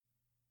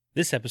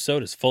This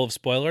episode is full of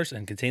spoilers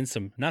and contains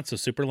some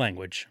not-so-super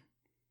language.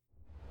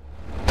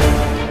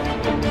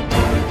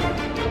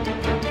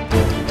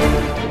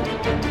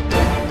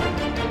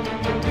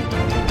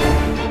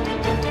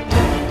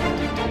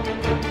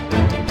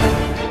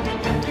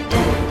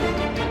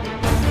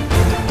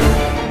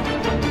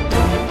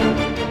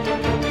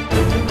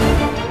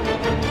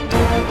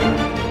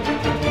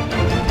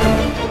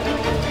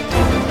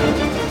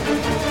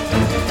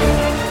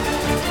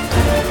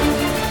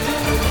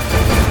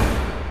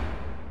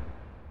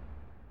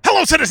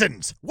 Hello,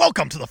 citizens!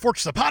 Welcome to the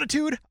Fortress of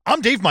Potitude. I'm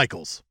Dave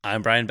Michaels.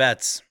 I'm Brian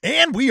Betts.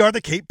 And we are the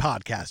Cape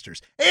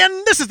Podcasters. And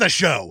this is the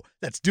show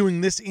that's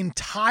doing this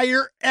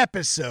entire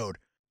episode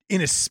in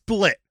a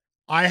split.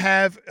 I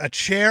have a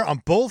chair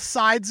on both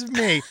sides of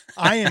me.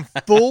 I am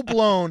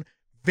full-blown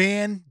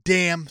Van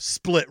Damme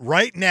split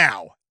right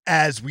now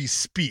as we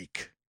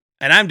speak.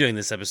 And I'm doing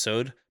this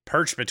episode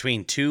perched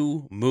between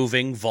two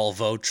moving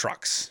Volvo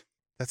trucks.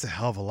 That's a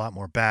hell of a lot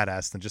more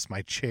badass than just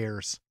my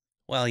chairs.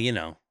 Well, you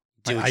know,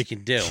 do what you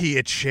can do.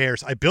 IKEA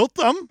chairs. I built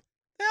them.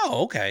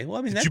 Oh, okay. Well,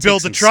 I mean, did you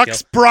build the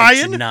trucks, Brian?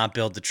 I did not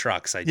build the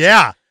trucks. I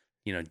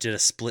did a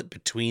split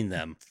between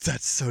them.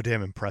 That's so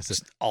damn impressive.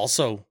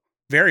 Also,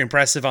 very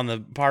impressive on the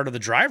part of the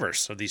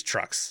drivers of these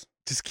trucks.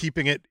 Just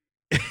keeping it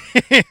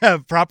a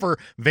proper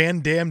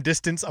Van Damme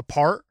distance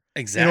apart.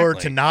 Exactly. In order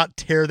to not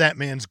tear that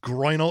man's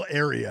groinal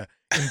area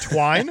in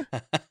twine.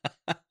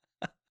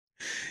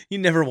 You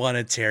never want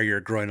to tear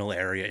your groinal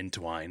area in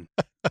twine.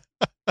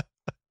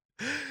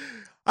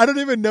 I don't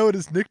even know what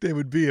his nickname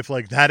would be if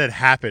like that had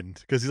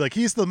happened. Because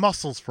he's the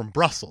muscles from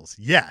Brussels.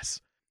 Yes.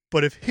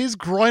 But if his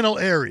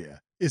groinal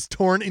area is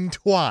torn in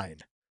twine.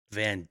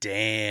 Van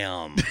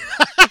Damme.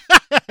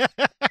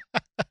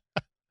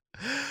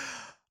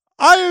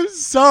 I am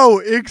so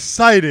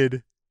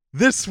excited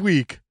this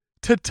week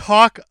to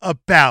talk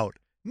about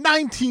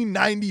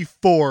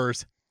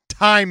 1994's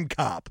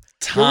Timecop.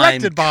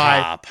 Directed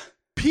by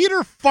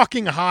Peter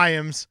fucking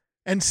Hyams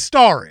and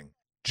starring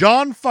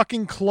John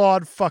fucking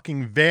Claude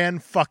fucking Van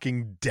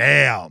fucking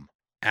Damme.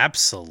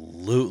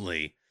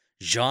 Absolutely.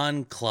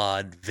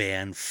 Jean-Claude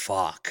Van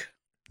Fuck.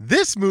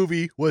 This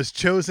movie was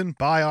chosen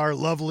by our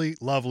lovely,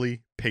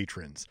 lovely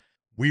patrons.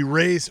 We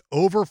raised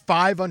over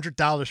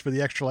 $500 for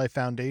the Extra Life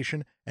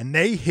Foundation, and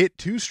they hit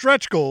 2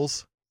 stretch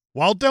goals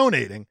while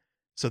donating.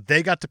 So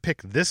they got to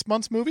pick this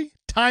month's movie,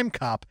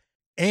 Timecop,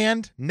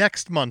 and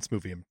next month's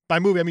movie. And by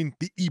movie, I mean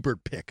the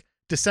Ebert pick.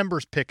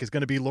 December's pick is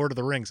going to be Lord of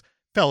the Rings,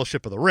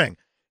 Fellowship of the Ring.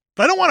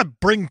 But I don't want to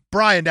bring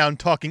Brian down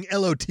talking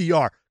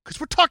LOTR, because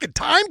we're talking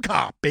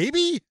Timecop,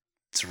 baby.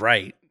 That's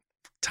right.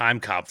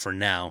 Timecop for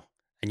now.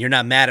 And you're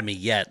not mad at me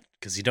yet,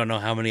 because you don't know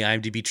how many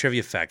IMDb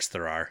trivia facts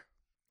there are.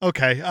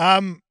 Okay.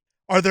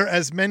 Are there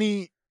as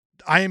many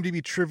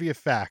IMDb trivia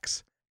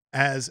facts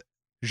as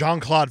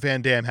Jean-Claude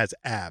Van Damme has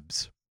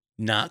abs?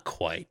 Not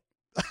quite.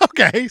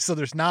 Okay, so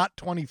there's not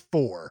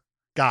 24.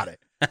 Got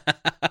it.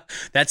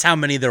 That's how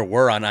many there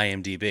were on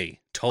IMDb.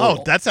 Total.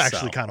 Oh, that's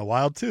actually kind of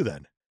wild too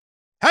then.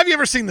 Have you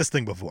ever seen this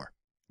thing before?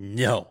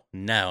 No,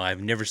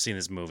 I've never seen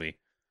this movie.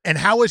 And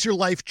how has your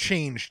life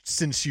changed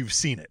since you've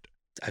seen it?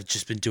 I've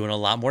just been doing a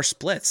lot more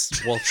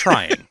splits while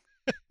trying.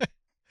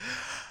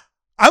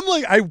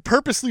 I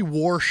purposely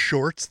wore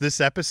shorts this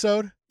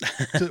episode.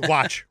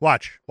 Watch.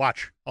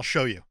 I'll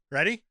show you.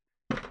 Ready?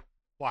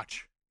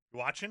 Watch. You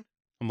watching?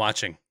 I'm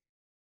watching.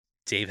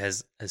 Dave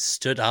has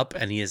stood up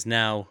and he is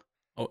now...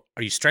 Oh,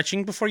 are you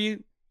stretching before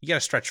you... You got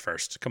to stretch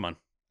first. Come on.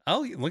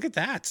 Oh, look at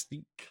that.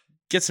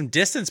 Get some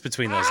distance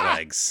between those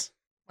legs.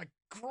 My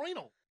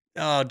groinal.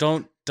 Oh,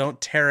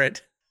 don't tear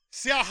it.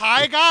 See how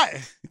high I got?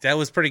 That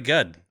was pretty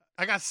good.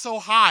 I got so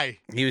high.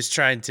 He was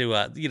trying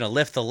to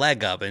lift the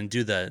leg up and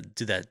do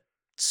that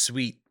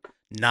sweet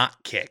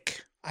knot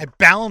kick. I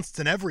balanced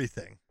and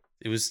everything.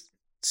 It was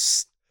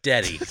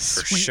steady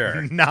for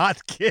sure.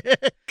 Knot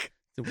kick.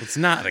 It's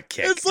not a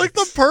kick. It's like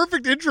the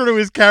perfect intro to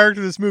his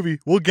character in this movie.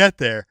 We'll get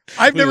there.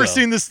 I've never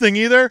seen this thing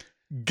either.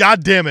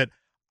 God damn it.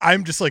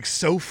 I'm just like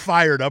so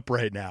fired up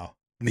right now.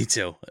 Me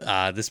too.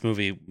 This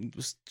movie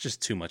was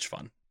just too much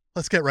fun.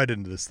 Let's get right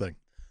into this thing.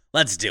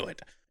 Let's do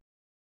it.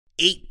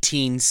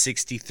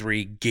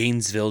 1863,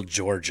 Gainesville,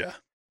 Georgia.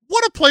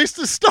 What a place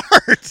to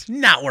start.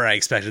 Not where I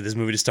expected this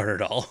movie to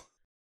start at all.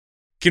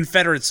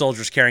 Confederate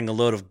soldiers carrying a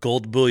load of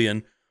gold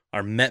bullion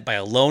are met by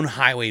a lone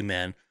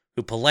highwayman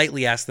who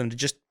politely asks them to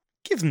just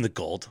give him the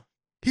gold.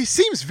 He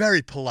seems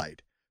very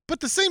polite, but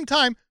at the same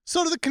time,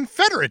 so do the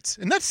Confederates,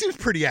 and that seems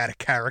pretty out of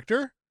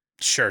character.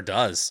 Sure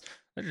does.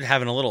 They're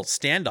having a little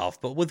standoff,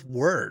 but with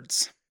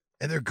words.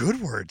 And they're good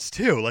words,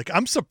 too. Like,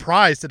 I'm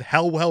surprised at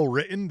how well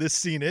written this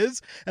scene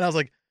is. And I was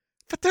like,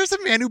 but there's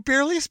a man who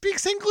barely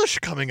speaks English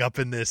coming up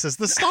in this as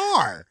the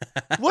star.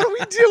 What are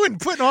we doing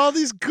putting all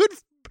these good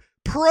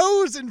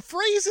prose and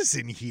phrases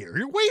in here?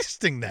 You're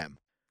wasting them.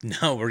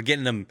 No, we're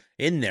getting them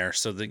in there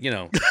so that,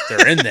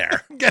 they're in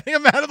there. Getting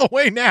them out of the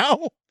way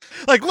now.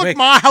 Like, look, Quick.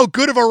 Ma, how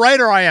good of a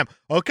writer I am.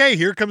 Okay,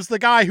 here comes the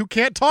guy who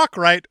can't talk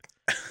right.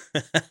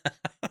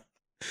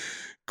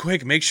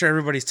 Quick, make sure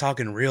everybody's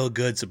talking real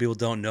good so people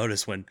don't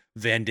notice when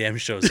Van Damme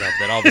shows up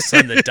that all of a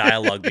sudden the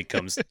dialogue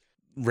becomes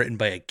written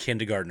by a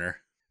kindergartner.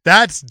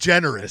 That's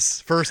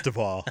generous, first of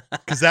all,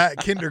 because that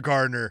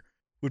kindergartner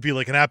would be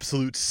like an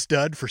absolute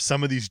stud for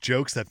some of these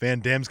jokes that Van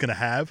Damme's going to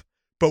have.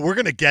 But we're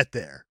going to get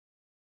there.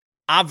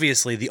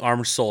 Obviously, the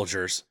armed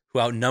soldiers who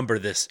outnumber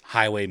this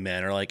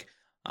highwayman are like,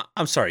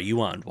 I'm sorry, you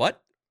want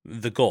what?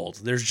 The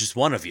gold. There's just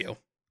one of you.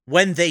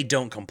 When they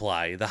don't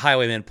comply, the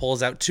highwayman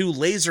pulls out 2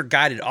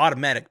 laser-guided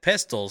automatic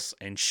pistols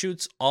and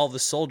shoots all the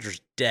soldiers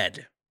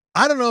dead.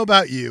 I don't know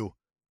about you,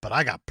 but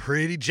I got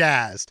pretty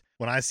jazzed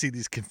when I see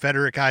these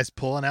Confederate guys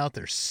pulling out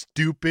their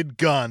stupid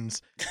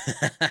guns.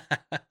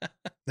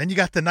 Then you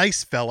got the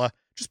nice fella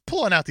just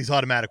pulling out these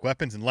automatic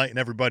weapons and lighting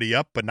everybody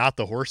up, but not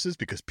the horses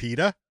because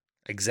PETA.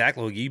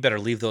 Exactly. Well, you better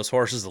leave those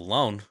horses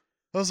alone.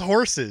 Those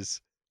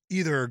horses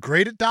either are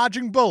great at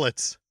dodging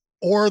bullets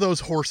or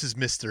those horses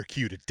miss their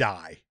cue to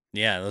die.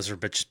 Yeah, those are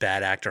just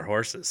bad actor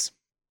horses.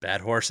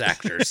 Bad horse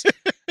actors.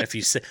 If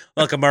you say,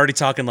 look, I'm already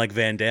talking like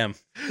Van Damme.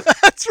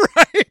 That's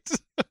right.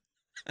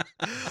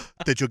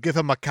 Did you give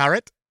him a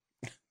carrot?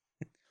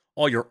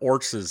 All your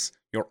horses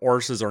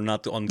are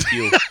not on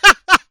cue.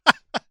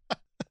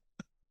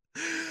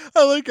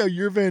 I like how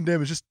your Van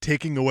Damme is just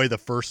taking away the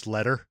first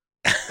letter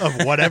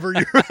of whatever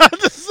you're about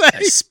to say.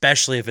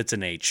 Especially if it's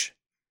an H.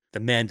 The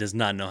man does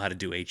not know how to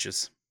do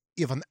H's.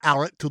 Give an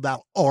arrow to that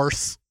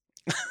horse.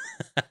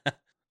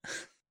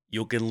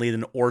 You can lead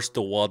an horse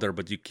to water,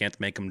 but you can't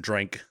make him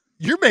drink.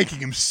 You're making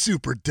him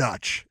super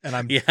Dutch, and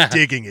I'm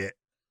digging it.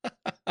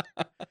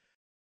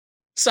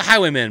 So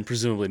Highwayman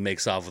presumably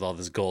makes off with all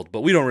this gold,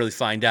 but we don't really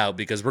find out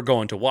because we're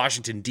going to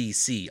Washington,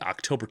 D.C.,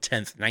 October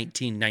 10th,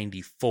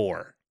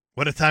 1994.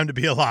 What a time to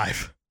be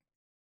alive.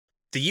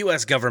 The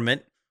U.S.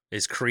 government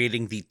is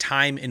creating the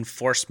Time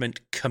Enforcement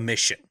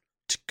Commission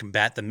to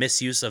combat the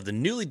misuse of the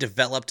newly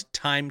developed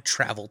time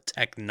travel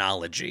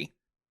technology.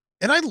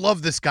 And I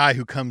love this guy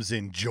who comes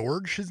in,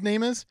 George, his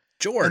name is.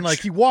 George. And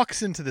he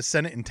walks into the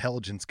Senate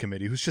Intelligence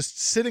Committee, who's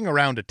just sitting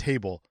around a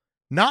table,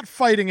 not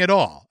fighting at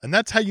all. And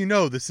that's how you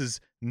know this is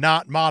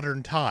not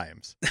modern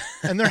times.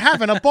 And they're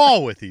having a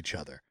ball with each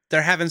other.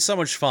 They're having so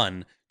much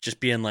fun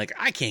just being like,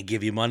 I can't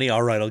give you money.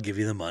 All right, I'll give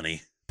you the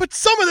money. But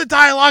some of the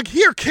dialogue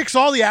here kicks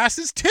all the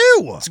asses too.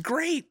 It's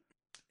great.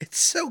 It's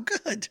so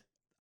good.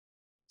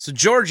 So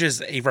George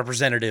is a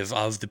representative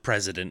of the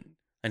president,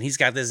 and he's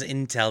got this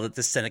intel that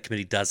the Senate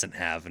committee doesn't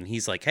have. And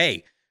he's like,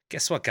 hey,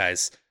 guess what,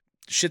 guys?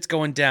 Shit's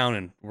going down,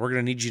 and we're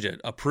going to need you to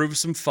approve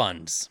some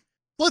funds.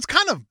 Well, it's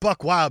kind of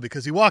buck wild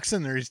because he walks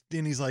in there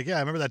and he's like, yeah,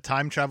 remember that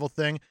time travel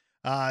thing?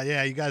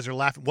 Yeah, you guys are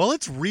laughing. Well,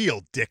 it's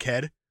real,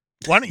 dickhead.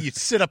 Why don't you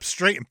sit up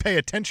straight and pay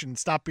attention and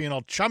stop being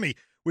all chummy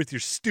with your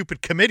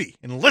stupid committee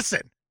and listen?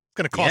 It's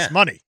going to cost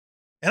money.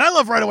 And I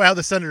love right away how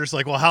the senator's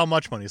like, well, how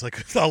much money? He's like,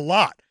 it's a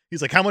lot.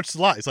 He's like, how much is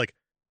a lot? He's like,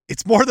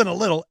 it's more than a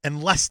little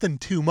and less than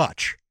too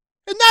much.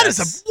 And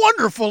that's a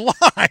wonderful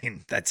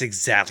line. That's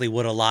exactly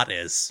what a lot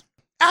is.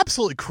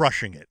 Absolutely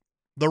crushing it.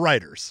 The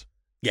writers.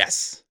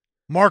 Yes.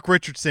 Mark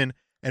Richardson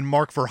and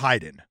Mark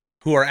Verheiden.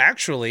 Who are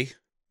actually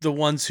the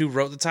ones who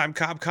wrote the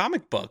Timecop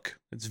comic book.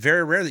 It's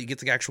very rare that you get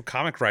the actual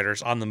comic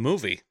writers on the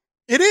movie.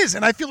 It is,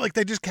 and I feel like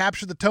they just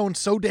capture the tone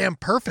so damn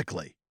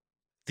perfectly.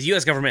 The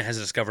U.S. government has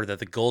discovered that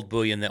the gold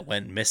bullion that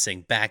went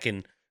missing back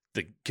in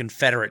the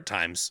Confederate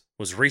times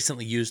was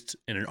recently used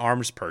in an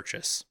arms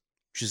purchase,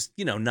 which is,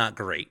 not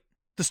great.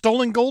 The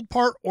stolen gold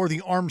part or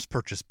the arms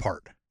purchase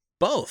part?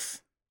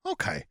 Both.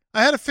 Okay.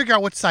 I had to figure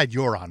out what side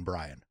you're on,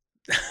 Brian.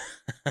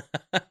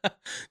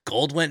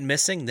 Gold went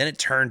missing, then it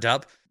turned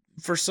up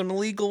for some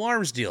illegal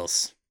arms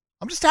deals.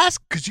 I'm just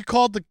asking because you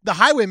called the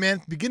highwayman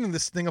at the beginning of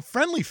this thing a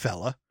friendly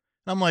fella.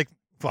 And I'm like,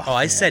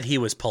 I said he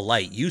was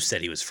polite. You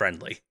said he was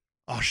friendly.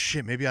 Oh,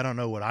 shit. Maybe I don't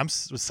know what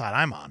side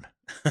I'm on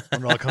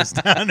when it all comes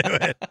down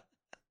to it.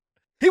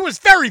 He was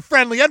very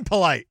friendly and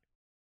polite.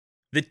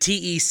 The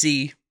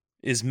TEC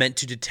is meant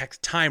to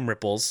detect time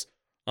ripples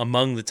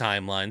among the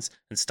timelines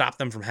and stop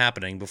them from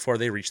happening before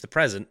they reach the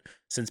present,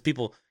 since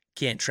people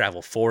can't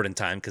travel forward in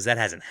time because that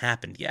hasn't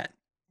happened yet.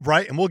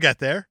 Right, and we'll get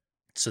there.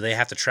 So they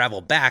have to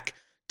travel back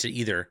to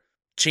either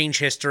change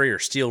history or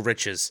steal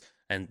riches,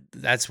 and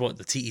that's what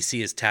the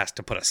TEC is tasked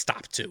to put a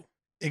stop to.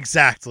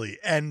 Exactly,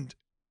 and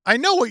I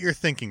know what you're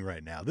thinking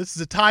right now. This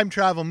is a time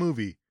travel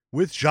movie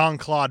with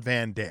Jean-Claude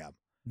Van Damme.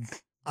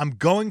 I'm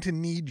going to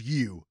need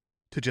you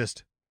to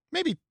just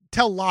maybe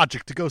tell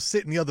Logic to go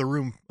sit in the other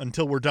room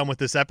until we're done with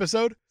this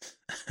episode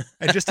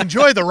and just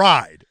enjoy the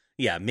ride.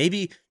 Yeah,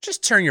 maybe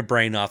just turn your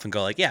brain off and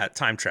go like, yeah,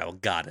 time travel,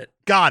 got it.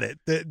 Got it.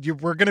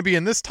 We're going to be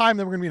in this time,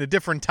 then we're going to be in a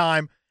different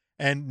time,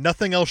 and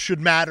nothing else should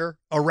matter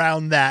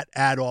around that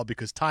at all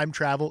because time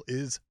travel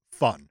is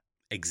fun.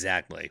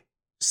 Exactly.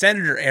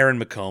 Senator Aaron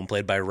McComb,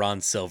 played by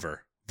Ron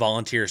Silver,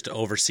 volunteers to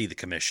oversee the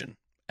commission.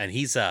 And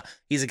he's a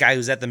guy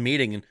who's at the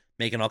meeting and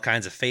making all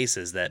kinds of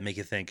faces that make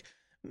you think,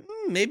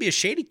 maybe a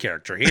shady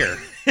character here.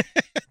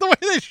 The way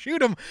they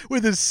shoot him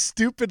with his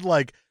stupid,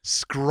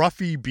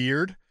 scruffy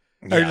beard.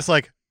 Yeah. You're just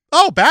like,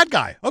 oh, bad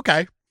guy.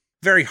 Okay.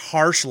 Very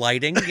harsh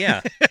lighting.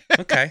 Yeah.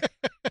 Okay.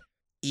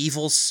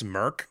 Evil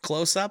smirk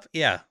close up.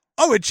 Yeah.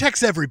 Oh, it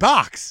checks every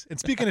box. And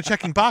speaking of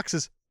checking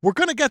boxes, we're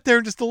going to get there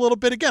in just a little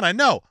bit again. I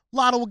know.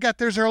 Lana will get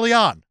theirs early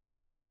on.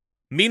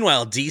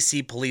 Meanwhile,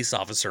 DC police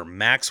officer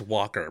Max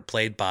Walker,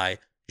 played by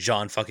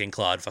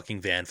Jean-Claude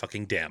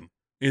Van Damme,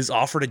 is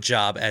offered a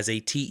job as a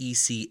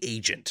TEC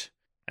agent.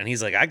 And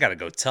he's like, I gotta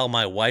go tell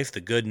my wife the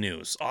good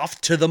news.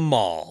 Off to the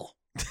mall.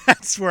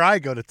 That's where I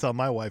go to tell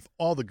my wife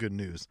all the good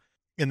news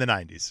in the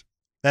 90s.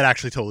 That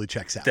actually totally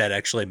checks out. That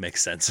actually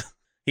makes sense.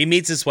 He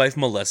meets his wife,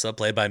 Melissa,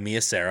 played by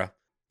Mia Sara,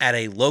 at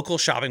a local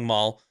shopping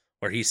mall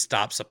where he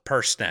stops a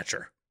purse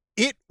snatcher.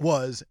 It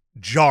was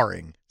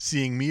jarring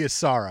seeing Mia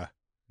Sara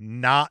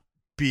not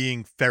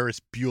being Ferris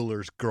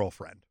Bueller's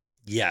girlfriend.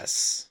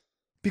 Yes.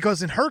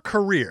 Because in her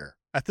career,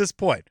 at this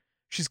point,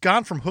 she's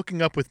gone from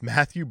hooking up with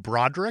Matthew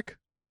Broderick,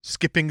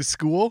 skipping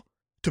school,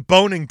 to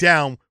boning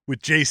down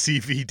with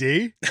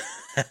JCVD.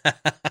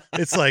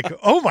 It's like,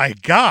 oh my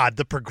God,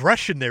 the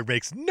progression there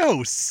makes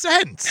no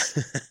sense.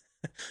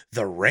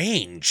 The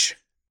range.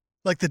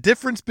 Like the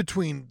difference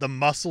between the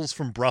muscles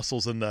from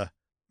Brussels and the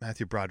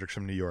Matthew Broderick's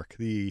from New York.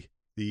 The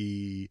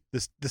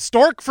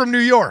stork from New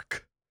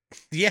York.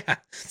 Yeah.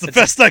 It's the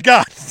best I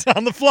got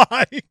on the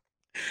fly.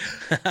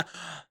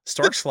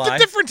 Storks fly.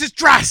 The difference is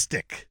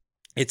drastic.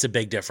 It's a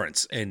big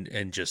difference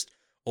in just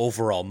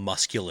overall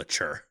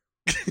musculature.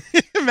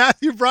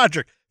 Matthew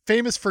Broderick,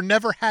 famous for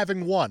never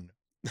having one.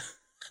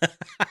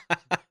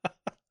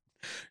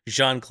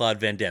 Jean-Claude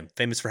Van Damme,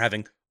 famous for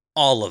having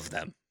all of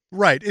them.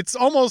 Right. It's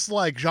almost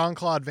like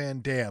Jean-Claude Van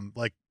Damme,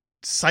 like,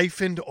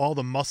 siphoned all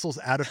the muscles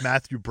out of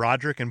Matthew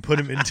Broderick and put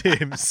him into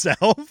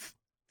himself.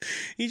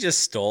 He just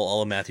stole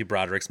all of Matthew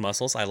Broderick's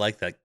muscles. I like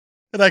that.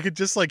 And I could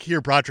just, like,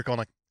 hear Broderick going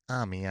like,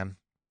 oh, man,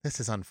 this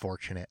is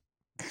unfortunate.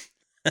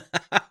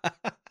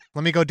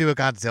 Let me go do a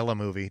Godzilla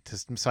movie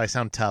so I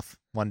sound tough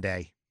one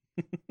day.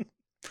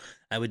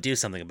 I would do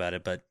something about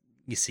it, but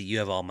you see, you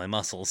have all my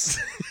muscles.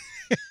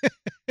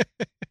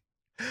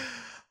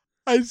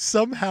 I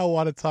somehow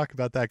want to talk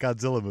about that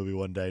Godzilla movie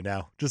one day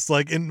now. Just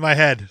like in my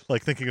head,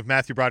 like thinking of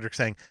Matthew Broderick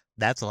saying,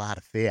 that's a lot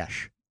of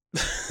fish.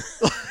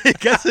 He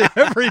gets it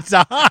every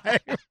time.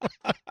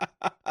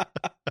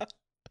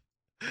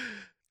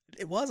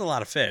 It was a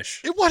lot of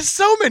fish. It was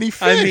so many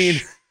fish. I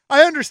mean,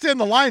 I understand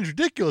the line's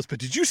ridiculous, but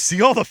did you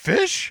see all the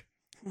fish?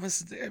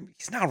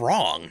 He's not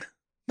wrong.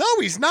 No,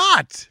 he's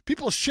not.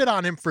 People shit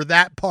on him for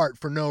that part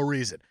for no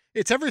reason.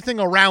 It's everything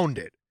around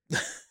it.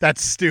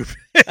 That's stupid.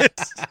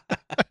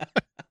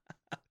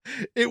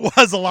 It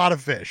was a lot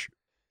of fish.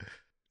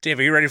 Dave,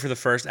 are you ready for the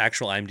first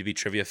actual IMDb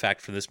trivia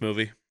fact for this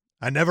movie?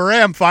 I never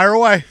am. Fire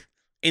away.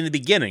 In the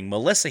beginning,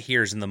 Melissa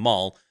hears in the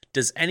mall,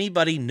 "Does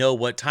anybody know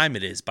what time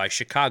it is?" by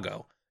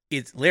Chicago.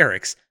 Its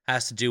lyrics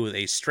has to do with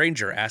a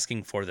stranger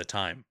asking for the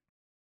time.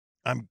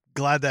 I'm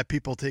glad that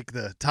people take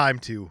the time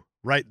to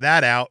write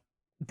that out.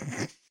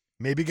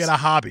 Maybe get a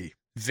hobby.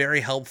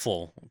 Very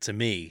helpful to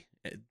me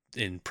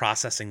in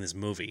processing this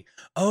movie.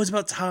 Oh, it's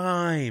about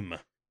time.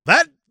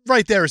 That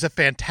right there is a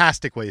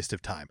fantastic waste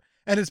of time.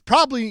 And it's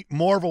probably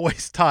more of a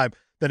waste of time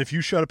than if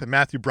you showed up at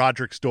Matthew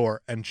Broderick's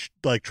door and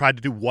tried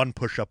to do one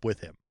push-up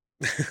with him.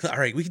 All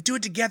right, we can do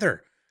it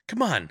together.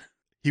 Come on.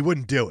 He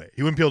wouldn't do it.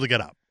 He wouldn't be able to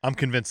get up. I'm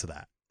convinced of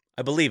that.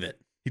 I believe it.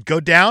 He'd go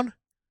down,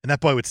 and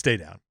that boy would stay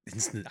down.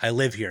 I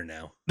live here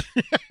now.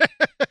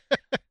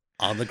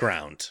 On the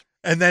ground.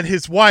 And then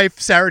his wife,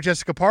 Sarah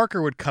Jessica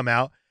Parker, would come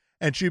out,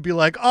 and she'd be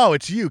like, oh,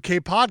 it's you,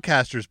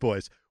 K-Podcasters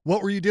boys.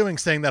 What were you doing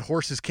saying that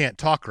horses can't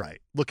talk right?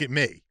 Look at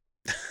me.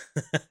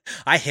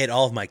 I hit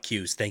all of my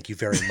cues. Thank you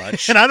very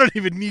much. And I don't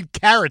even need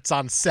carrots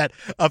on set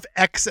of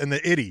X and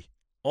the Itty.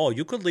 Oh,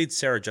 you could lead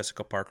Sarah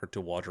Jessica Parker to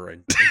water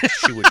and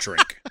she would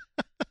drink.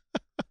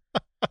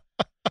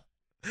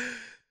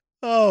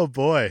 Oh,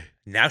 boy.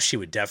 Now she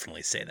would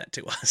definitely say that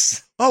to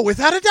us. Oh,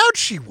 without a doubt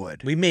she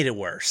would. We made it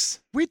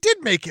worse. We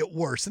did make it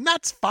worse, and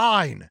that's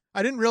fine.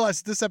 I didn't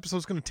realize this episode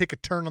was going to take a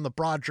turn on the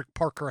Broderick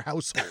Parker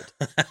household.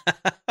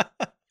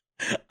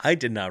 I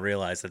did not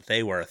realize that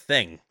they were a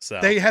thing. So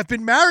they have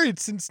been married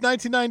since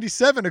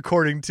 1997,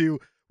 according to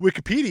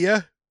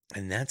Wikipedia.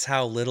 And that's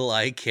how little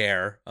I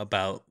care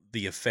about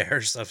the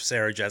affairs of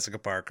Sarah Jessica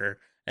Parker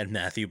and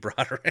Matthew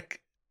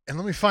Broderick. And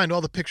let me find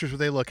all the pictures where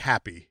they look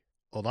happy.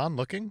 Hold on,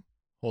 looking.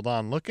 Hold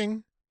on,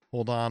 looking.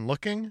 Hold on,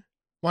 looking.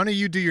 Why don't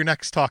you do your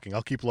next talking?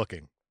 I'll keep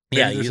looking.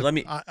 Maybe let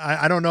me.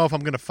 I don't know if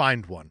I'm going to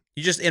find one.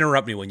 You just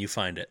interrupt me when you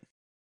find it.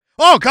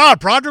 Oh, God,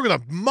 Broderick with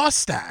a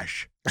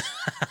mustache.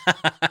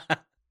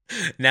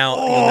 Now,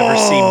 you'll never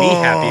see me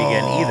happy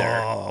again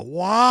either.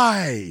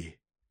 Why?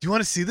 Do you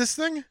want to see this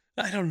thing?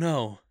 I don't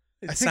know.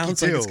 It I think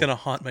sounds you like do. it's going to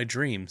haunt my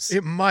dreams.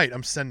 It might.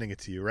 I'm sending it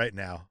to you right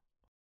now.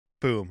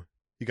 Boom.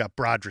 You got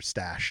Broderick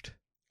stashed.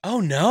 Oh,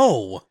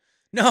 no.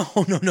 No.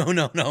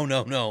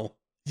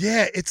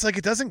 Yeah, it's like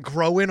it doesn't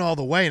grow in all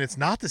the way, and it's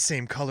not the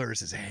same color as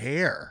his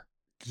hair.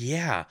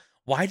 Yeah.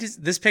 Why does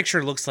this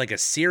picture looks like a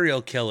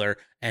serial killer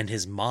and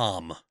his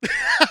mom?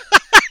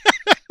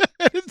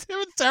 It's him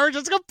and Sarah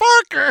Jessica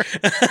Parker.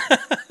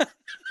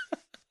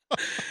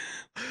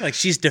 Like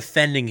she's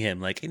defending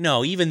him. Like,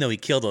 no, even though he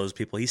killed those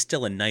people, he's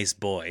still a nice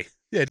boy.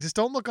 Yeah, just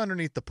don't look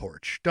underneath the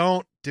porch.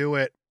 Don't do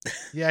it.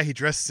 Yeah, he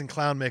dresses in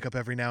clown makeup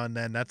every now and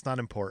then. That's not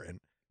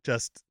important.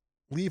 Just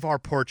leave our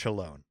porch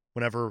alone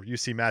whenever you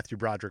see Matthew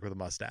Broderick with a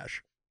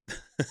mustache.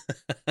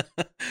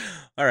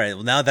 All right.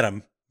 Well, now that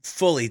I'm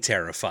fully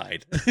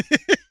terrified,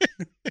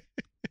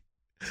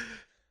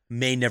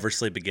 may never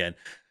sleep again.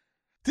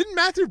 Didn't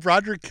Matthew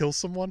Broderick kill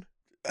someone?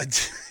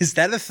 Is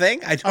that a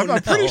thing? I don't know.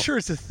 I'm pretty sure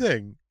it's a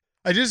thing.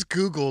 I just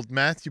Googled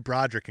Matthew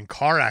Broderick and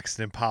car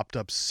accident popped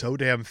up so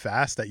damn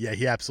fast that, yeah,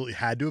 he absolutely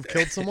had to have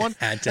killed someone.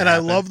 And happen. I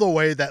love the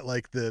way that,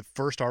 like, the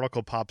first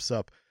article pops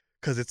up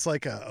because it's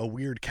like a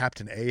weird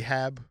Captain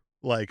Ahab,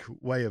 like,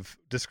 way of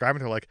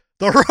describing it. Like,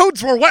 the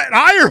roads were wet in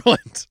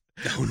Ireland.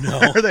 Oh, no.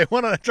 Where they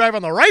wanted to drive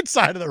on the right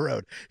side of the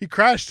road. He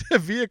crashed a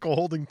vehicle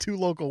holding 2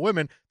 local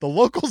women. The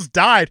locals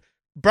died.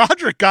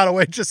 Broderick got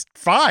away just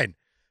fine.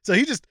 So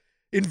he just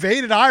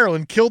invaded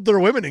Ireland, killed their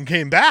women, and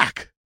came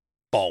back.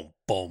 Boom,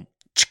 boom.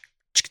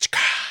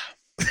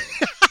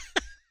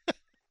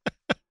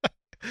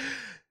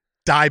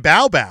 Die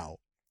bow bow.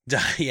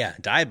 Yeah,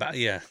 die bow.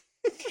 Yeah.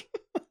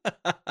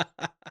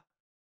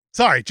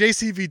 Sorry,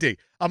 JCVD.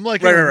 I'm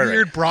like Right, in a right,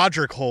 weird right.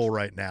 Broderick hole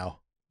right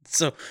now.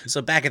 So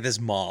back at this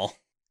mall,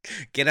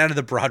 get out of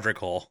the Broderick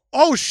hole.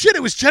 Oh shit!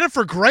 It was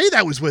Jennifer Grey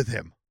that was with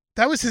him.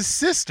 That was his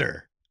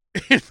sister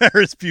in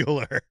Ferris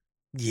Bueller.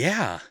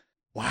 Yeah.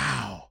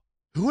 Wow.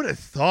 Who would have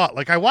thought?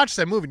 Like, I watched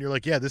that movie and you're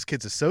like, yeah, this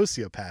kid's a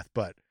sociopath,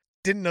 but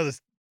didn't know this.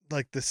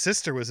 Like, the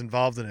sister was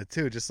involved in it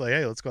too. Just like,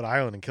 hey, let's go to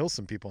Ireland and kill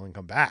some people and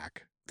come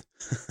back.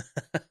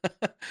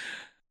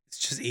 It's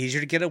just easier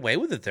to get away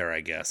with it there,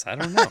 I guess. I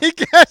don't know. I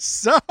guess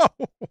so.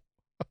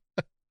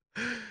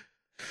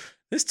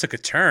 This took a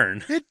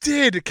turn. It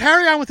did.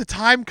 Carry on with the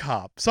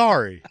Timecop.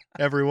 Sorry,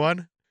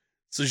 everyone.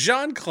 So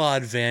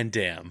Jean-Claude Van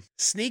Damme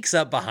sneaks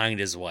up behind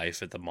his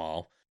wife at the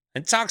mall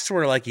and talks to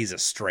her like he's a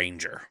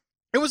stranger.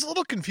 It was a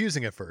little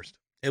confusing at first.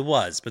 It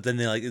was, but then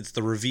it's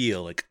the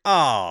reveal, like,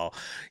 oh,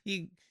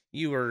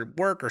 you were at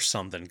work or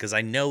something, because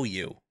I know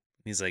you. And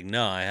he's like,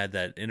 no, I had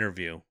that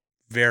interview.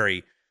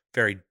 Very,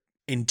 very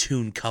in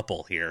tune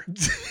couple here.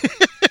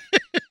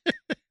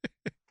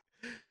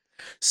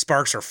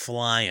 Sparks are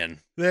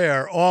flying. They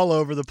are all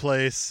over the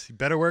place. You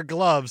better wear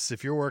gloves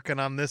if you're working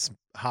on this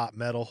hot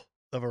metal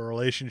of a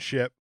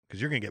relationship,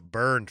 because you're going to get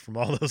burned from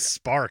all those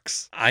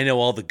sparks. I know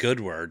all the good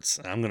words.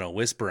 I'm going to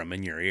whisper them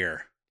in your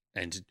ear.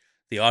 And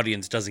the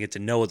audience doesn't get to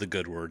know what the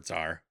good words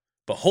are.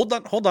 But hold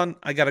on.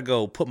 I got to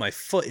go put my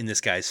foot in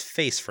this guy's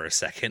face for a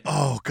second.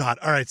 Oh, God.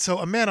 All right. So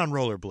a man on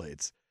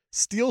rollerblades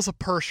steals a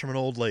purse from an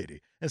old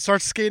lady and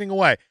starts skating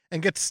away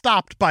and gets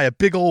stopped by a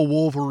big old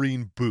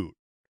Wolverine boot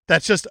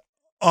that's just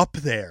up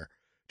there.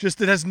 Just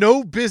it has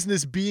no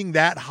business being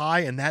that high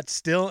and that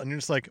still. And you're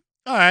just like,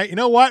 all right, you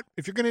know what?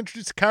 If you're going to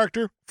introduce a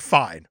character,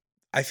 fine.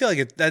 I feel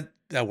like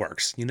that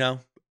works, you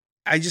know?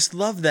 I just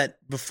love that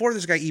before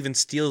this guy even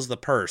steals the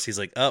purse, he's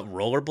like, oh,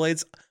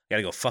 rollerblades? I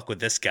gotta go fuck with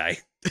this guy.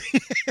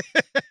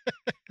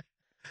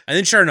 And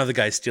then sure enough, the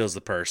guy steals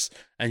the purse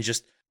and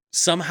just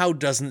somehow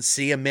doesn't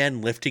see a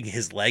man lifting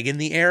his leg in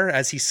the air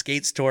as he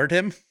skates toward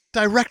him.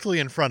 Directly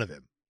in front of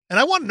him. And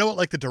I want to know what,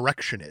 like, the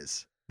direction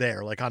is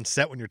there. Like, on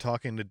set when you're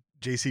talking to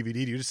JCVD,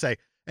 do you just say,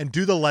 and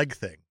do the leg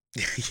thing?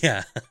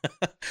 Yeah.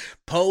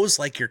 Pose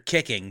like you're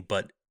kicking,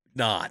 but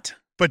not.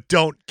 But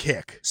don't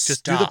kick.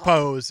 Just do the Stop.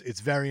 pose.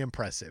 It's very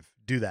impressive.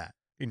 Do that.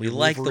 We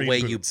like the way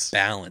you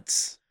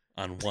balance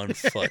on one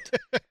foot.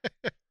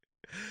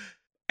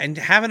 And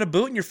having a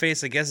boot in your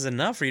face, I guess, is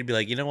enough for you to be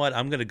like, you know what?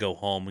 I'm going to go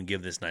home and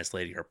give this nice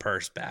lady her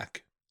purse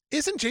back.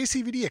 Isn't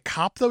JCVD a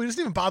cop, though? He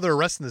doesn't even bother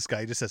arresting this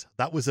guy. He just says,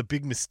 that was a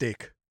big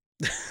mistake.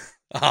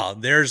 Oh,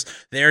 there's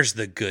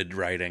the good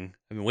writing.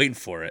 I've been waiting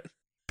for it.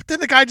 But then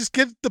the guy just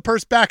gives the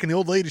purse back, and the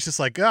old lady's just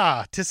like,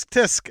 tisk,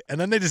 tisk. And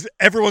then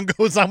everyone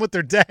goes on with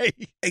their day.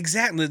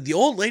 Exactly. The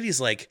old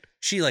lady's like,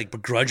 she like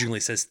begrudgingly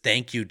says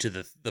thank you to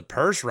the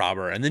purse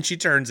robber. And then she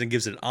turns and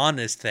gives an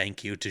honest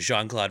thank you to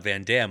Jean-Claude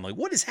Van Damme. Like,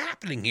 what is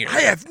happening here?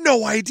 I have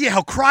no idea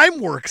how crime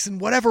works in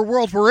whatever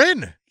world we're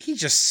in. He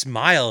just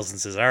smiles and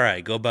says, all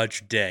right, go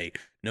about your day.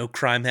 No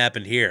crime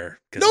happened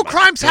here. No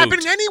crime's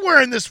happening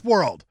anywhere in this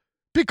world.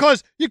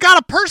 Because you got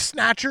a purse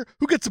snatcher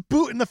who gets a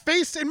boot in the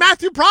face, and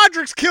Matthew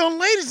Broderick's killing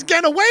ladies and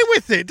getting away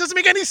with it. It doesn't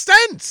make any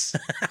sense.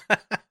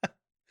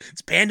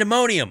 It's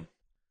pandemonium.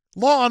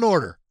 Law and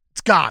order. It's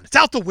gone. It's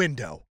out the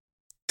window.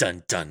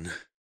 Dun dun.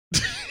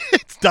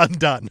 It's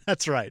done.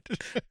 That's right.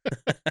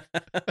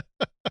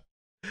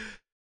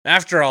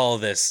 After all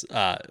of this,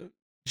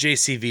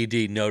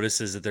 JCVD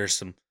notices that there's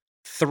some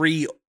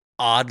 3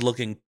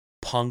 odd-looking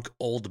punk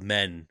old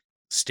men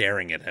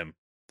staring at him.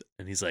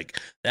 And he's like,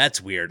 that's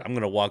weird. I'm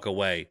going to walk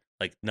away.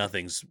 Like,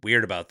 nothing's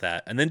weird about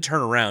that. And then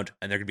turn around,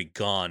 and they're going to be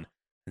gone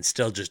and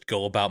still just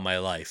go about my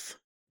life.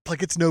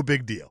 Like it's no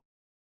big deal.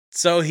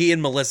 So he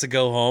and Melissa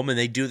go home, and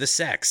they do the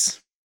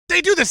sex.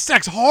 They do the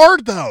sex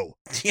hard, though.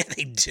 Yeah,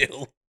 they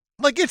do.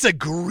 Like, it's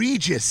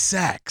egregious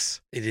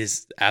sex. It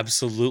is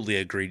absolutely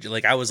egregious.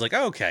 Like, I was like,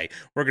 okay,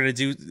 we're going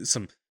to do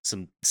some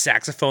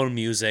saxophone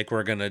music.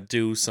 We're going to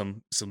do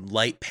some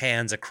light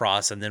pans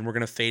across, and then we're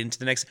going to fade into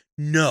the next.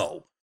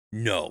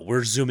 No,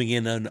 we're zooming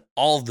in on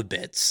all the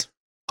bits.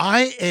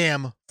 I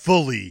am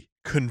fully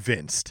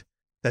convinced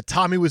that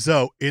Tommy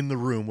Wiseau in the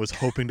room was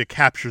hoping to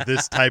capture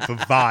this type of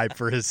vibe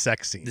for his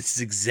sex scene. This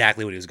is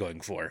exactly what he was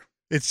going for.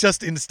 It's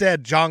just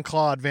instead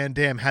Jean-Claude Van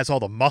Damme has all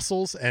the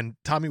muscles and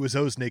Tommy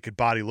Wiseau's naked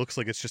body looks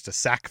like it's just a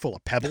sack full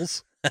of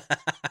pebbles.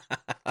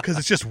 Because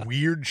it's just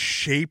weird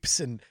shapes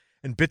and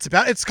bits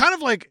about. It's kind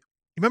of like,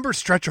 you remember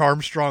Stretch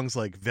Armstrong's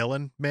like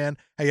villain, man?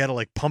 How you had to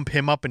like pump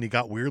him up and he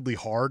got weirdly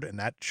hard and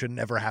that shouldn't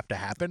ever have to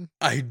happen?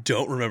 I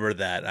don't remember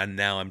that, and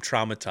now I'm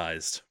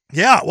traumatized.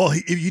 Yeah, well,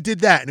 he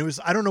did that, and it was,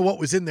 I don't know what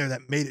was in there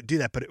that made it do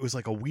that, but it was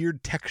like a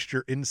weird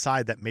texture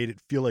inside that made it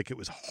feel like it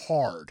was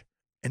hard.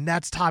 And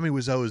that's Tommy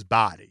Wiseau's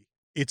body.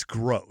 It's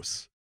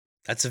gross.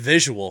 That's a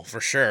visual for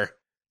sure.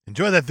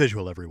 Enjoy that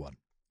visual, everyone.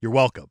 You're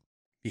welcome.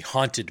 Be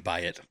haunted by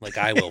it, like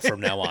I will from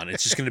now on.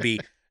 It's just going to be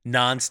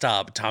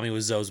nonstop Tommy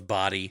Wiseau's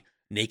body,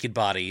 naked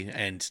body,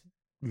 and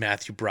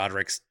Matthew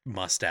Broderick's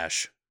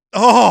mustache.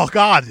 Oh,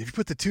 God, if you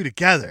put the two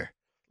together.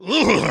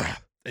 Ugh.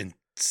 And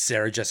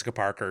Sarah Jessica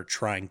Parker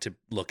trying to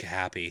look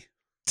happy.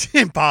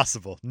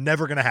 Impossible.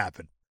 Never going to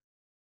happen.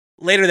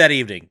 Later that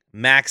evening,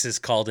 Max is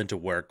called into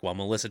work while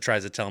Melissa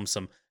tries to tell him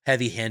some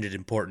heavy-handed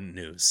important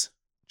news.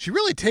 She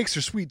really takes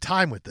her sweet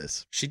time with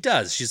this. She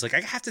does. She's like,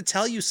 I have to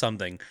tell you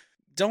something.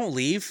 Don't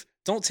leave.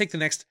 Don't take the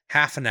next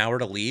half an hour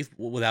to leave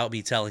without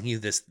me telling you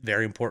this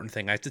very important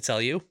thing I have to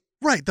tell you.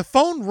 Right. The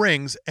phone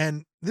rings,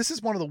 and this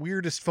is one of the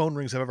weirdest phone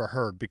rings I've ever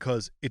heard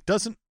because it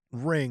doesn't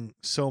ring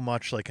so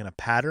much like in a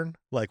pattern.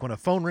 Like when a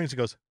phone rings, it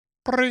goes,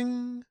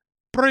 pring,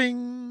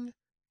 pring,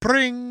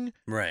 pring.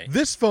 Right.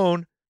 This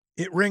phone,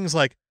 it rings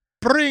like,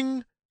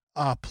 pring.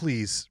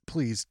 Please,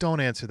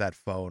 don't answer that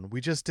phone. We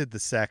just did the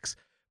sex.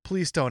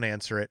 Please don't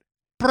answer it.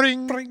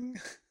 Pring. Pring.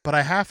 But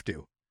I have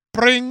to.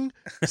 Pring.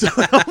 So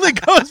it only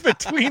goes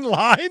between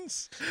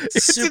lines.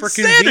 It's super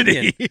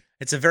insanity. Convenient.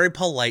 It's a very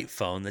polite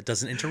phone that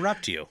doesn't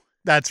interrupt you.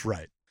 That's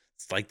right.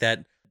 It's like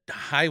that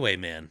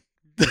highwayman.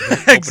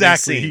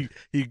 Exactly.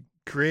 He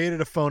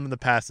created a phone in the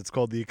past. It's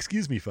called the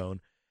Excuse Me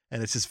phone,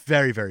 and it's just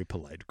very, very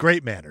polite.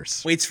 Great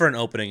manners. Waits for an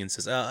opening and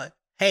says,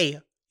 hey,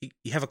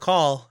 you have a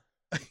call.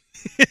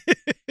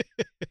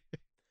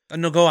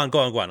 No, go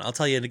on. I'll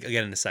tell you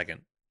again in a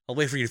second. I'll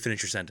wait for you to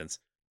finish your sentence.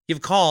 You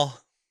have a call.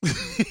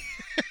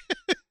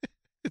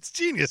 It's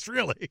genius,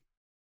 really.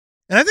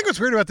 And I think what's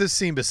weird about this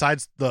scene,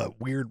 besides the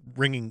weird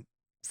ringing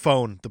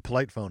phone, the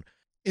polite phone,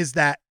 is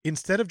that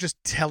instead of just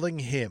telling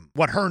him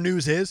what her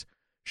news is,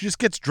 she just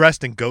gets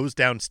dressed and goes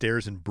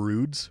downstairs and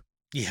broods.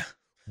 Yeah.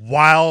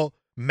 While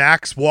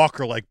Max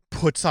Walker, like,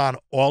 puts on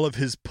all of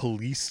his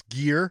police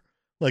gear.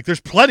 Like,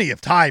 there's plenty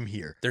of time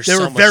here. There so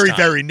were much very, time.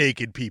 very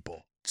naked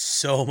people.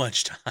 So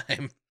much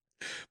time.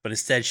 But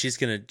instead, she's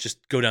going to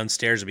just go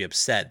downstairs and be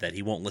upset that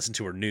he won't listen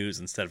to her news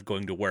instead of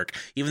going to work,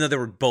 even though they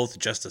were both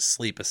just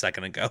asleep a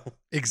second ago.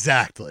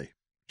 Exactly.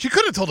 She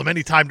could have told him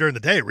any time during the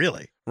day,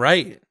 really.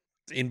 Right.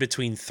 In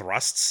between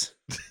thrusts.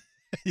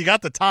 You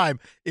got the time.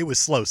 It was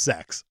slow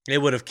sex. It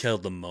would have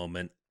killed the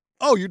moment.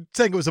 Oh, you're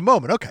saying it was a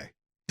moment. Okay.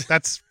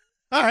 That's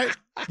all right.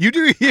 You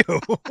do you.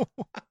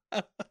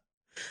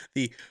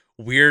 The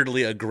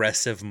weirdly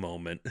aggressive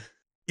moment.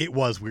 It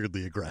was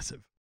weirdly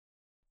aggressive.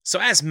 So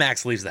as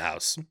Max leaves the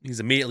house, he's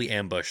immediately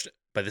ambushed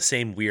by the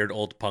same weird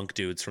old punk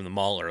dudes from the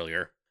mall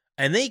earlier,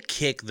 and they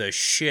kick the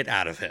shit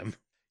out of him.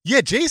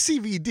 Yeah,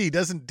 JCVD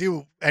doesn't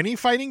do any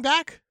fighting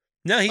back.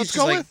 No, he's Let's just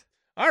go like, with.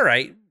 All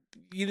right,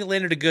 you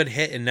landed a good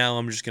hit, and now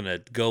I'm just going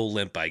to go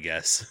limp, I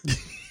guess.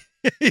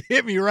 He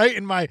hit me right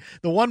in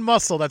the one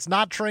muscle that's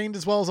not trained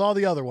as well as all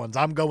the other ones.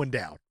 I'm going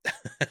down.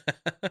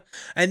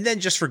 And then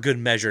just for good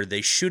measure,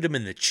 they shoot him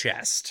in the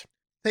chest.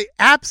 They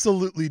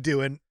absolutely do.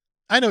 And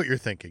I know what you're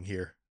thinking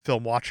here,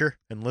 film watcher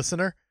and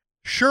listener.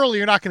 Surely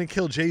you're not going to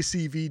kill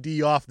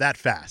JCVD off that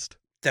fast.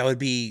 That would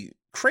be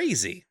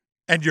crazy.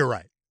 And you're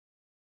right.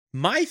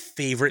 My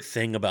favorite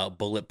thing about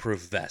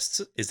bulletproof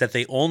vests is that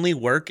they only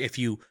work if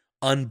you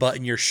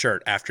unbutton your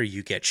shirt after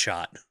you get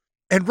shot.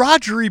 And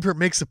Roger Ebert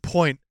makes a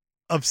point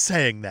of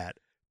saying that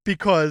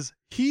because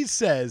he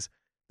says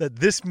that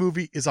this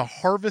movie is a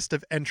harvest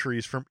of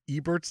entries from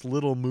Ebert's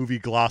little movie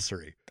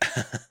glossary.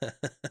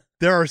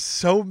 There are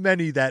so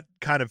many that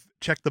kind of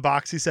check the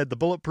box. He said the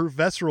bulletproof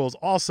vest rule is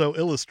also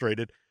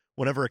illustrated.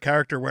 Whenever a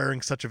character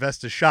wearing such a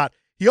vest is shot,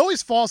 he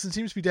always falls and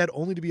seems to be dead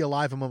only to be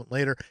alive a moment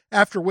later,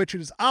 after which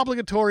it is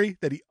obligatory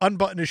that he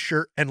unbutton his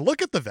shirt and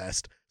look at the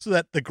vest so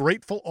that the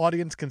grateful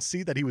audience can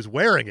see that he was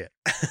wearing it.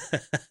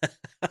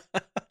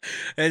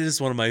 It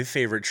is one of my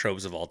favorite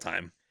tropes of all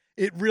time.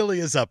 It really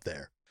is up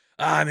there.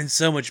 I'm in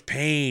so much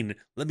pain.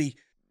 Let me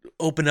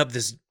open up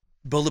this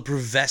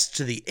bulletproof vest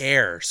to the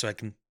air so I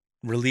can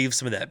relieve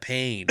some of that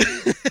pain.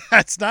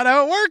 That's not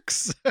how it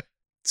works.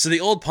 So the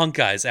old punk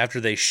guys, after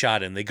they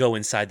shot him, they go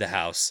inside the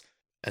house,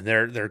 and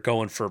they're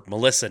going for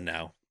Melissa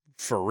now,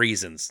 for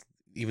reasons,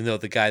 even though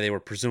the guy they were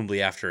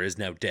presumably after is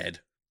now dead.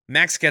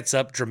 Max gets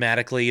up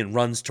dramatically and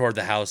runs toward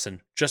the house,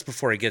 and just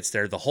before he gets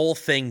there, the whole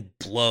thing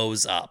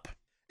blows up.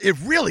 It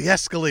really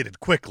escalated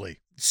quickly.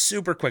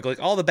 Super quick.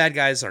 Like, all the bad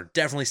guys are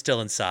definitely still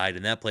inside,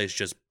 and that place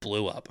just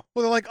blew up.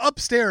 Well, they're like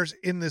upstairs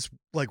in this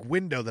like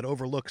window that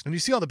overlooks, and you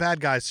see all the bad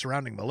guys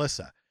surrounding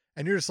Melissa,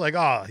 and you're just like,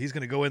 oh, he's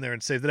going to go in there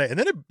and save the day. And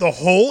then the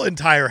whole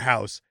entire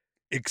house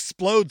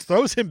explodes,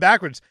 throws him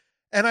backwards.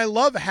 And I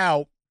love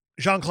how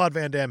Jean-Claude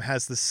Van Damme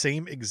has the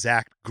same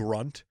exact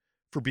grunt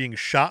for being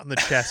shot in the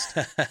chest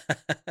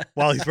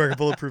while he's wearing a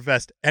bulletproof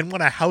vest, and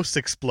when a house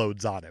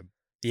explodes on him.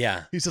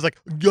 Yeah. He says like,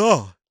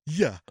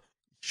 yeah,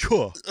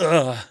 sure,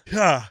 Ugh.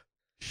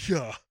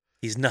 yeah.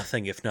 He's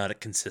nothing if not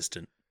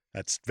consistent.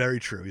 That's very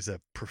true. He's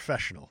a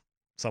professional,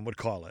 some would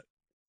call it.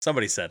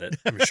 Somebody said it,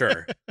 I'm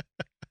sure.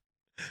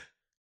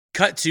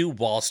 Cut to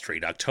Wall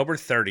Street, October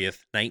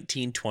 30th,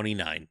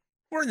 1929.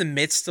 We're in the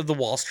midst of the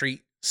Wall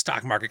Street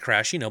stock market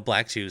crash,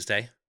 Black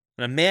Tuesday.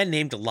 And a man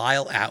named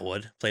Lyle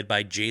Atwood, played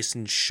by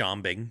Jason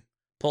Schombing,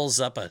 pulls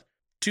up a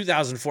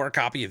 2004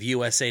 copy of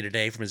USA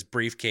Today from his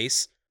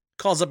briefcase,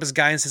 calls up his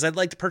guy and says, "I'd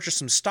like to purchase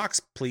some stocks,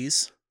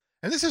 please."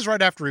 And this is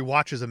right after he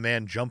watches a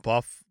man jump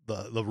off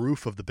the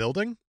roof of the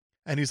building.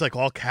 And he's like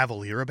all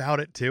cavalier about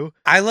it too.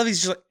 I love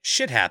he's just like,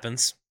 shit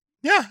happens.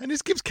 Yeah, and he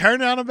just keeps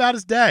carrying on about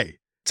his day.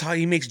 That's how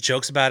he makes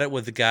jokes about it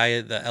with the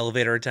guy, the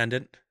elevator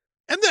attendant.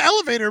 And the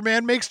elevator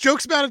man makes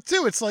jokes about it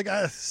too. It's like,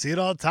 I see it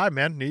all the time,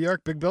 man. New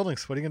York, big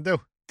buildings. What are you going to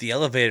do? The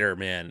elevator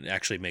man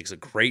actually makes a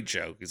great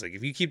joke. He's like,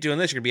 if you keep doing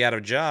this, you're going to be out of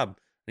a job.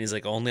 And he's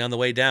like, only on the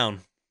way down.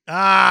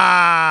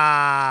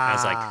 I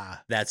was like,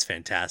 that's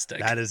fantastic.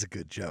 That is a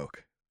good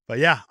joke. But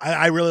yeah,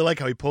 I really like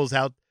how he pulls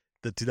out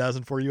the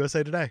 2004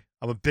 USA Today.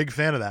 I'm a big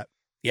fan of that.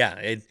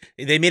 Yeah,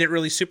 they made it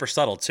really super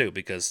subtle too,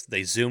 because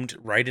they zoomed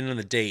right in on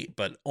the date,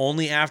 but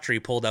only after he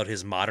pulled out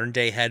his modern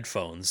day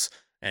headphones.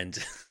 And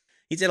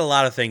he did a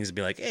lot of things to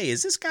be like, hey,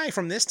 is this guy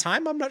from this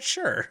time? I'm not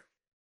sure.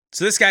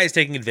 So this guy is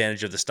taking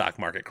advantage of the stock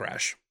market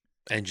crash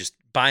and just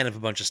buying up a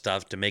bunch of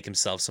stuff to make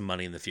himself some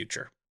money in the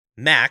future.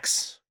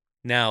 Max,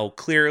 now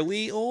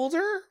clearly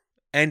older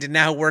and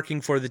now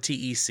working for the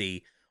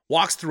TEC,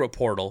 walks through a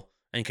portal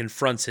and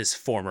confronts his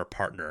former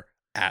partner,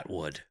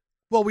 Atwood.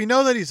 Well, we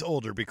know that he's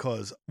older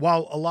because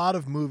while a lot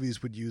of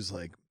movies would use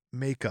like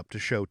makeup to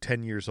show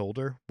 10 years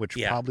older, which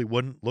probably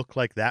wouldn't look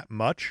like that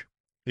much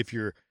if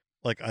you're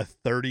like a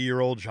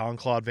 30-year-old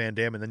Jean-Claude Van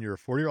Damme and then you're a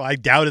 40-year-old, I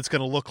doubt it's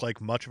going to look like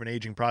much of an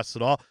aging process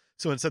at all.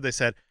 So instead they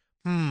said,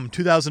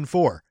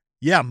 2004.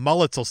 Yeah,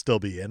 mullets will still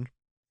be in.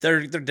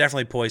 They're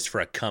definitely poised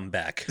for a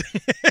comeback.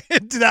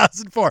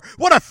 2004.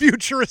 What a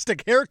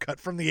futuristic haircut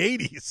from the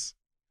 80s.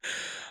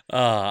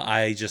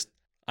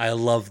 I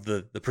love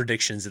the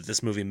predictions that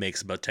this movie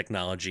makes about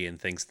technology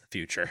and things in the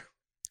future.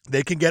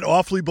 They can get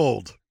awfully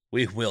bold.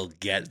 We will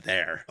get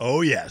there.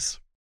 Oh, yes.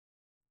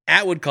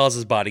 Atwood calls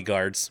his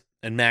bodyguards,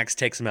 and Max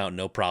takes him out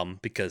no problem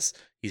because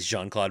he's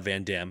Jean-Claude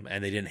Van Damme,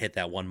 and they didn't hit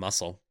that one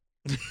muscle.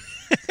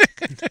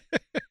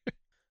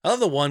 I love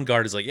the one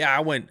guard is like, yeah, I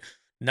went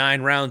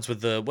 9 rounds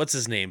with the, what's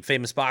his name,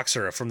 famous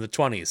boxer from the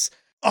 20s.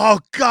 Oh,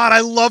 God,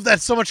 I love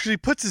that so much because he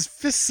puts his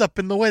fists up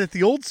in the way that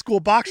the old school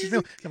boxers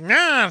do. He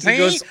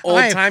goes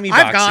old-timey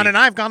boxing.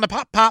 I've gone to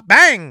pop, pop,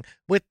 bang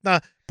with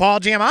Paul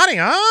Giamatti.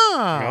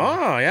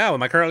 Oh, yeah, with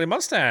my curly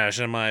mustache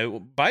and my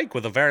bike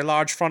with a very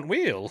large front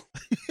wheel.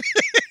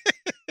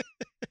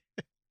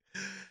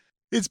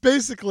 It's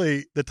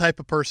basically the type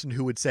of person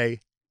who would say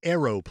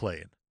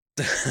aeroplane.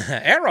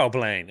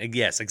 Aeroplane.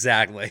 Yes,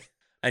 exactly.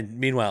 And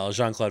meanwhile,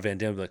 Jean-Claude Van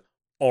Damme would be like,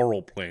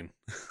 aeroplane.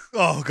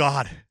 Oh,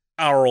 God.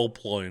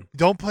 Aeroplane.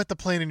 Don't put the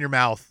plane in your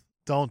mouth.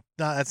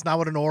 That's not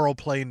what an oral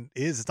plane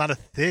is. It's not a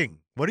thing.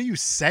 What are you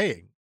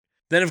saying?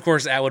 Then, of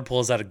course, Atwood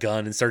pulls out a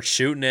gun and starts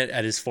shooting it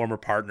at his former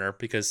partner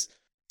because,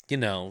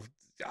 I'm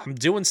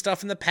doing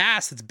stuff in the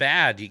past that's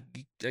bad.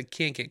 I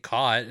can't get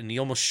caught. And he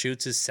almost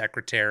shoots his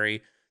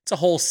secretary. It's a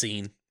whole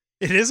scene.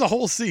 It is a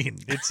whole scene.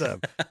 It's a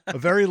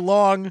very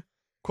long,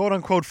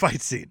 quote-unquote,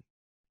 fight scene.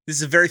 This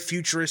is a very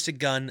futuristic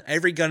gun.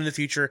 Every gun in the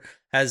future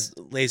has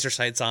laser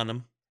sights on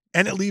them.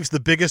 And it leaves the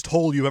biggest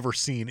hole you've ever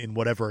seen in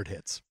whatever it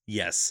hits.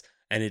 Yes.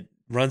 And it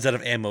runs out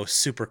of ammo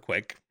super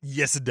quick.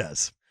 Yes, it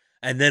does.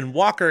 And then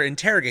Walker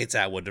interrogates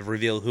Atwood to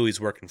reveal who he's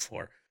working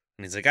for.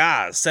 And he's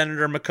like,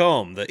 Senator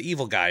McComb, the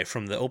evil guy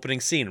from the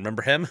opening scene.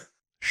 Remember him?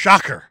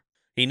 Shocker.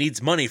 He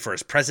needs money for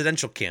his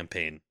presidential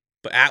campaign.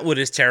 But Atwood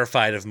is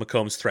terrified of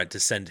McComb's threat to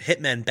send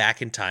hitmen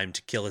back in time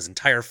to kill his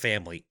entire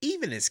family,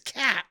 even his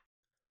cat.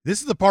 This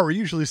is the part where you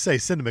usually say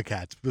cinema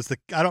cats.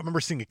 I don't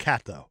remember seeing a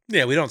cat, though.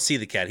 Yeah, we don't see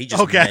the cat. He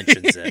just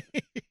mentions it.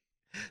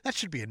 That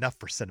should be enough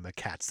for cinema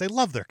cats. They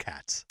love their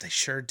cats. They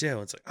sure do.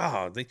 It's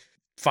like, the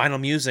final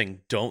musing,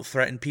 don't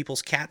threaten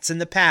people's cats in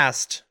the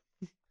past.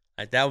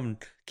 That one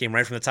came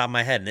right from the top of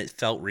my head, and it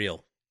felt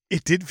real.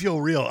 It did feel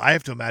real. I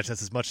have to imagine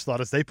that's as much thought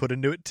as they put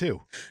into it,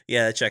 too.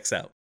 Yeah, that checks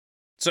out.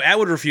 So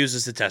Atwood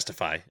refuses to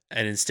testify,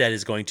 and instead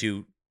is going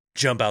to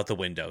jump out the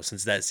window,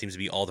 since that seems to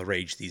be all the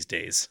rage these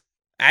days.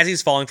 As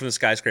he's falling from the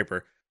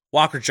skyscraper,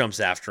 Walker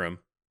jumps after him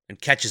and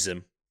catches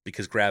him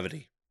because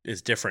gravity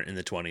is different in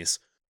the 20s.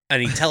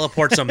 And he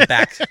teleports him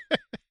back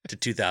to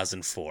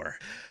 2004.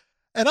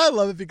 And I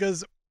love it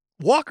because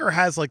Walker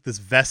has like this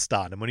vest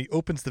on. And when he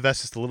opens the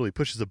vest just a little, he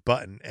pushes a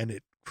button and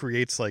it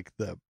creates like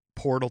the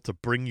portal to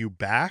bring you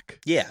back.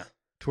 Yeah.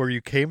 To where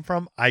you came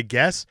from, I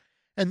guess.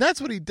 And that's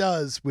what he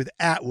does with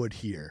Atwood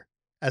here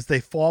as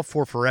they fall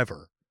for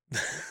forever.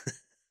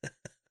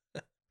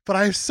 But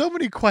I have so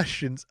many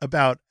questions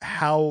about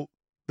how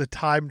the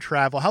time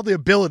travel, how the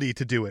ability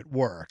to do it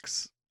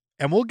works.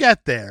 And we'll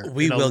get there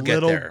We in a will get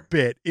little there.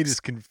 bit. It is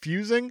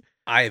confusing.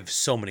 I have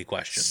so many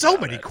questions. So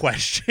about many it.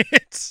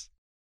 questions.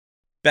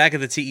 Back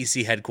at the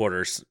TEC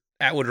headquarters,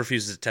 Atwood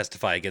refuses to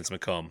testify against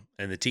McComb,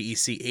 and the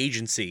TEC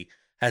agency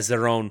has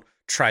their own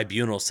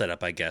tribunal set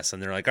up, I guess.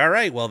 And they're like, all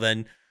right, well,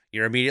 then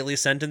you're immediately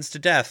sentenced to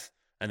death.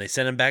 And they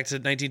send him back to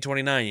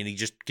 1929, and he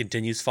just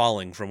continues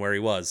falling from where he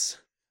was.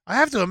 I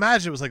have to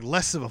imagine it was like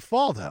less of a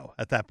fall, though,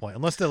 at that point,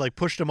 unless they like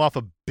pushed him off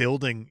a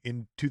building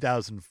in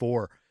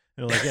 2004.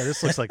 And they're like, yeah,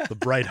 this looks like the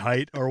Bright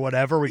Height or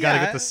whatever. We got to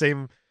get the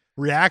same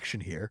reaction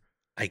here.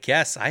 I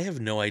guess. I have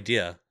no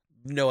idea.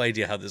 No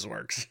idea how this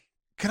works.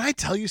 Can I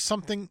tell you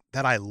something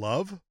that I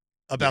love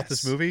about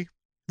this movie?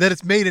 That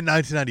it's made in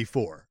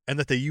 1994 and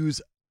that they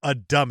use a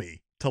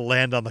dummy to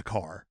land on the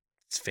car.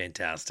 It's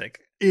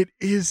fantastic. It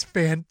is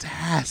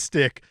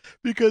fantastic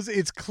because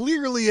it's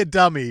clearly a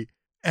dummy.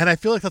 And I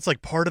feel like that's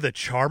like part of the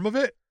charm of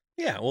it.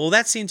 Yeah, well,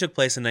 that scene took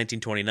place in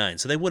 1929,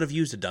 so they would have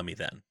used a dummy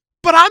then.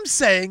 But I'm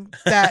saying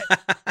that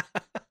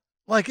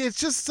like it's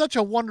just such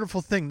a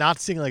wonderful thing not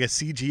seeing like a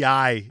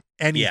CGI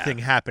anything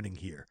happening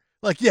here.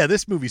 Like, yeah,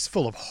 this movie's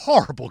full of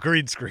horrible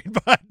green screen,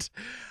 but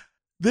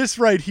this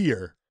right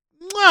here,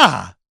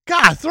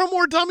 God, throw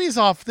more dummies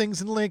off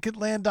things and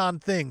land on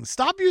things.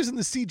 Stop using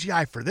the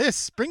CGI for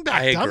this. Bring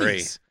back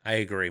dummies. I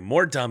agree.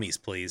 More dummies,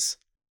 please.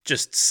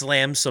 Just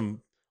slam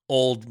some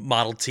old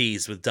Model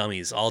Ts with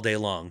dummies all day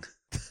long.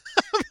 I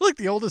feel like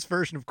the oldest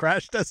version of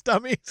Crash Test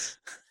Dummies.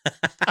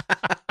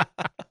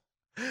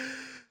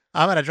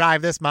 I'm going to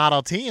drive this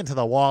Model T into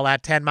the wall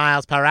at 10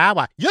 miles per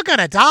hour. You're going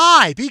to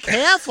die. Be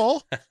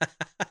careful.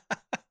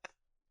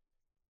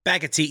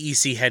 Back at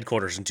TEC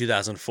headquarters in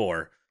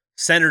 2004,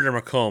 Senator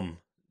McComb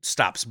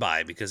stops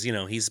by because,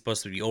 he's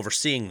supposed to be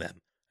overseeing them.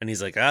 And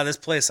he's like, this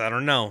place, I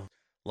don't know.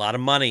 A lot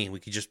of money. We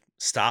could just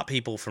stop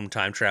people from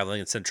time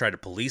traveling instead of try to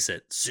police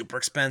it. Super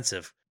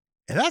expensive.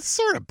 And that's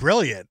sort of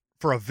brilliant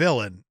for a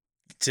villain.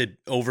 To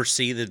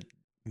oversee the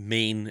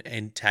main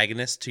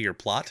antagonist to your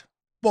plot?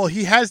 Well,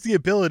 he has the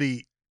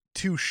ability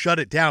to shut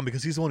it down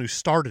because he's the one who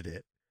started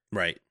it.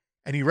 Right.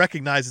 And he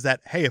recognizes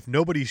that, hey, if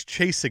nobody's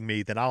chasing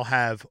me, then I'll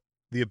have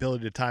the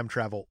ability to time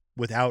travel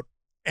without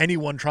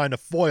anyone trying to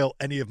foil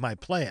any of my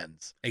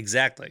plans.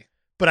 Exactly.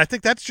 But I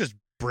think that's just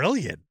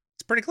brilliant.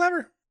 It's pretty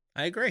clever.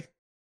 I agree.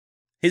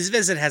 His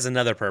visit has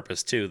another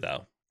purpose too,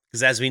 though.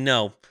 Because as we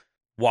know,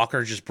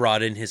 Walker just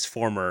brought in his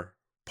former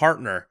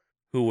partner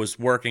who was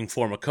working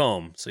for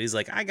McComb. So he's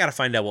like, I got to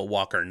find out what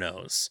Walker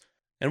knows.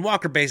 And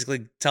Walker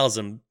basically tells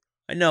him,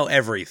 I know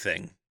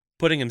everything,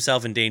 putting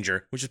himself in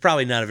danger, which is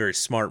probably not a very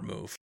smart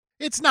move.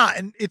 It's not.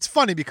 And it's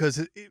funny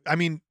because,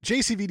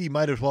 JCVD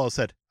might as well have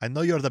said, I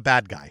know you're the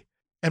bad guy.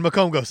 And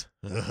McComb goes,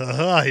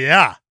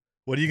 yeah.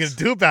 What are you going to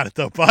do about it,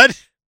 though, bud?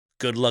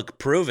 Good luck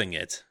proving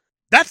it.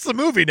 That's the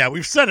movie now.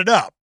 We've set it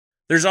up.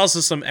 There's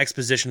also some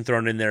exposition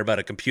thrown in there about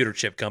a computer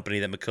chip company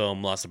that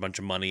McComb lost a bunch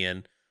of money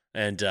in.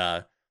 And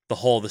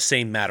the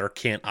same matter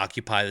can't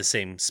occupy the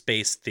same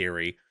space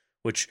theory,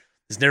 which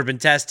has never been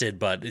tested,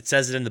 but it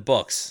says it in the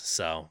books,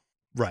 so.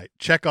 Right.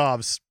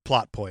 Chekhov's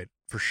plot point,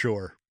 for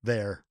sure,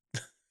 there.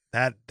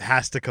 That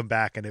has to come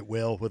back, and it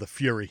will, with a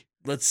fury.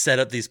 Let's set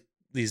up these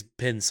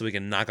pins so we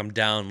can knock them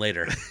down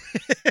later.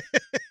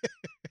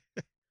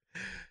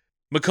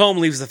 McComb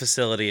leaves the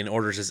facility and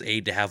orders his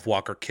aide to have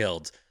Walker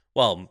killed.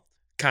 Well,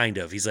 kind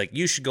of. He's like,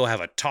 you should go have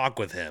a talk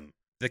with him.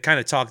 The kind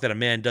of talk that a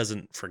man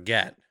doesn't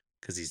forget,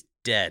 because he's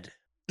dead.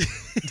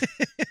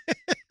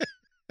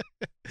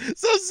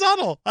 So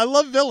subtle. I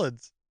love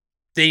villains.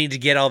 They need to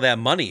get all that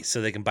money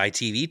so they can buy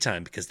TV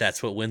time, because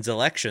that's what wins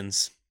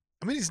elections.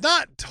 I mean, he's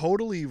not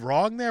totally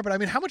wrong there,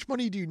 but how much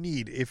money do you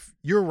need if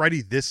you're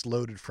already this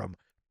loaded from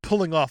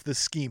pulling off this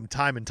scheme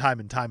time and time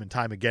and time and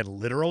time again,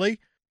 literally?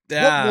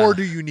 What more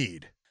do you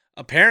need?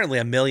 Apparently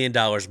 $1 million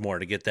more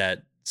to get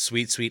that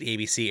sweet, sweet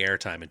ABC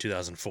airtime in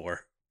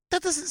 2004.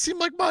 That doesn't seem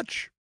like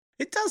much.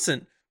 It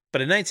doesn't.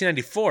 But in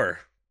 1994, it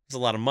was a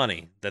lot of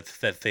money that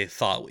they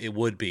thought it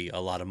would be a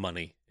lot of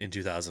money in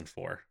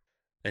 2004.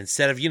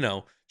 Instead of,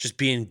 just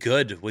being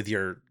good with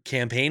your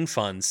campaign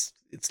funds,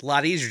 it's a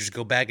lot easier to just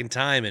go back in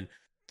time and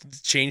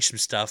change some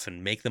stuff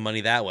and make the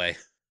money that way.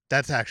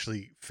 That's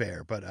actually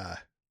fair, but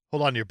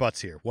hold on to your butts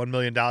here. $1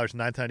 million in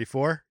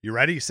 1994. You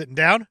ready? You sitting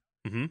down?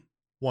 Mm-hmm.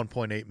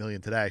 1.8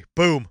 million today.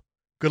 Boom.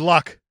 Good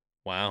luck.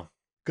 Wow.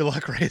 Good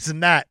luck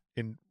raising that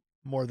in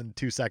more than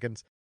 2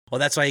 seconds. Well,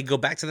 that's why you go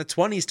back to the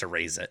 20s to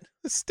raise it.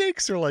 The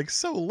stakes are like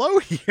so low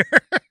here.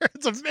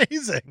 It's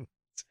amazing.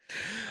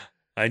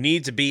 I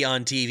need to be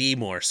on TV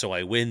more so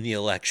I win the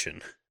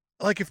election.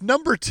 Like if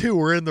number 2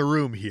 were in the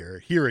room here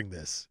hearing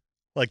this,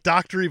 like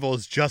Dr. Evil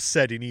has just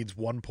said he needs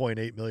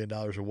 $1.8 million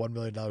or $1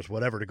 million,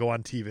 whatever, to go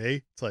on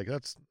TV. It's like,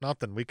 that's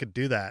nothing. We could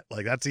do that.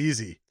 Like, that's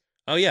easy.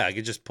 Oh, yeah. I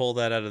could just pull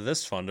that out of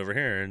this fund over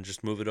here and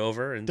just move it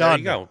over. And done. There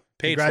you go.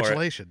 Paid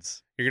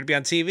Congratulations. For it. You're going to be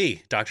on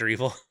TV, Dr.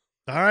 Evil.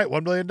 All right.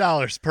 $1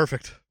 million.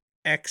 Perfect.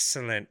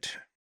 Excellent.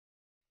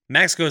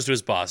 Max goes to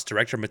his boss,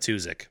 Director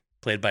Matuzik,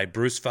 played by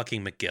Bruce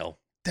fucking McGill.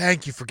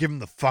 Thank you for giving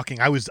the fucking.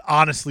 I was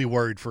honestly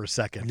worried for a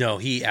second. No,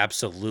 he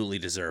absolutely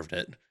deserved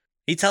it.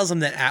 He tells him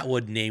that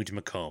Atwood named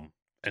McComb.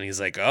 And he's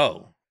like,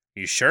 oh,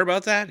 You sure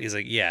about that? He's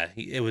like, yeah,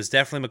 it was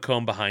definitely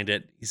McComb behind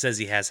it. He says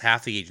he has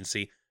half the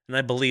agency, and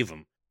I believe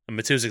him. And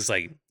Matuzik's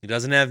like, he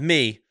doesn't have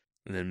me.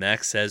 And then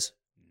Max says,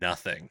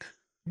 nothing.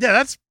 Yeah,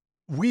 that's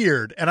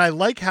weird. And I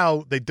like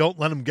how they don't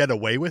let him get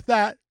away with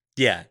that.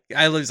 Yeah,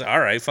 I was like, all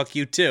right, fuck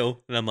you too.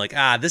 And I'm like,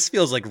 this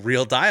feels like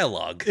real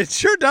dialogue. It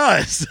sure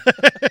does.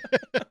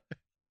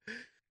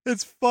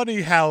 It's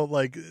funny how,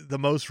 like, the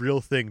most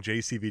real thing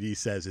JCVD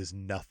says is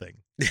nothing.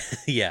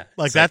 Yeah.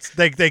 Like, that's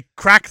they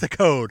crack the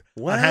code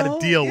on how to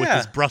deal with yeah.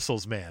 this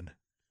Brussels man.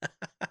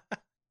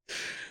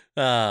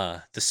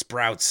 The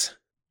Sprouts.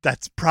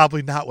 That's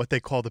probably not what they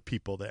call the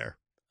people there.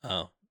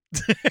 Oh.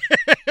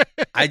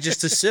 I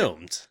just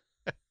assumed.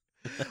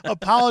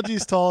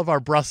 Apologies to all of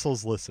our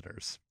Brussels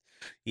listeners.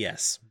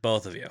 Yes,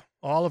 both of you.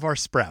 All of our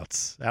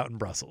Sprouts out in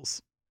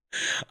Brussels.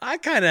 I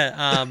kind of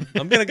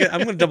I'm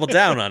gonna double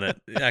down on it.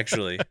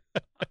 Actually,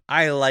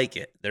 I like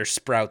it. They're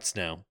Sprouts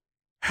now.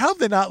 How have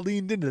they not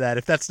leaned into that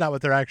if that's not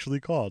what they're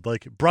actually called?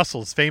 Like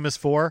Brussels, famous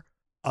for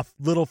a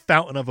little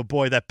fountain of a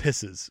boy that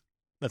pisses.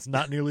 That's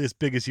not nearly as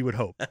big as you would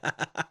hope.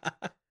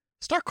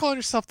 Start calling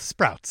yourself the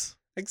Sprouts.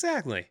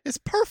 Exactly. It's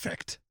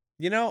perfect.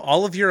 You know,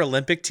 all of your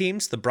Olympic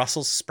teams, the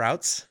Brussels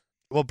Sprouts.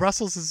 Well,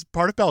 Brussels is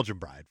part of Belgium,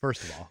 Bride.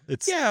 First of all,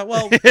 it's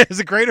it's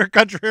a greater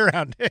country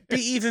around it. Be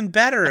even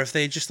better if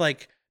they just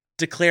like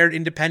declared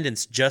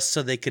independence just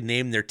so they could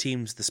name their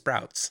teams the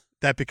Sprouts.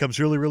 That becomes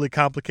really, really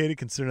complicated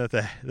considering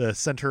that the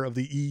center of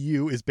the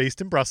EU is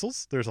based in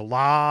Brussels. There's a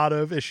lot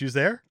of issues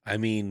there. I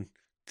mean,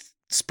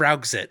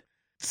 Sprouxit.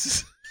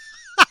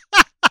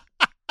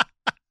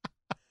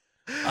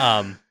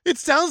 It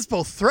sounds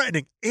both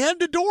threatening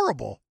and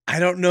adorable. I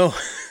don't know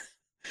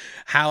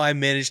how I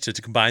managed to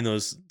combine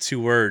those two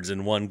words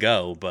in one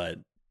go, but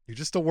you're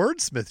just a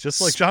wordsmith,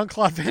 just like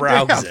Jean-Claude Van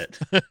Damme.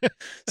 Sprouxit.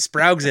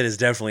 Sprouxit is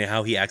definitely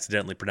how he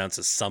accidentally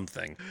pronounces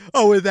something.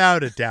 Oh,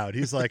 without a doubt.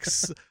 He's like,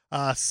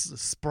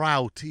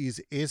 Sprout. He's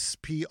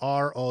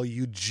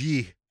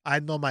Sproug. I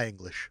know my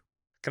English.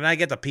 Can I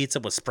get the pizza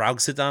with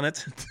Sprouxit on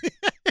it?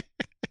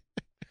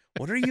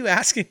 What are you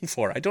asking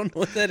for? I don't know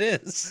what that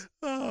is.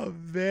 Oh,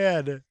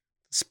 man.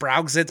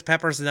 Sprouxit,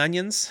 peppers and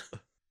onions?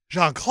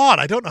 Jean-Claude,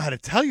 I don't know how to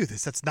tell you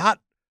this. That's not...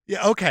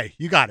 Yeah, okay,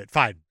 you got it.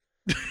 Fine.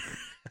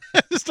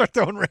 Just start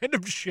throwing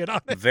random shit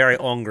on it. Very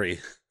hungry.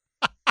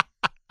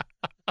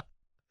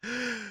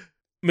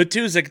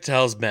 Matuzik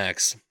tells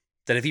Max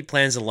that if he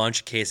plans to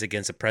launch a case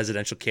against a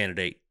presidential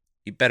candidate,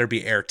 he better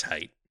be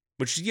airtight.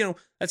 Which, you know,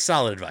 that's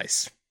solid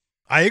advice.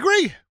 I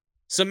agree.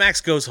 So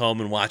Max goes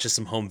home and watches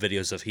some home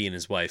videos of he and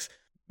his wife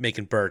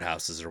making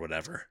birdhouses or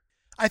whatever.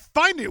 I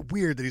find it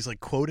weird that he's like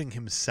quoting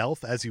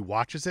himself as he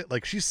watches it.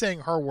 Like she's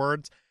saying her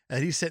words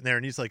and he's sitting there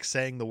and he's like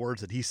saying the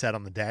words that he said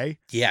on the day.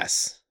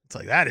 Yes. It's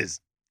like, that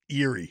is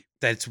eerie.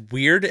 That's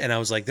weird. And I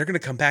was like, they're going to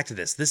come back to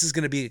this. This is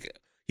going to be,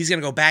 he's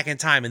going to go back in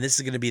time and this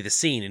is going to be the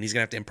scene and he's going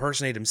to have to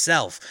impersonate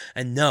himself.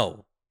 And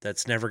no,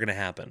 that's never going to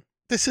happen.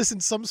 This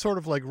isn't some sort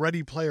of like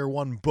Ready Player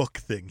One book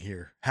thing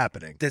here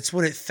happening. That's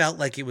what it felt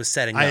like it was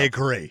setting up. I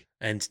agree.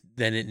 And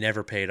then it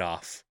never paid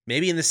off.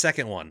 Maybe in the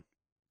second one.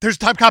 There's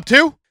Timecop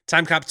 2?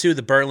 Timecop 2,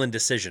 The Berlin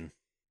Decision.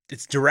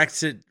 It's direct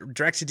to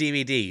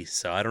DVD,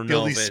 so I don't know.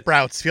 Feel these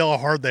sprouts. Feel how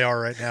hard they are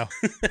right now.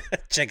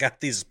 Check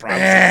out these sprouts.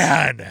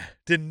 Man,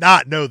 did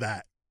not know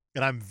that.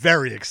 And I'm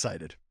very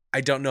excited.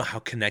 I don't know how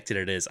connected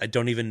it is. I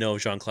don't even know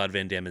if Jean-Claude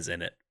Van Damme is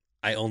in it.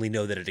 I only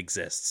know that it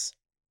exists.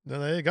 Well,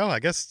 there you go. I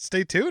guess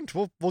stay tuned.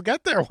 We'll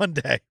get there one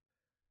day.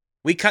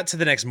 We cut to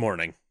the next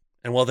morning,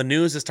 and while the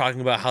news is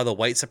talking about how the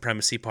white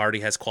supremacy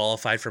party has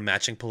qualified for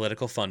matching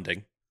political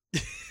funding,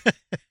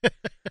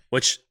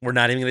 which we're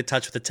not even going to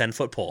touch with a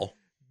 10-foot pole.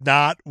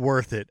 Not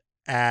worth it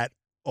at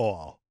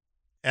all.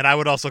 And I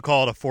would also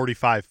call it a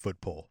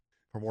 45-foot pole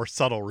for more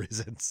subtle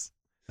reasons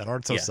that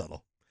aren't so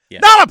subtle.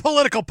 Yeah. Not a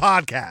political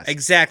podcast.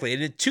 Exactly.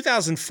 And in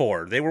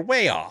 2004, they were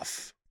way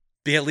off.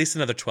 Be at least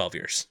another 12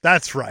 years.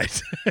 That's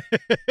right.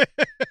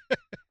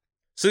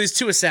 So these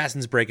two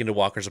assassins break into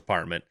Walker's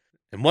apartment,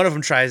 and one of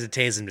them tries to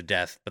tase him to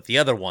death, but the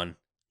other one,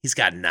 he's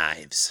got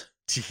knives.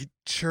 He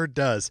sure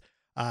does.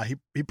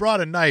 He brought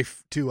a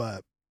knife to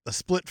a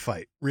split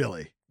fight,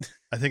 really.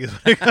 I think is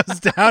what it comes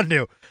down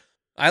to.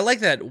 I like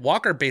that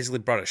Walker basically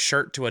brought a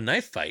shirt to a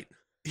knife fight.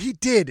 He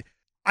did.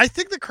 I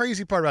think the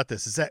crazy part about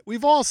this is that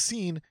we've all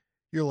seen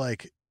your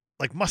like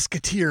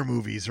Musketeer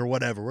movies or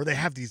whatever, where they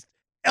have these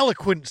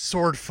eloquent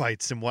sword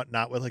fights and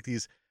whatnot with like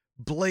these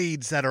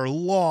blades that are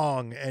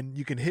long and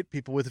you can hit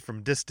people with it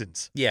from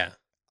distance. Yeah.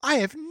 I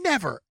have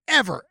never,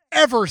 ever,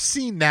 ever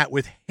seen that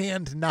with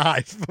hand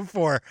knives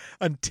before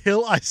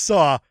until I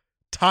saw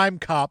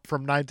Timecop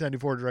from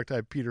 1994 directed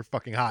by Peter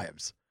fucking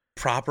Hyams.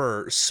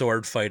 Proper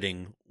sword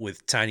fighting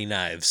with tiny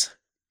knives.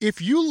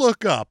 If you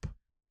look up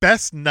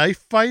best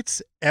knife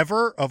fights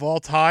ever of all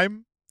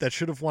time that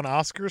should have won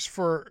Oscars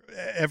for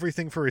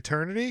Everything for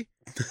Eternity,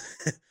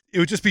 it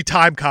would just be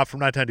Timecop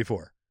from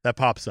 1994 that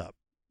pops up.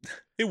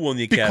 It won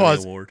the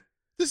Academy Award.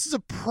 This is a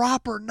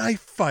proper knife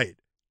fight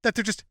that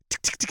they're just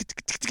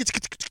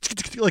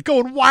like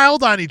going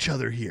wild on each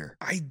other here.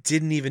 I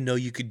didn't even know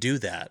you could do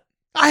that.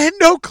 I had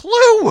no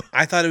clue.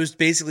 I thought it was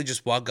basically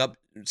just walk up,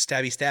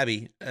 stabby,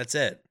 stabby. That's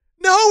it.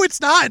 No, it's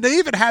not. And they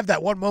even have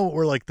that one moment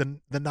where like the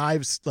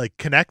knives like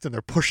connect and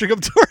they're pushing them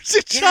towards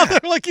each other.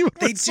 Like you would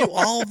They with do sword.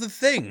 all the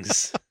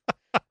things.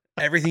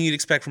 Everything you'd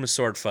expect from a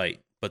sword fight,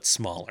 but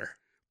smaller.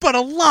 But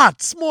a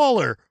lot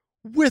smaller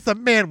with a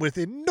man with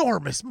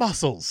enormous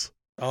muscles.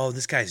 Oh,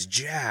 this guy's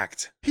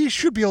jacked. He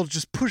should be able to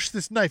just push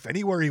this knife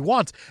anywhere he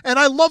wants. And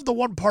I love the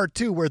one part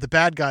too where the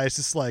bad guy is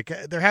just like,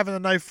 they're having a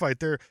knife fight.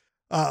 They're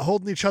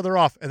holding each other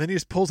off. And then he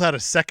just pulls out a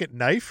second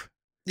knife.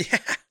 Yeah.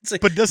 It's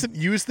like, but doesn't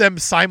use them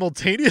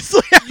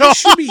simultaneously at all. you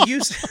should be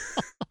using...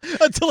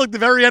 Until like the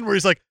very end where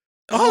he's like,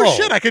 oh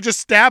shit, I could just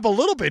stab a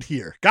little bit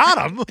here. Got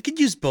him. I could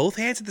use both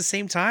hands at the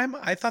same time?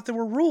 I thought there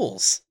were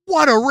rules.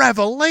 What a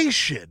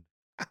revelation.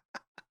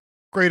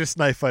 Greatest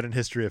knife fight in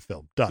history of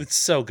film. Done. It's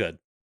so good.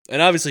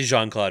 And obviously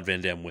Jean-Claude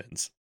Van Damme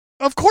wins.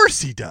 Of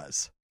course he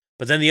does.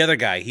 But then the other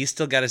guy, he's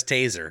still got his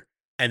taser,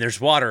 and there's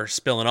water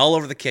spilling all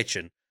over the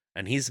kitchen,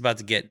 and he's about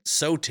to get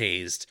so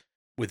tased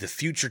with a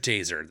future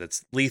taser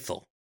that's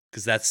lethal.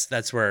 Because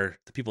that's where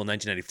the people in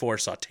 1994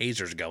 saw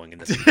tasers going in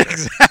the future.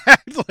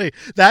 Exactly.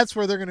 That's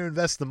where they're going to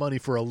invest the money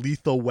for a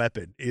lethal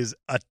weapon, is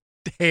a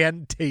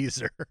hand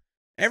taser.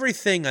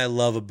 Everything I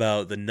love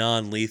about the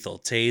non-lethal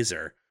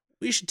taser,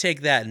 we should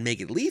take that and make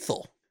it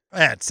lethal.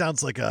 That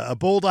sounds like a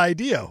bold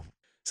idea.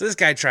 So this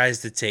guy tries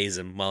to tase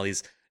him while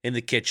he's in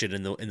the kitchen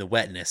in the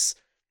wetness,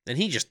 and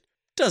he just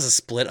does a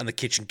split on the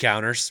kitchen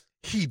counters.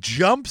 He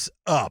jumps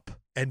up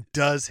and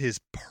does his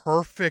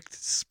perfect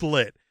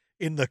split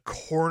in the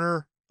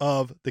corner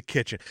of the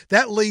kitchen.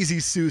 That lazy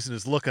Susan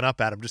is looking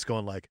up at him just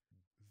going like,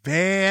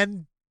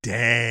 Van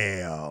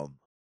Damme.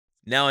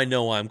 Now I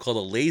know why I'm called a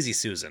lazy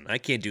Susan. I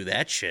can't do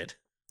that shit.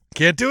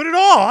 Can't do it at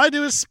all. I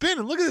do is spin.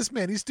 And look at this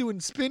man. He's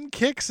doing spin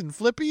kicks and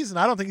flippies, and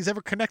I don't think he's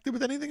ever connected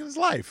with anything in his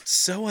life.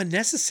 So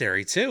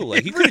unnecessary, too.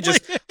 Like, you It could have really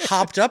just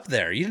hopped up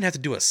there. You didn't have to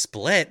do a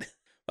split.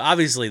 But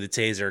obviously, the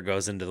taser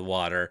goes into the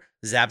water,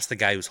 zaps the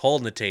guy who's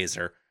holding the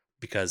taser,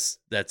 because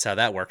that's how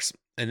that works.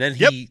 And then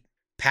he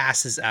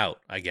passes out,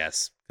 I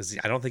guess, because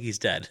I don't think he's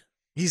dead.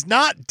 He's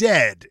not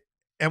dead,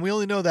 and we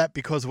only know that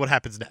because of what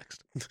happens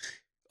next.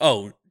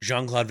 Oh,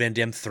 Jean-Claude Van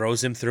Damme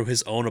throws him through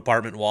his own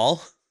apartment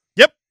wall?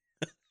 Yep.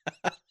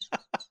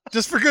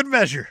 Just for good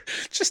measure.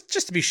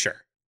 Just to be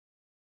sure.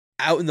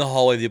 Out in the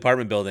hallway of the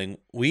apartment building,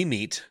 we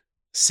meet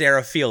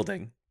Sarah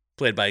Fielding,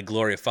 played by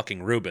Gloria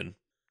fucking Rubin.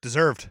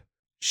 Deserved.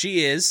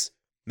 She is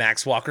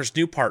Max Walker's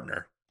new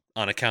partner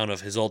on account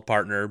of his old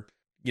partner,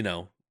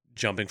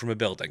 jumping from a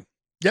building.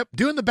 Yep,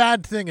 doing the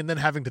bad thing and then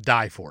having to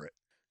die for it.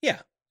 Yeah,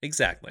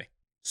 exactly.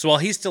 So while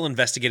he's still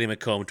investigating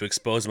McComb to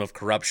expose him of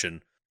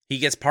corruption, he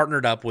gets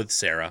partnered up with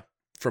Sarah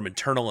from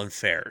Internal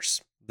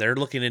Affairs. They're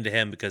looking into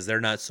him because they're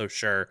not so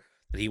sure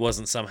that he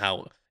wasn't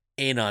somehow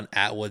in on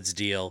Atwood's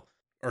deal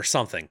or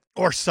something.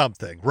 Or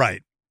something,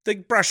 right. They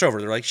brush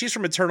over. They're like, she's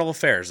from Internal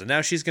Affairs, and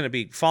now she's going to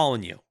be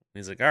following you. And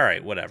he's like, all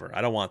right, whatever.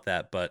 I don't want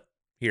that, but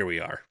here we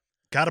are.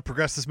 Got to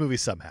progress this movie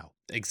somehow.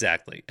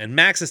 Exactly. And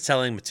Max is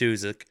telling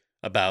Matuszak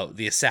about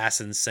the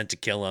assassins sent to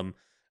kill him,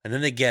 and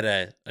then they get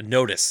a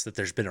notice that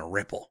there's been a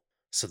ripple.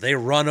 So they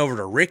run over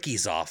to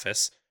Ricky's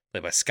office,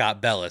 played by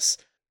Scott Bellis,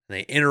 and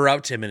they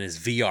interrupt him in his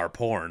VR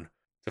porn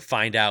to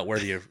find out where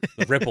the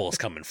ripple is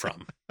coming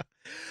from.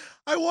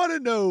 I want to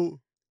know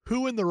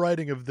who in the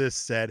writing of this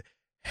said,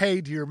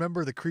 hey, do you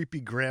remember the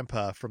creepy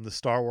grandpa from the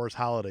Star Wars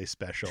holiday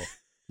special?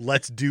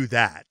 Let's do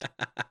that.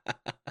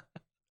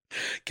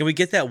 Can we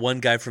get that one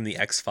guy from the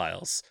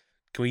X-Files?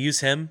 Can we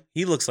use him?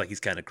 He looks like he's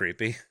kind of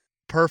creepy.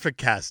 Perfect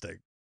casting.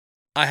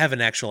 I have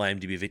an actual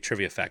IMDb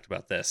trivia fact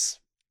about this.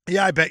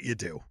 Yeah, I bet you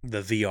do.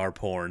 The VR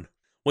porn,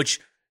 which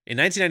in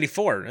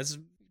 1994, that's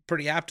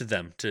pretty apt of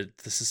them to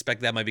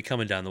suspect that might be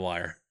coming down the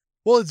wire.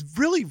 Well, it's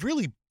really,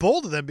 really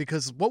bold of them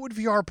because what would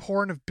VR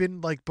porn have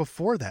been like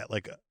before that?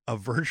 Like a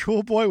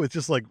virtual boy with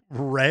just like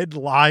red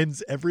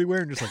lines everywhere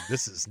and just like,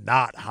 this is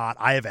not hot.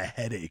 I have a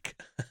headache.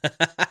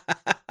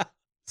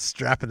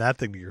 Strapping that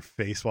thing to your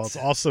face while it's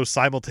also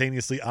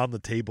simultaneously on the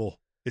table.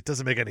 It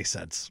doesn't make any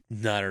sense.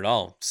 Not at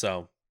all.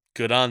 So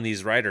good on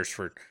these writers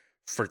for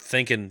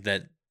thinking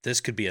that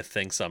this could be a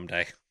thing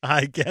someday.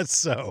 I guess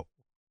so.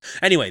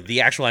 Anyway,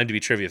 the actual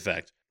IMDb trivia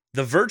fact.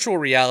 The virtual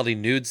reality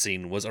nude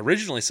scene was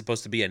originally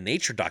supposed to be a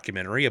nature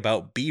documentary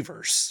about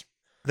beavers.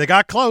 They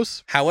got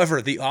close. However,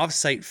 the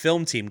off-site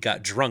film team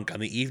got drunk on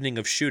the evening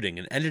of shooting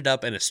and ended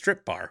up in a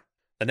strip bar.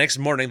 The next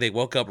morning, they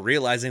woke up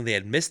realizing they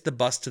had missed the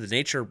bus to the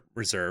nature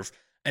reserve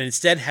and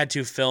instead had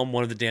to film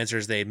one of the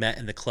dancers they had met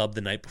in the club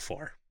the night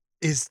before.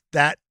 Is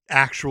that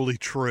actually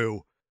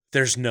true?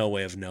 There's no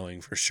way of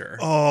knowing for sure.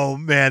 Oh,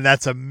 man,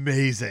 that's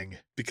amazing.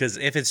 Because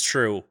if it's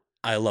true,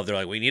 I love they're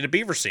like, we need a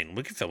beaver scene.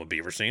 We can film a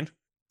beaver scene.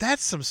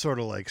 That's some sort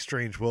of like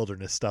strange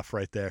wilderness stuff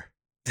right there.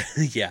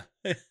 Yeah.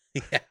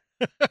 Yeah.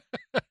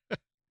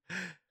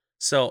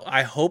 So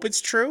I hope it's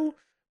true,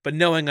 but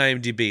knowing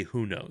IMDb,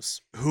 who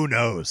knows? Who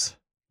knows?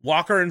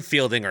 Walker and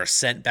Fielding are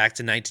sent back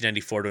to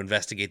 1994 to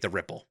investigate the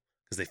ripple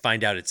because they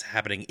find out it's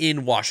happening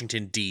in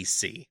Washington,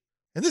 D.C.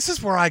 And this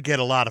is where I get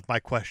a lot of my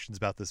questions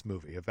about this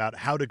movie, about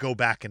how to go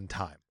back in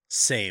time.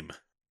 Same.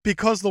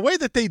 Because the way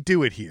that they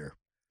do it here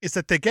is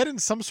that they get in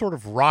some sort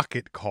of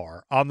rocket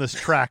car on this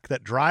track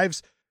that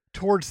drives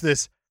towards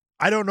this,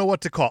 I don't know what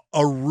to call,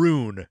 a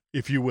rune,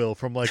 if you will,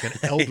 from like an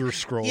Elder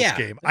Scrolls Yeah.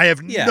 game. I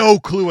have Yeah. no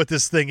clue what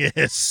this thing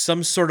is.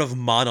 Some sort of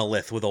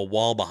monolith with a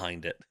wall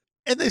behind it.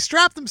 And they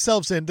strap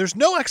themselves in. There's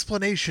no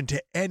explanation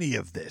to any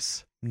of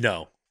this.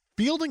 No.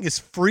 Fielding is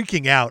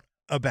freaking out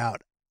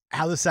about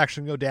how this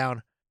action go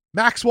down.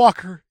 Max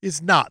Walker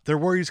is not. They're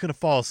worried he's going to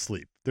fall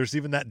asleep. There's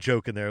even that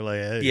joke in there, like,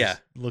 hey, Yeah.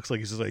 looks like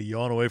he's just like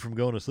yawn away from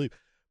going to sleep.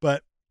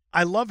 But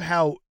I love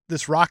how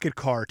this rocket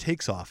car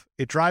takes off.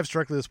 It drives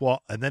directly to this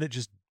wall, and then it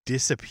just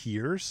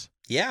disappears.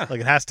 Yeah.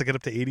 Like it has to get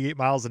up to 88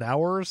 miles an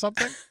hour or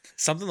something.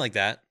 Something like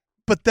that.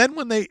 But then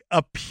when they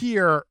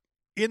appear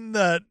in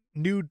the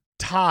new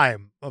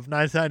time of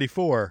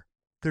 1994,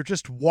 they're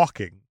just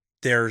walking.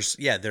 There's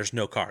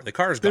no car. The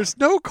car is gone. There's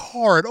no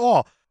car at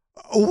all.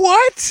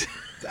 What?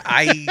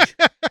 I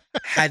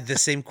had the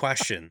same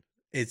question.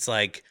 It's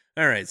like,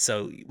 all right,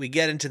 so we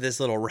get into this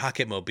little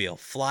rocket mobile,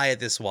 fly at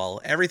this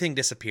wall, everything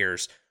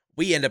disappears.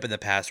 We end up in the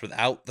past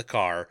without the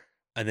car,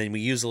 and then we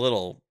use a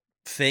little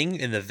thing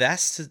in the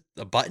vest,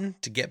 a button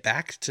to get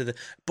back to the.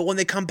 But when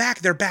they come back,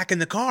 they're back in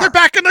the car. They're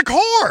back in the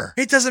car.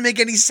 It doesn't make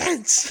any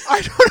sense.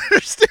 I don't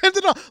understand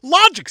it all.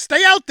 Logic,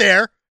 stay out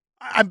there.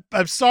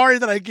 I'm sorry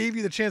that I gave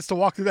you the chance to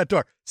walk through that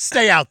door.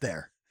 Stay out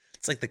there.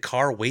 It's like the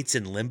car waits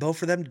in limbo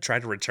for them to try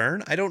to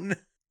return. I don't know.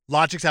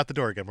 Logic's out the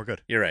door again. We're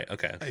good. You're right.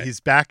 Okay.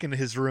 He's back in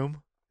his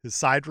room, his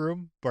side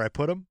room where I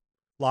put him.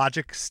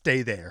 Logic,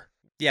 stay there.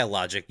 Yeah,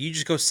 Logic. You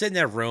just go sit in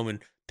that room and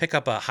pick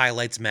up a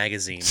highlights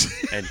magazine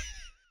and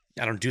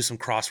I don't do some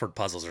crossword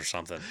puzzles or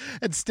something.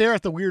 And stare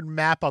at the weird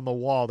map on the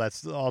wall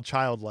that's all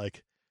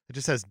childlike. It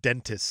just has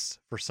dentists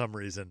for some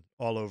reason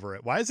all over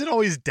it. Why is it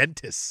always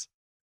dentists?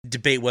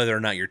 Debate whether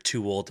or not you're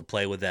too old to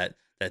play with that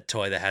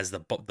toy that has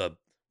the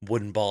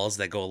wooden balls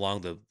that go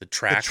along the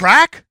track. The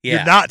track? Yeah.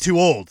 You're not too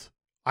old.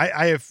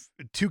 I have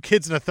 2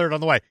 kids and a third on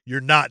the way.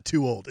 You're not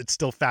too old. It's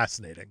still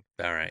fascinating.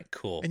 All right,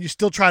 cool. And you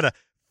still try to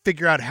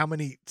figure out how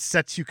many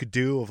sets you could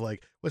do of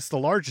like, what's the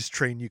largest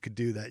train you could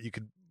do that you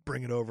could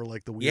bring it over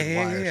like the weird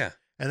wires. Yeah.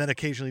 And then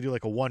occasionally do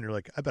like a 1. You're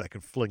like, I bet I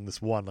can fling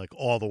this 1 like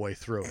all the way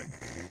through it.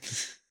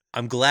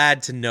 I'm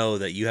glad to know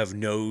that you have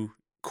no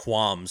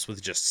qualms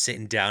with just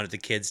sitting down at the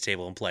kids'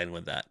 table and playing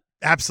with that.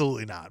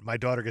 Absolutely not. My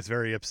daughter gets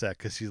very upset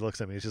because she looks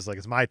at me. It's just like,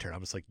 it's my turn.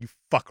 I'm just like, you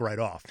fuck right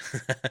off.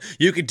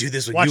 You could do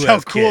this when Watch you how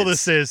have cool kids.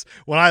 this is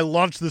when I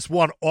launch this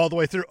 1 all the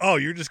way through. Oh,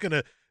 you're just going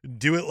to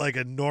do it like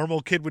a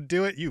normal kid would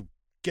do it? You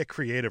get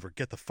creative or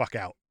get the fuck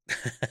out.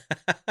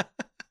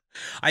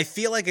 I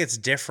feel like it's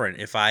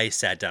different if I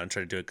sat down and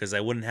tried to do it because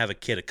I wouldn't have a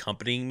kid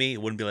accompanying me.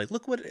 It wouldn't be like,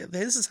 look,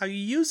 this is how you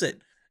use it.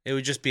 It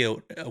would just be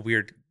a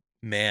weird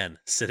man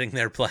sitting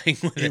there playing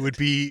with it. It would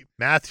be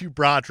Matthew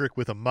Broderick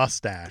with a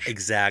mustache.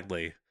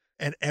 Exactly.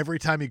 And every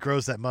time he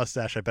grows that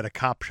mustache, I bet a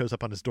cop shows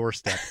up on his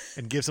doorstep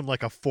and gives him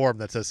like a form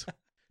that says,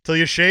 till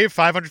you shave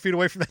 500 feet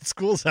away from that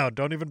school zone.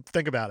 Don't even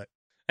think about it.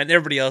 And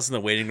everybody else in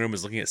the waiting room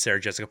is looking at Sarah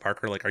Jessica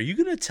Parker like, are you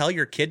going to tell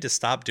your kid to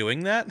stop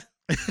doing that?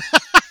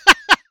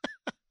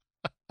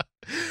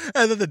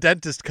 And then the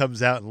dentist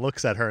comes out and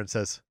looks at her and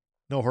says,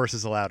 no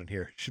horses allowed in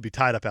here. You should be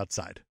tied up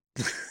outside.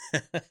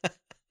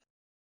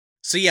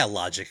 So yeah,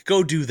 Logic,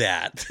 go do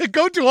that.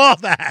 Go do all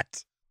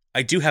that.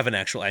 I do have an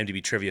actual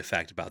IMDb trivia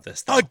fact about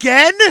this, though.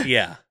 Again?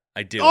 Yeah,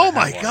 I do. I Oh have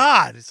my one.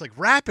 God. It's like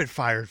rapid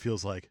fire, it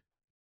feels like.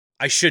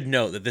 I should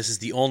note that this is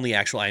the only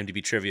actual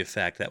IMDb trivia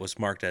fact that was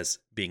marked as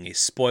being a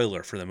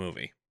spoiler for the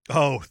movie.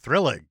 Oh,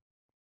 thrilling.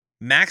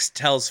 Max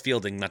tells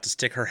Fielding not to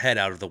stick her head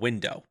out of the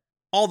window.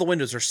 All the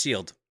windows are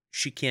sealed.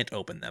 She can't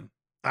open them.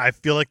 I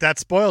feel like that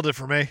spoiled it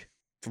for me.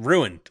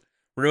 Ruined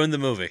the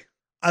movie.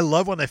 I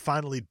love when they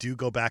finally do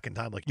go back in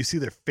time. Like you see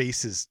their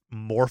faces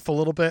morph a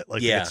little bit,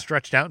 like they Yeah. get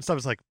stretched out and stuff.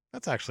 It's like,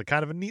 that's actually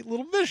kind of a neat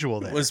little visual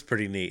there. It was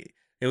pretty neat.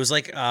 It was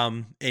like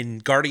in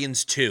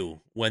Guardians 2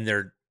 when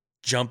they're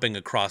jumping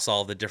across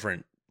all the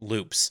different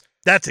loops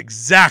That's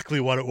exactly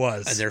what it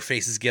was. and their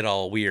faces get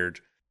all weird.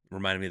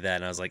 Reminded me of that,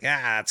 and I was like,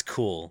 that's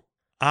cool.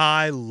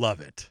 I love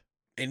it.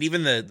 And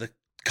even the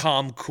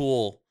calm,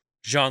 cool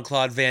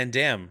Jean-Claude Van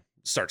Damme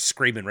starts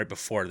screaming right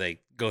before they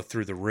go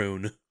through the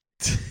rune.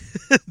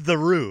 The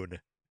Rune.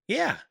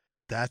 Yeah.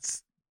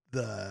 That's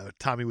the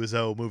Tommy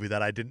Wiseau movie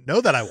that I didn't know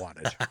that I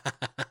wanted.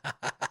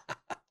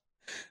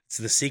 It's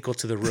the sequel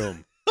to The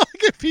Room.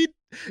 Like if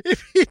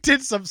he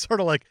did some sort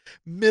of like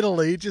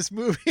Middle Ages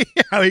movie,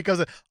 how he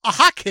goes,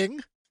 aha, king.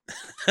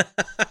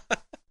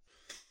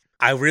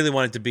 I really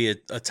want it to be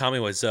a Tommy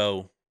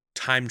Wiseau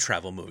time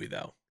travel movie,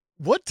 though.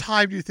 What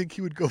time do you think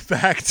he would go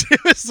back to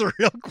is the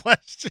real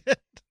question.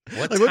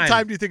 What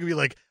time do you think he'd be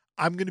like,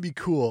 I'm going to be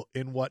cool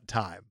in what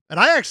time? And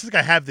I actually think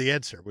I have the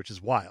answer, which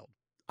is wild.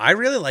 I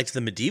really liked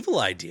the medieval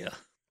idea.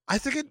 I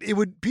think it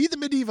would be the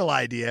medieval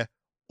idea,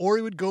 or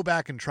he would go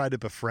back and try to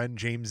befriend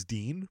James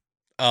Dean.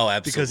 Oh,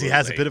 absolutely. Because he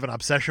has a bit of an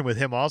obsession with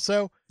him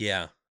also.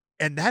 Yeah.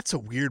 And that's a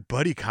weird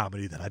buddy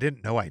comedy that I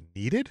didn't know I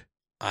needed.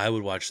 I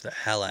would watch the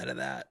hell out of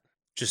that.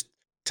 Just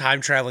time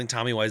traveling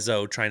Tommy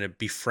Wiseau trying to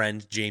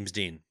befriend James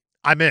Dean.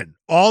 I'm in.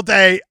 All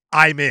day,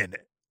 I'm in.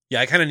 Yeah,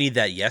 I kind of need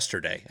that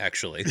yesterday,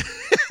 actually.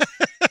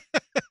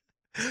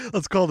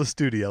 Let's call the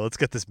studio. Let's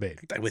get this made.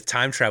 With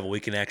time travel, we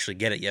can actually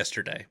get it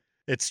yesterday.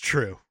 It's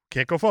true.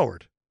 Can't go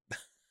forward.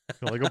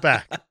 Can only go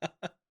back.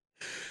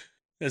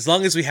 As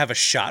long as we have a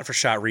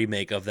shot-for-shot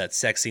remake of that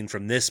sex scene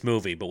from this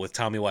movie, but with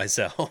Tommy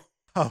Wiseau.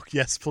 Oh,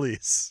 yes,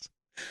 please.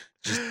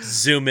 Just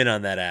zoom in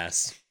on that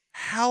ass.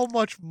 How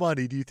much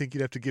money do you think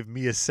you'd have to give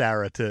Mia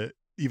Sarah to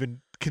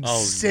even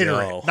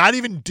consider it? Not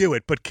even do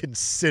it, but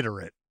consider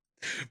it.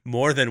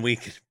 More than we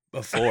could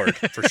afford,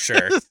 for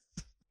sure.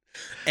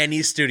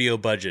 Any studio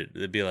budget,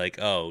 they'd be like,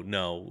 oh,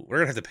 no, we're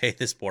going to have to pay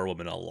this poor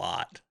woman a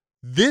lot.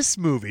 This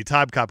movie,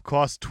 Timecop,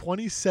 cost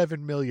 $27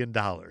 million.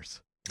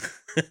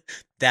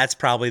 That's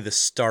probably the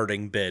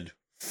starting bid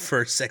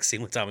for a sex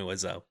scene with Tommy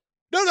Wiseau.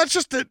 No, that's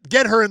just to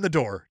get her in the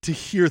door, to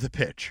hear the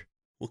pitch.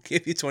 We'll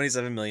give you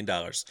 $27 million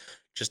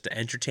just to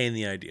entertain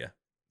the idea.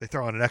 They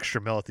throw on an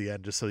extra mill at the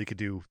end just so you could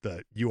do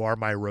the You Are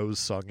My Rose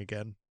song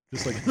again.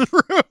 Just like in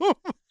the room.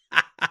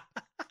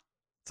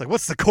 It's like,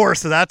 what's the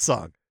chorus of that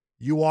song?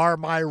 You are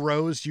my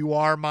rose, you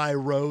are my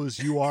rose,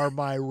 you are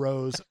my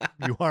rose,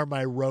 you are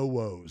my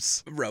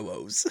Rowos.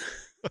 Rowos.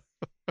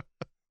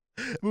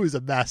 The movie's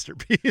a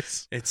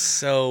masterpiece. It's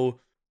so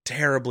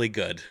terribly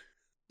good.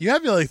 You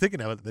have me like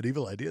thinking about the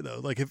medieval idea, though.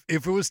 Like, if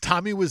it was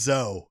Tommy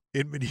Wiseau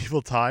in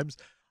medieval times,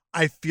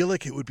 I feel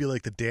like it would be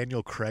like the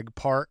Daniel Craig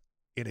part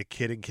in A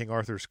Kid in King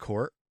Arthur's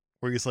Court,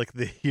 where he's like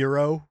the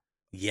hero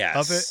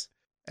of it,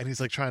 and he's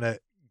like trying to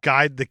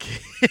guide the kid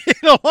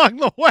along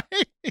the way.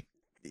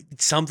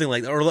 Something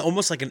like, or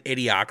almost like an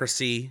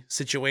idiocracy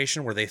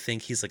situation where they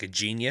think he's like a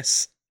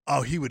genius.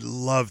 Oh, he would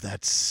love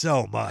that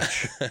so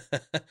much.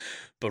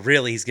 But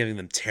really, he's giving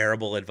them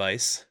terrible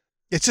advice.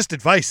 It's just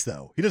advice,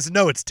 though. He doesn't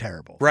know it's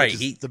terrible. Right.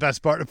 He's the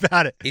best part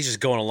about it. He's just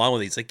going along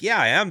with it. He's like, yeah,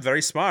 I am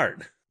very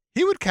smart.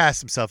 He would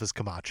cast himself as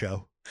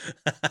Camacho,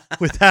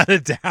 without a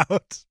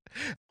doubt.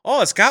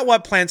 Oh, it's got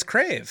what plants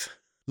crave.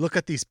 Look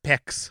at these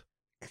pecs.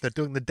 They're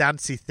doing the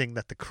dancey thing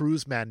that the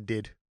cruise man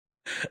did.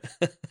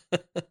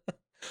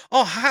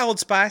 Oh, hi, Old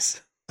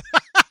Spice.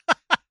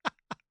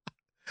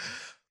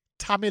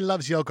 Tommy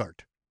loves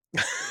yogurt.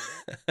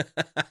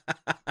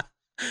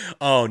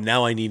 Oh,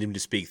 now I need him to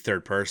speak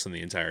third person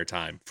the entire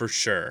time, for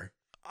sure.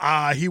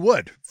 He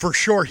would. For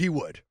sure he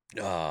would.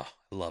 Oh,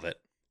 love it.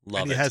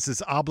 And he has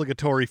his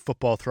obligatory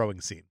football throwing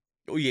scene.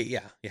 Oh,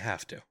 yeah, you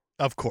have to.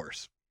 Of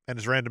course. And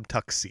his random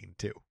tux scene,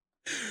 too.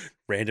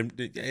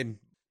 And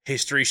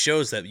history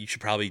shows that you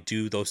should probably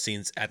do those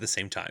scenes at the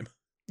same time.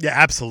 Yeah,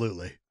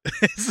 absolutely.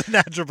 It's the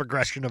natural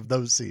progression of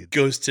those scenes.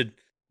 Goes to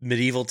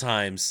medieval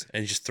times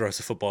and just throws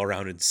the football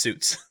around in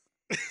suits.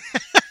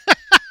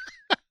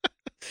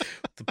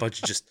 A bunch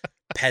of just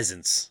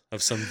peasants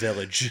of some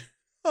village.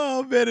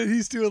 Oh, man, and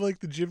he's doing like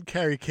the Jim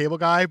Carrey cable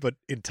guy, but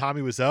in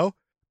Tommy Wiseau.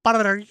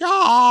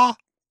 Yeah.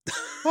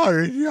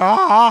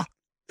 Yeah.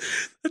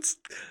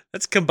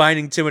 That's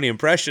combining too many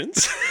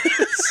impressions.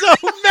 So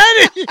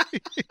many.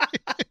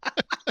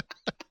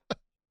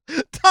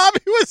 Tommy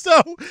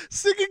Wiseau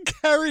singing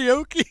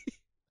karaoke.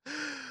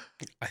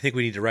 I think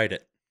we need to write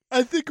it.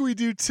 I think we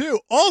do too.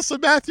 Also,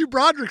 Matthew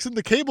Broderick's in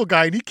the cable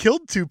guy, and he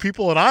killed 2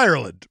 people in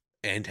Ireland.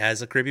 And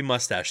has a creepy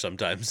mustache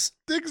sometimes.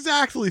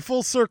 Exactly.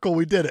 Full circle.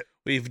 We did it.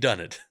 We've done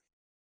it.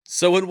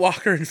 So when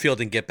Walker and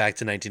Fielding get back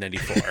to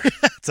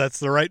 1994. That's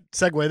the right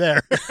segue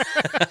there.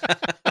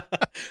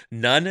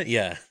 None?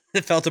 Yeah.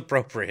 It felt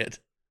appropriate.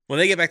 When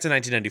they get back to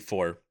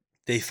 1994,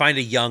 they find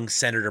a young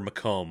Senator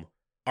McComb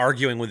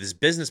arguing with his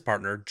business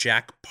partner,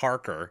 Jack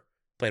Parker,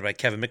 played by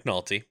Kevin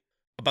McNulty,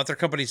 about their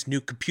company's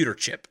new computer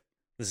chip.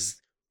 This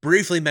is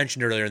briefly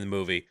mentioned earlier in the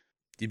movie.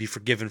 You'd be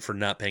forgiven for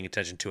not paying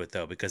attention to it,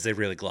 though, because they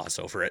really gloss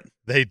over it.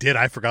 They did.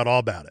 I forgot all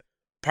about it.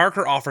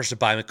 Parker offers to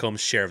buy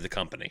McComb's share of the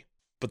company.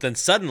 But then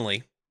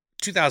suddenly,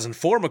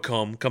 2004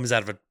 McComb comes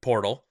out of a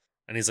portal,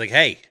 and he's like,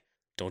 hey,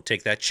 don't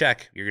take that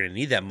check. You're going to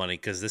need that money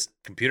because this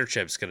computer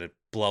chip's going to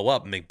blow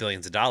up and make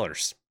billions of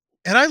dollars.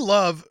 And I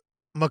love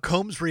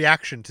McComb's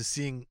reaction to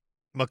seeing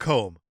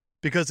McComb,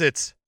 because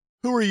it's,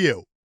 who are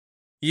you?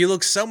 You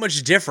look so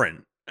much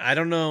different. I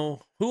don't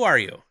know. Who are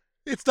you?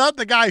 It's not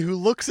the guy who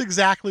looks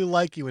exactly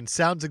like you and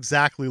sounds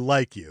exactly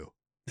like you,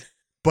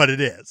 but it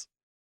is.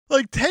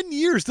 Like 10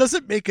 years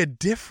doesn't make a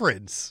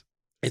difference.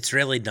 It's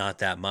really not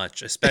that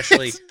much,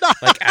 especially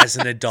like as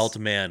an adult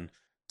man.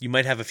 You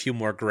might have a few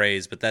more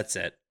grays, but that's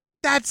it.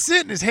 That's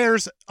it. And his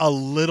hair's a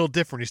little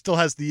different. He still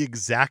has the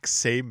exact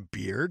same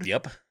beard.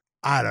 Yep.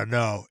 I don't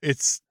know.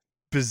 It's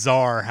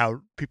bizarre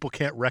how people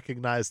can't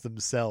recognize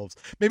themselves.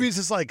 Maybe he's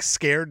just like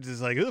scared.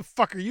 He's like, who the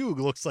fuck are you?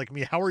 Who looks like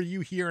me? How are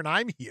you here and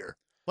I'm here?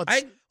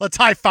 Let's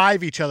high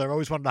five each other. I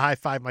always wanted to high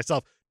five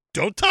myself.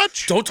 Don't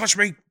touch. Don't touch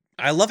me.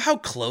 I love how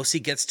close he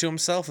gets to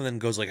himself and then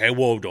goes like, hey,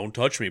 whoa, don't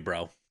touch me,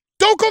 bro.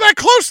 Don't go that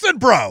close then,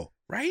 bro.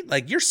 Right?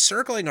 Like you're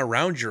circling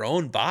around your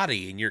own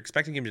body and you're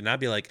expecting him to not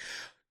be like,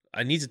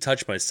 I need to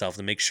touch myself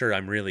to make sure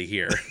I'm really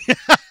here.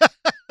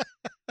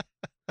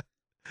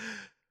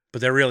 But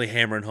they're really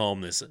hammering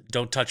home this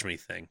don't touch me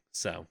thing.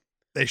 So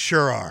they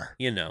sure are.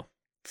 You know,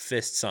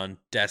 fists on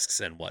desks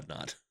and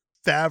whatnot.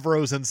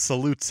 Favros and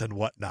salutes and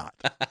whatnot.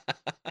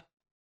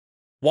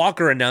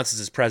 Walker announces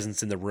his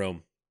presence in the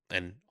room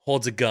and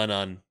holds a gun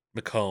on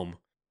McComb.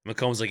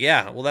 McComb's like,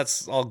 yeah, well,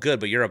 that's all good,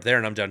 but you're up there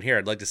and I'm down here.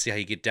 I'd like to see how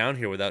you get down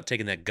here without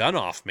taking that gun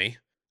off me.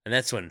 And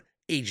that's when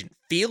Agent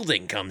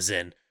Fielding comes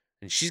in,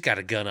 and she's got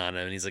a gun on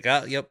him. And he's like,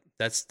 oh, yep,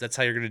 that's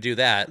how you're going to do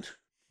that.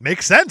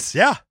 Makes sense,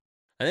 yeah.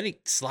 And then he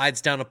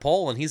slides down a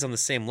pole, and he's on the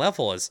same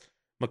level as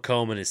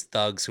McComb and his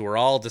thugs, who are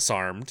all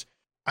disarmed.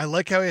 I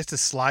like how he has to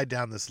slide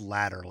down this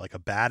ladder like a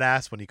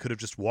badass when he could have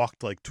just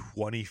walked like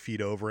 20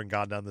 feet over and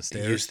gone down the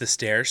stairs. Use the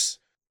stairs.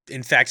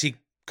 In fact, he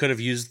could have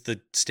used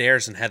the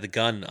stairs and had the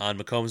gun on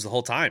McCombs the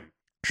whole time.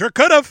 Sure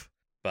could have.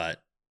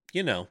 But,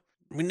 we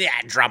need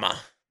drama.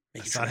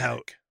 Make That's it not how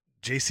dramatic.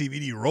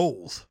 JCVD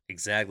rolls.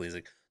 Exactly. He's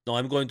like, no,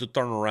 I'm going to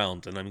turn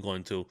around and I'm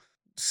going to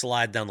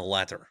slide down the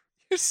ladder.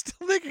 You're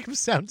still making him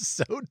sound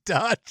so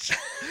Dutch.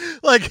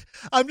 Like,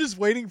 I'm just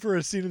waiting for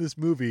a scene in this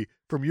movie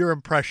from your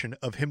impression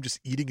of him just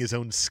eating his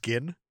own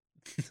skin.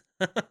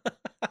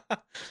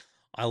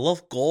 I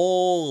love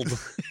gold.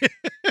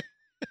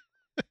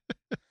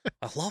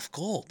 I love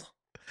gold.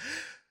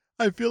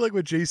 I feel like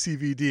with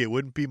JCVD, it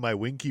wouldn't be my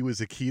winky was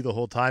a key the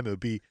whole time. It would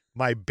be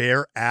my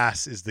bare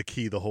ass is the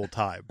key the whole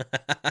time.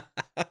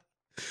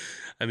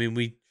 I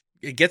mean,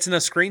 it gets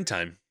enough screen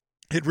time.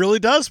 It really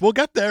does. We'll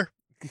get there.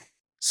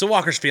 So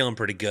Walker's feeling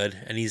pretty good,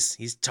 and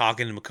he's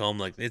talking to McComb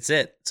like, it's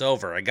it. It's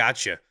over. I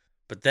got you.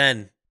 But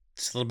then,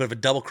 there's a little bit of a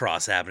double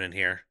cross happening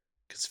here,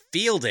 because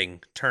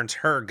Fielding turns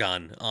her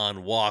gun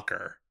on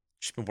Walker.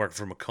 She's been working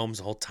for McCombs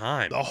the whole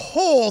time. The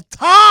whole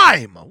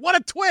time! What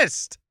a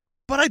twist!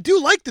 But I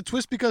do like the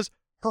twist because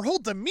her whole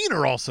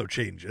demeanor also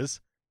changes,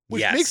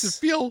 which makes it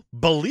feel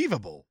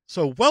believable.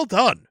 So well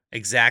done.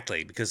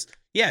 Exactly, because,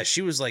 yeah,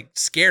 she was like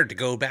scared to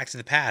go back to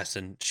the past,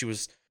 and she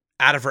was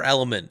out of her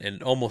element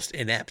and almost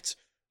inept.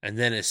 And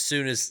then as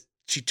soon as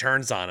she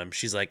turns on him,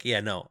 she's like,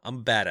 yeah, no, I'm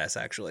a badass,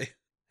 actually.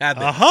 Have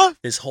been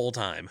this whole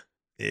time.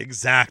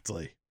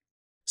 Exactly.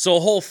 So a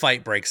whole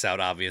fight breaks out,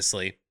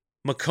 obviously.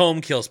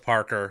 McComb kills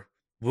Parker,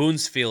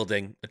 wounds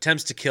Fielding,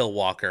 attempts to kill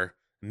Walker,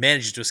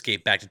 manages to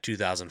escape back to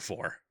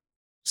 2004.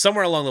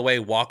 Somewhere along the way,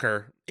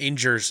 Walker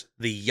injures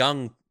the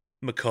young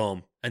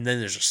McComb, and then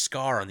there's a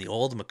scar on the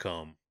old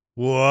McComb.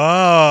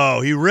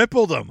 Whoa, he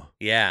rippled him.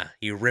 Yeah,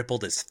 he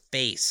rippled his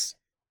face.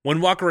 When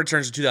Walker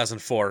returns in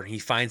 2004, he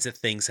finds that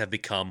things have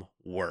become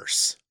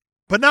worse.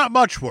 But not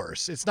much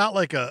worse. It's not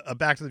like a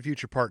Back to the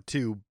Future Part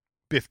 2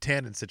 Biff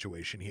Tannen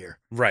situation here.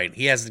 Right,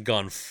 he hasn't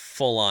gone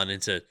full on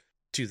into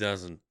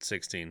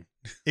 2016.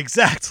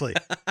 Exactly.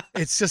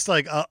 It's just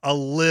like a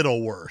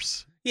little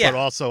worse. Yeah. But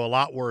also a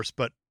lot worse.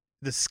 But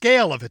the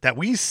scale of it that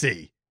we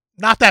see,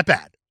 not that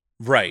bad.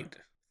 Right.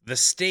 The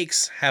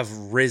stakes have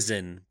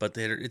risen, but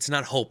it's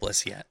not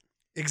hopeless yet.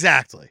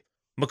 Exactly.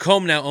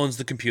 McComb now owns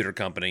the computer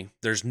company.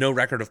 There's no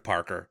record of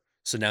Parker,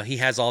 so now he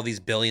has all these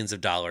billions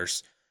of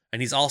dollars,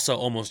 and he's also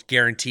almost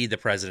guaranteed the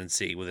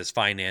presidency with his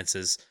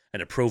finances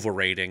and approval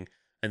rating,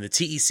 and the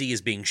TEC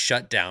is being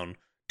shut down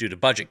due to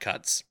budget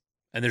cuts.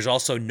 And there's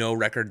also no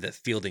record that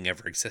Fielding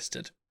ever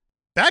existed.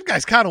 Bad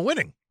guy's kind of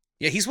winning.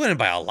 Yeah, he's winning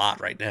by a lot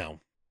right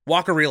now.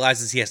 Walker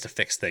realizes he has to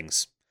fix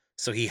things,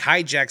 so he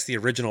hijacks the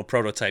original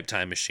prototype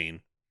time machine,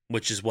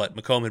 which is what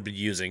McComb had been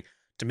using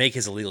to make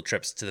his illegal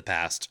trips to the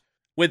past,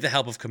 with the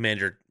help of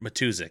Commander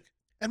Matuzik.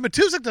 And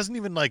Matuzik doesn't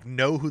even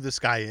know who this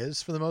guy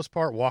is for the most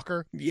part,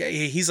 Walker. Yeah,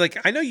 he's like,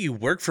 I know you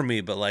work for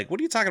me, but what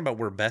are you talking about?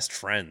 We're best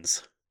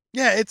friends.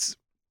 Yeah, it's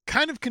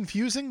kind of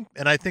confusing,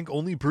 and I think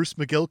only Bruce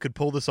McGill could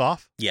pull this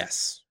off.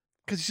 Yes.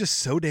 Because he's just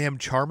so damn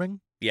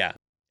charming. Yeah.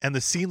 And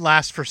the scene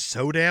lasts for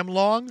so damn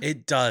long.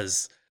 It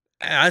does.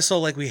 I also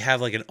we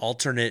have an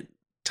alternate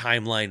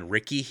timeline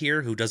Ricky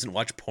here who doesn't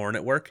watch porn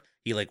at work.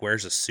 He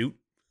wears a suit.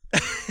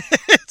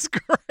 It's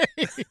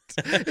great.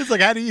 It's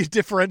how do you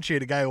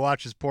differentiate a guy who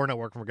watches porn at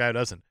work from a guy who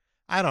doesn't?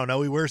 I don't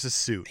know. He wears a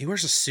suit. He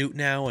wears a suit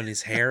now, and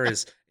his hair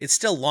it's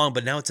still long,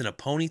 but now it's in a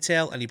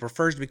ponytail, and he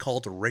prefers to be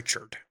called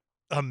Richard.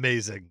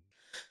 Amazing.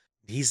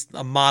 He's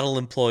a model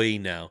employee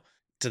now,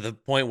 to the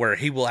point where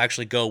he will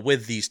actually go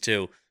with these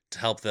two to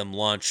help them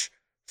launch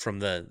from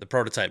the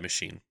prototype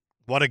machine.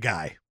 What a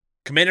guy.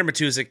 Commander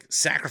Matuzik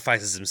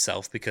sacrifices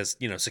himself because,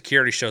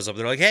 security shows up.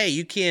 They're like, hey,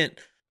 you can't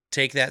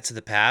take that to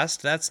the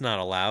past. That's not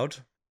allowed.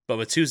 But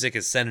Matuzik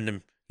is sending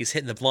him, he's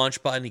hitting the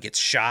launch button, he gets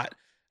shot,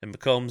 and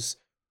McComb's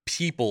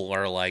people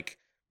are like,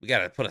 we got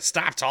to put a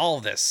stop to all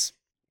of this.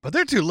 But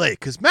they're too late,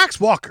 because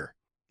Max Walker,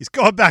 he's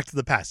going back to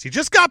the past. He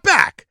just got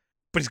back,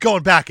 but he's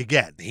going back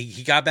again.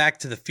 He got back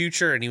to the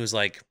future, and he was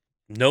like,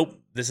 nope,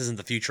 this isn't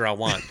the future I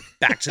want.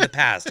 Back to the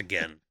past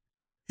again.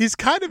 He's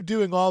kind of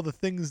doing all the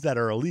things that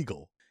are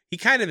illegal. He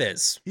kind of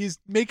is. He's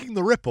making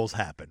the ripples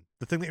happen,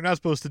 the thing that you're not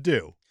supposed to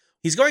do.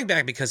 He's going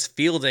back because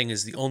Fielding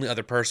is the only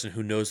other person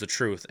who knows the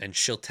truth, and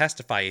she'll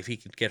testify if he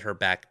can get her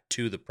back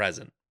to the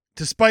present.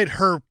 Despite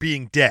her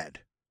being dead.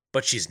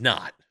 But she's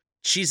not.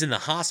 She's in the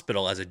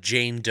hospital as a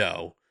Jane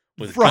Doe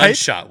with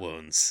gunshot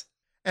wounds.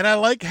 And I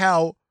like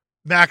how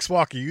Max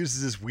Walker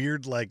uses this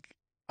weird,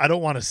 I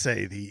don't want to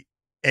say the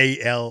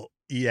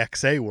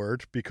ALEXA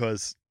word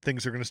because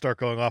things are going to start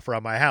going off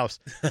around my house.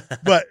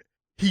 But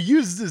he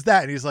uses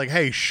that and he's like,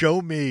 hey,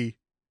 show me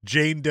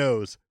Jane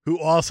Doe's, who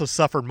also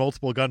suffered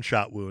multiple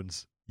gunshot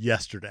wounds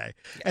yesterday.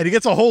 And he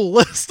gets a whole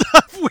list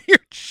of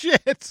weird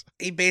shit.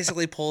 He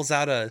basically pulls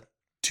out a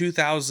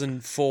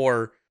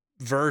 2004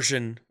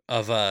 version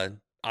of a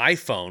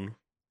iPhone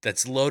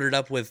that's loaded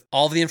up with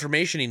all the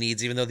information he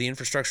needs, even though the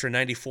infrastructure in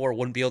 94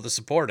 wouldn't be able to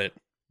support it.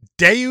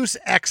 Deus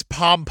Ex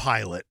Palm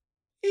Pilot.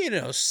 You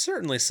know,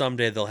 certainly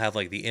someday they'll have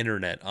like the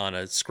internet on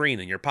a screen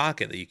in your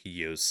pocket that you could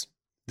use.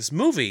 This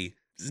movie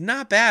is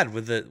not bad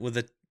with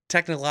the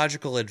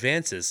technological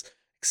advances,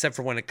 except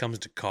for when it comes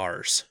to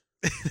cars.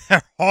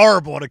 They're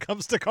horrible when it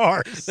comes to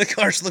cars. The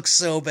cars look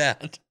so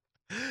bad.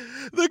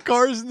 The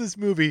cars in this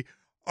movie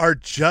are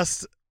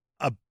just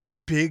a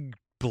big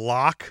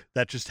block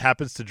that just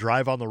happens to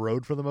drive on the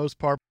road for the most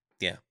part.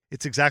 Yeah.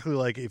 It's exactly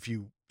like if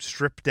you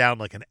strip down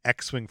like an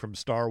X-Wing from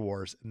Star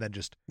Wars and then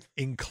just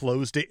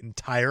enclosed it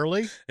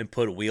entirely. And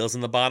put wheels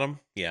in the bottom.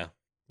 Yeah.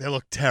 They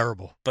look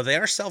terrible. But they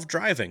are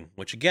self-driving,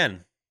 which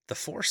again, the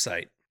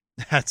foresight.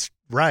 That's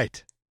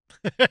right.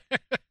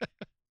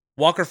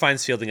 Walker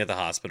finds Fielding at the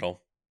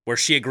hospital, where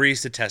she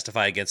agrees to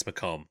testify against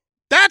McComb.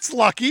 That's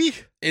lucky.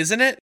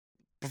 Isn't it?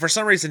 But for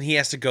some reason, he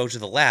has to go to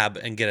the lab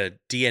and get a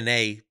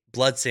DNA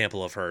blood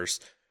sample of hers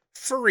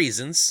for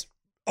reasons.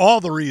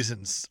 All the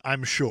reasons,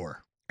 I'm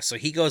sure. So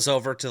he goes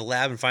over to the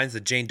lab and finds the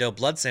Jane Doe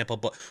blood sample,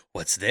 but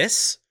what's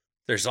this?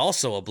 There's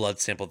also a blood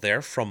sample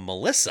there from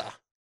Melissa.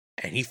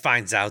 And he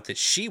finds out that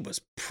she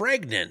was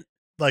pregnant.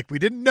 Like, we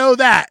didn't know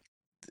that.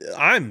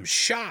 I'm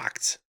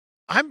shocked.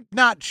 I'm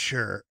not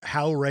sure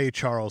how Ray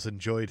Charles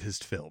enjoyed his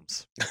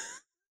films.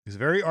 He's a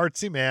very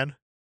artsy man,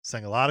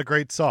 sang a lot of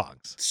great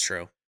songs. It's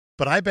true.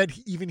 But I bet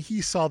even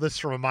he saw this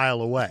from a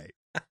mile away.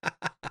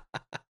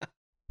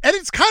 And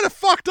it's kind of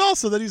fucked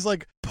also that he's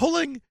like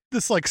pulling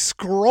this like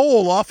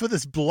scroll off of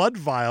this blood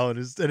vial and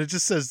it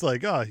just says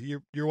like, oh,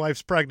 your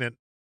wife's pregnant.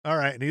 All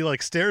right. And he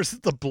like stares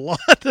at the blood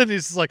and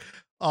he's like,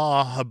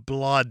 oh,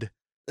 blood.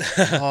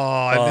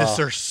 Oh, I miss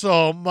her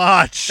so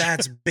much.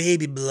 That's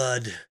baby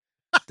blood.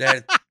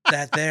 That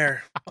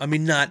there. I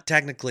mean, not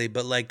technically,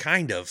 but like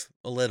kind of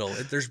a little.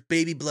 There's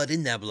baby blood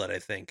in that blood, I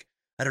think.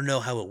 I don't know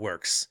how it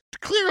works.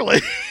 Clearly.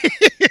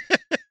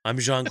 I'm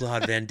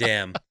Jean-Claude Van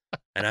Damme,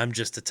 and I'm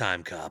just a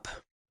time cop.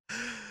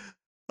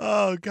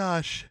 Oh,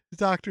 gosh.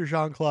 Dr.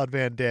 Jean-Claude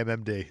Van Damme,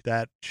 MD.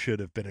 That should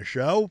have been a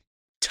show.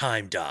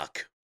 Time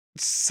Doc.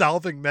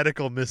 Solving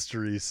medical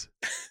mysteries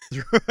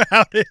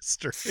throughout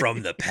history.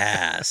 From the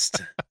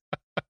past.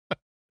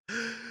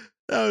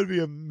 That would be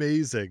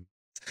amazing.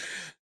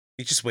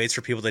 He just waits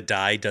for people to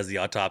die, does the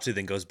autopsy,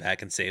 then goes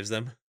back and saves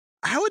them.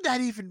 How would that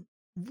even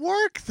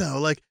work, though?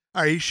 Like,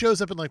 all right, he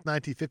shows up in like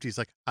 1950s,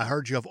 like, I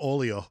heard you have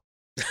oleo.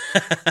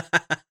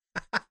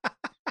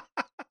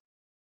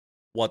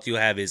 What you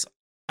have is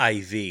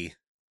IV.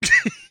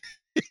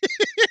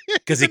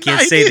 Because he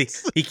can't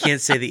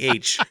say the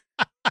H.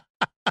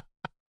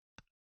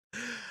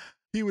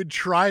 He would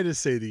try to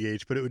say the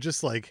H, but it would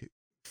just like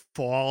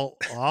fall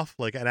off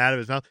like and out of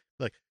his mouth.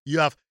 Like, you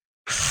have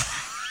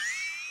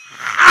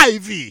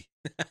IV.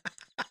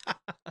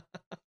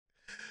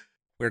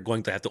 We're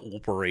going to have to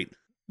operate.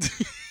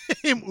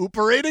 Him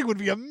operating would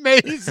be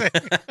amazing.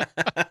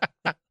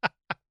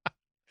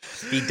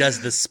 He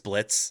does the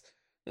splits.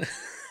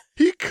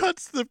 He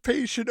cuts the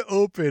patient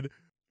open.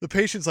 The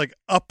patient's like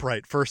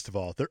upright, first of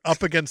all. They're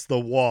up against the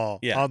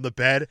wall on the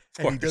bed.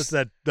 And he does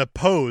the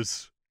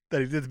pose that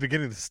he did at the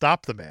beginning to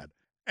stop the man.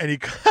 And he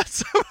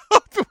cuts him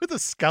open with a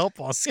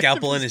scalpel.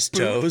 Scalpel in his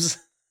toes.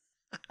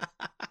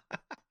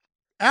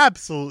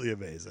 Absolutely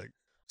amazing.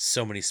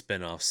 So many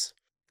spin-offs.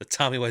 The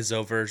Tommy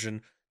Wiseau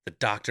version, the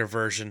Doctor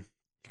version.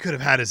 He could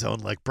have had his own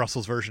like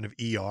Brussels version of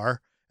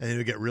ER. And he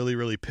would get really,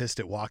 really pissed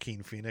at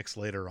Joaquin Phoenix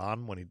later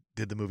on when he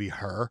did the movie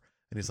Her.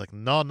 And he's like,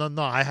 no,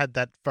 I had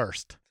that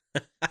first.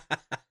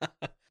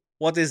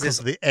 What is this?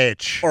 The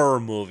H.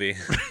 Movie.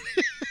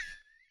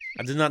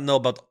 I did not know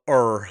about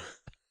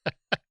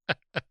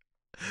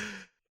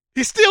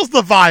He steals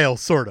the vial,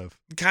 sort of.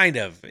 Kind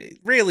of.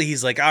 Really,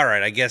 he's like, all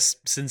right, I guess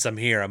since I'm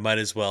here, I might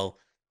as well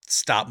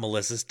stop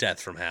Melissa's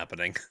death from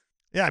happening.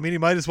 Yeah, I mean, he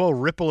might as well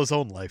ripple his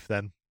own life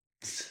then.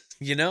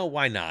 You know,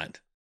 why not?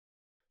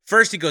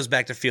 First, he goes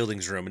back to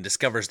Fielding's room and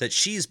discovers that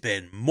she's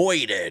been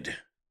moited.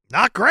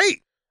 Not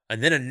great.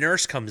 And then a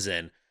nurse comes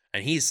in,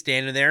 and he's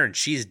standing there, and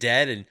she's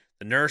dead, and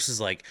the nurse is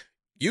like,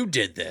 you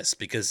did this,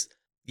 because,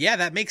 yeah,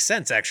 that makes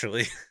sense,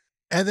 actually.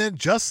 And then,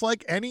 just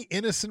like any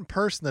innocent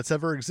person that's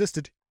ever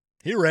existed,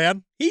 he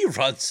ran. He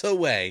runs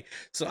away.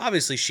 So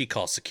obviously she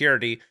calls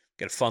security,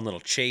 get a fun little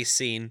chase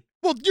scene.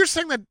 Well, you're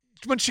saying that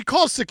when she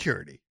calls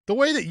security, the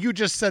way that you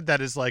just said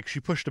that is like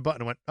she pushed a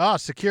button and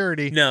went,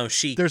 security. No,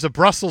 there's a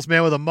Brussels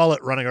man with a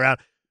mullet running around.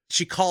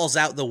 She calls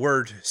out the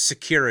word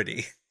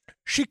security.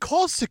 She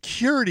calls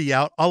security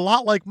out a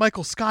lot like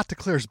Michael Scott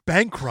declares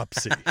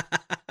bankruptcy.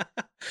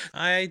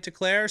 I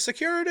declare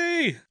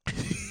security.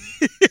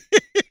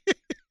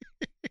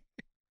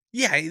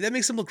 Yeah, that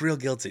makes him look real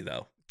guilty,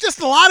 though. Just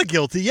a lot of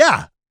guilty,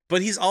 yeah.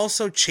 But he's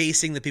also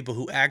chasing the people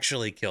who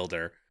actually killed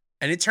her.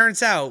 And it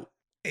turns out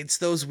it's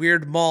those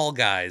weird mall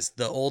guys,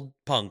 the old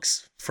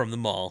punks from the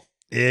mall.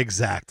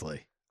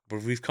 Exactly.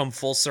 Where we've come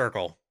full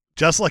circle.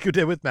 Just like you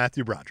did with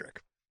Matthew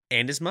Broderick.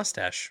 And his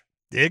mustache.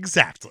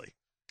 Exactly.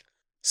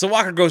 So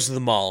Walker goes to the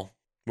mall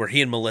where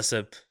he and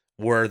Melissa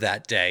were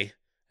that day,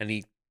 and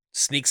he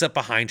sneaks up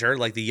behind her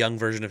like the young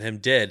version of him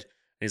did. And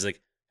he's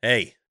like,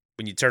 hey,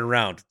 when you turn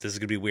around, this is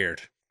going to be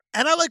weird.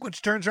 And I like when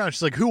she turns around.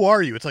 She's like, who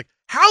are you? It's like,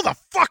 how the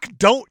fuck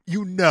don't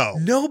you know?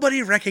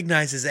 Nobody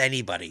recognizes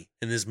anybody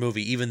in this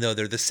movie, even though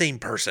they're the same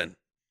person.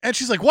 And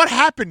she's like, what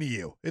happened to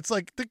you? It's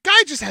like, the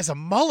guy just has a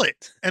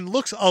mullet and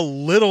looks a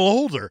little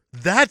older.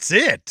 That's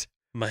it.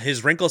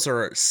 His wrinkles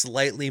are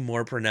slightly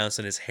more pronounced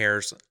and his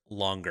hair's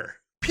longer.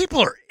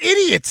 People are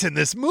idiots in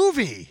this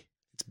movie.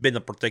 It's been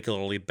a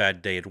particularly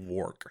bad day at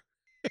work.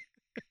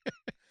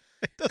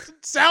 It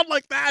doesn't sound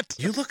like that.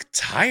 You look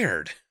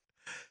tired.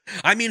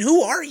 I mean,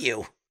 who are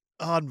you?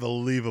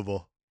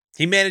 Unbelievable.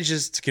 He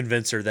manages to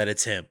convince her that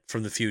it's him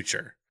from the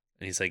future.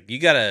 And he's like, you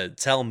gotta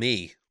tell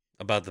me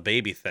about the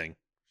baby thing.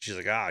 She's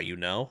like, you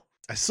know?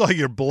 I saw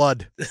your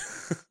blood.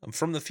 I'm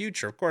from the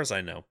future. Of course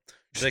I know.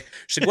 She's like,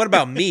 what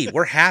about me?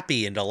 We're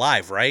happy and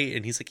alive, right?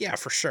 And he's like, yeah,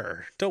 for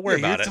sure. Don't worry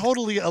about you're it.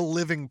 Totally a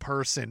living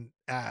person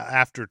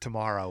after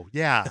tomorrow.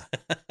 Yeah.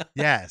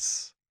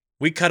 Yes.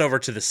 We cut over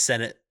to the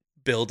Senate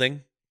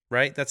building,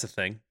 right? That's a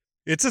thing.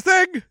 It's a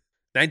thing.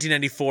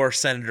 1994,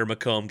 Senator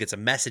McComb gets a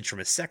message from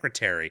his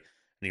secretary,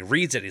 and he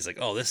reads it. And he's like,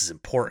 oh, this is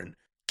important.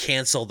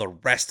 Cancel the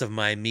rest of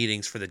my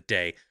meetings for the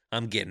day.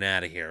 I'm getting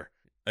out of here.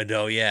 And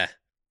oh, yeah,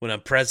 when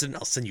I'm president,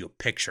 I'll send you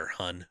a picture,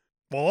 hun.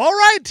 Well, all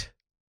right.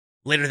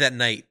 Later that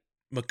night,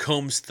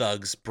 McComb's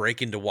thugs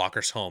break into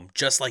Walker's home,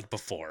 just like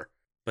before.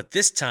 But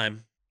this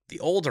time, the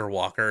older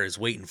Walker is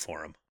waiting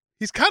for him.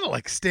 He's kind of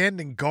like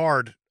standing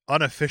guard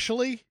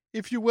unofficially,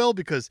 if you will,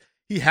 because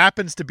he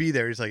happens to be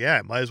there. He's like, yeah,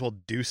 I might as well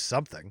do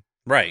something.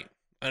 Right.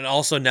 And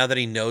also, now that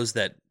he knows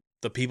that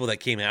the people that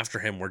came after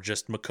him were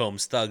just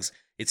McComb's thugs,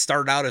 it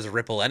started out as a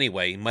ripple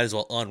anyway. You might as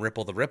well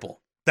unripple the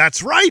ripple.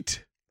 That's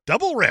right.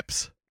 Double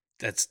rips.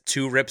 That's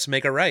 2 rips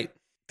make a right.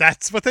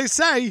 That's what they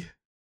say.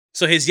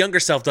 So his younger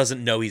self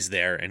doesn't know he's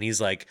there, and he's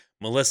like,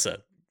 Melissa,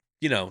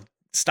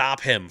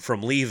 stop him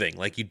from leaving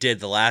like you did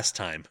the last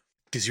time,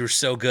 because you were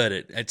so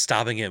good at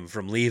stopping him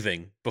from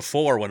leaving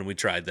before when we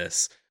tried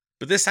this.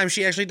 But this time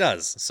she actually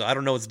does, so I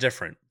don't know what's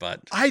different, but...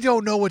 I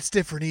don't know what's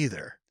different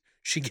either.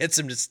 She gets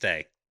him to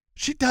stay.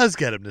 She does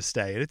get him to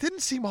stay, and it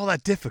didn't seem all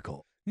that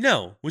difficult.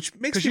 No, which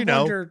makes me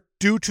wonder...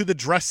 due to the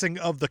dressing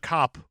of the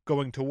cop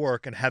going to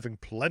work and having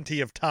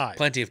plenty of time.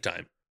 Plenty of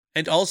time.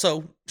 And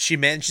also, she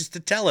manages to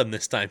tell him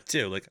this time,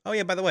 too. Like, oh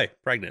yeah, by the way,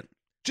 pregnant.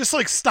 Just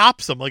like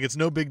stops him like it's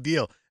no big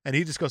deal. And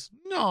he just goes,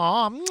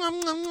 no,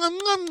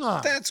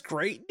 that's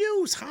great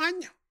news, hon.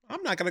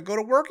 I'm not going to go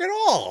to work at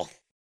all.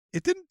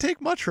 It didn't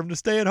take much for him to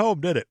stay at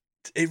home, did it?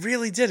 It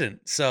really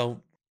didn't.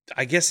 So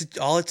I guess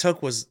all it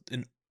took was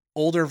an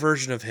older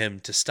version of him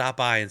to stop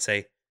by and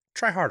say,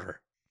 try harder.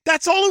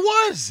 That's all it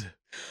was.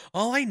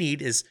 All I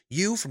need is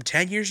you from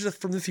 10 years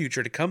from the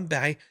future to come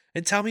by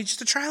and tell me just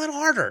to try a little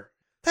harder.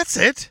 That's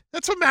it.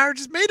 That's what marriage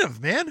is made of,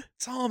 man.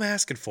 That's all I'm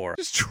asking for.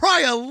 Just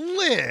try a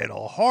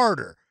little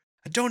harder.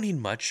 I don't need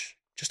much.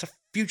 Just a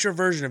future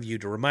version of you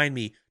to remind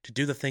me to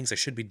do the things I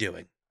should be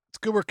doing. It's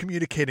good we're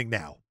communicating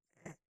now.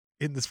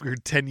 In this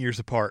weird 10 years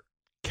apart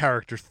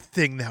character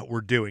thing that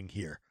we're doing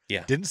here.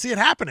 Yeah. Didn't see it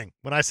happening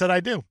when I said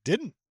I do.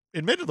 Didn't,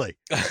 admittedly.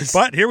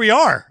 But here we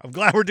are. I'm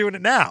glad we're doing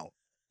it now.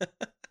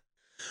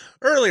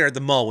 Earlier at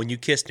the mall when you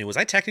kissed me, was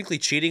I technically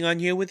cheating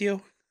on you with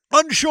you?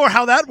 Unsure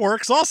how that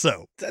works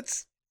also.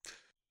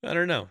 I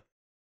don't know.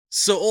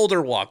 So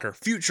older Walker,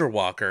 future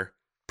Walker,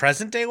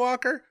 present day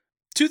Walker,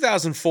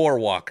 2004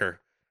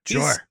 Walker.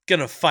 Sure. He's going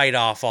to fight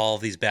off all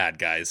of these bad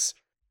guys.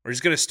 Or he's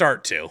going to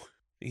start to.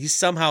 He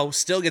somehow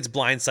still gets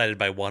blindsided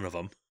by one of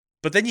them.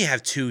 But then you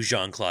have 2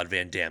 Jean-Claude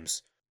Van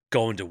Dammes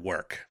going to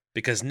work.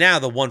 Because now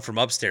the one from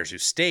upstairs who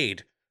stayed,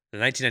 the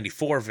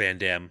 1994 Van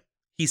Damme,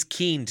 he's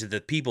keen to the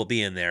people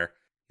being there.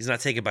 He's not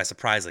taken by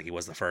surprise like he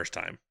was the first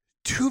time.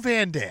 2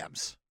 Van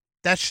Dammes.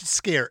 That should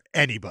scare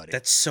anybody.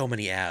 That's so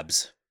many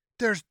abs.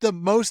 There's the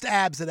most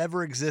abs that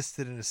ever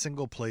existed in a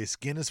single place.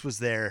 Guinness was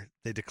there.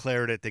 They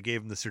declared it. They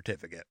gave him the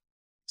certificate.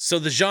 So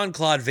the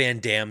Jean-Claude Van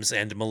Dammes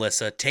and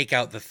Melissa take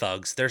out the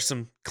thugs. There's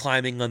some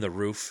climbing on the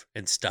roof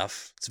and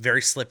stuff. It's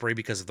very slippery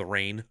because of the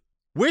rain.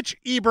 Which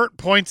Ebert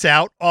points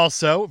out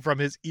also from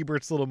his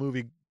Ebert's little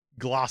movie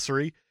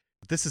glossary.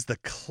 This is the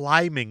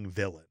climbing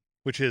villain,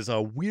 which is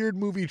a weird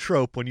movie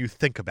trope when you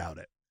think about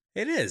it.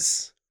 It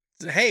is.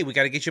 Hey, we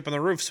got to get you up on the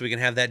roof so we can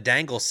have that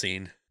dangle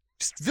scene.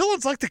 Just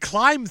villains like to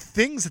climb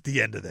things at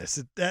the end of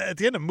this. At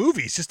the end of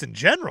movies, just in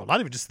general, not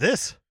even just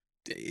this.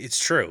 It's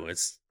true.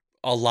 It's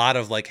a lot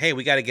of like, hey,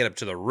 we got to get up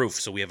to the roof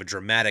so we have a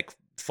dramatic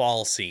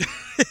fall scene.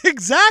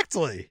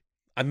 Exactly.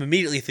 I'm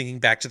immediately thinking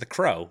back to The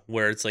Crow,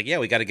 where it's like, yeah,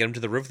 we got to get him to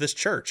the roof of this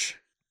church.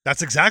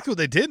 That's exactly what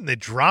they did, and they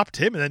dropped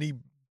him, and then he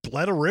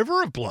bled a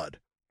river of blood.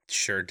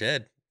 Sure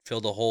did.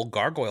 Filled a whole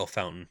gargoyle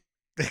fountain.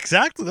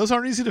 Exactly. Those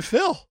aren't easy to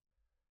fill.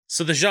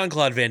 So the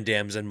Jean-Claude Van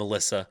Dammes and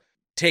Melissa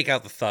take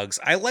out the thugs.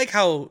 I like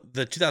how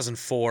the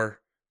 2004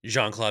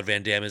 Jean-Claude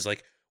Van Damme is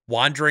like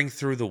wandering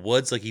through the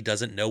woods like he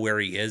doesn't know where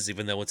he is,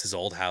 even though it's his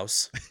old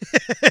house.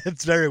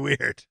 It's very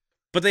weird.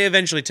 But they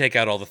eventually take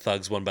out all the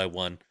thugs one by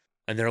one,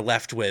 and they're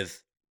left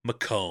with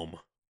Macomb.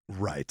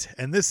 Right.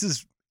 And this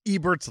is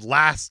Ebert's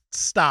last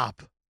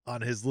stop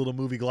on his little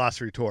movie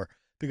glossary tour,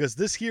 because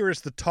this here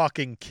is the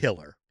talking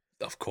killer.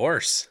 Of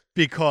course.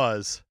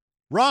 Because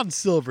Ron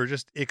Silver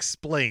just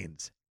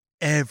explains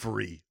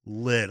every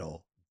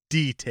little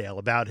detail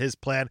about his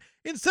plan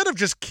instead of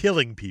just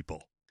killing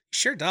people. He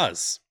sure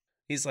does.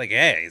 He's like,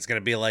 hey, it's going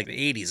to be like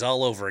the 80s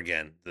all over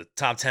again. The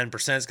top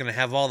 10% is going to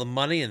have all the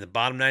money, and the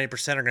bottom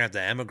 90% are going to have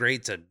to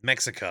emigrate to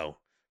Mexico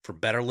for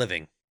better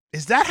living.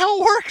 Is that how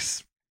it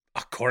works?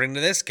 According to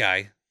this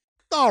guy.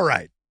 All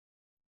right.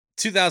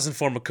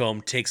 2004,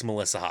 Macomb takes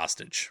Melissa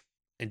hostage.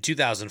 In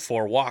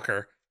 2004,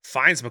 Walker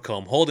finds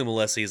Macomb holding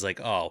Melissa. He's like,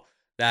 oh,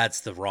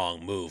 that's the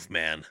wrong move,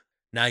 man.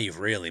 Now you've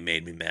really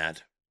made me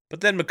mad.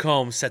 But then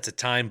Macomb sets a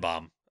time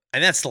bomb.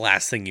 And that's the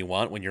last thing you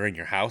want when you're in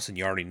your house and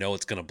you already know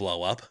it's going to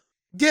blow up.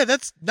 Yeah,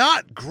 that's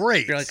not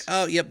great. You're like,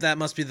 oh, yep, that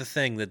must be the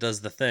thing that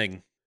does the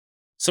thing.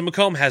 So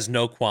Macomb has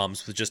no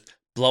qualms with just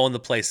blowing the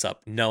place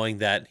up, knowing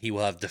that he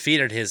will have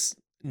defeated his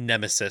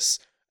nemesis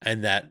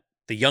and that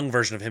the young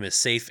version of him is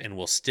safe and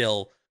will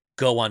still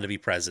go on to be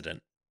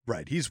president.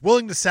 Right. He's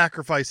willing to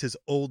sacrifice his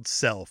old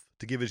self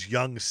to give his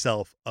young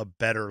self a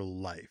better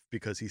life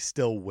because he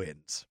still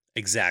wins.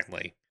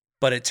 Exactly.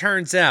 But it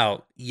turns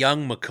out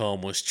young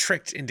Macomb was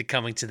tricked into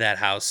coming to that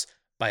house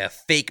by a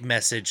fake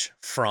message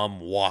from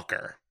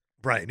Walker.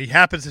 Right. And he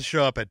happens to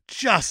show up at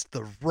just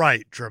the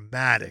right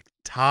dramatic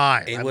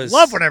time. I was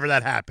love whenever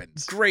that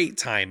happens. Great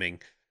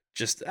timing.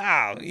 Just,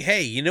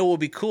 hey, you know what would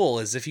be cool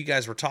is if you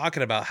guys were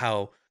talking about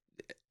how,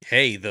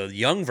 hey, the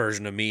young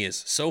version of me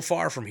is so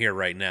far from here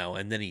right now.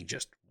 And then he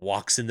just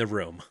walks in the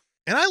room.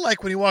 And I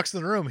like when he walks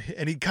in the room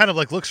and he kind of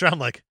like looks around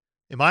like,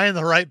 am I in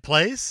the right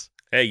place?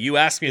 Hey, you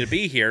asked me to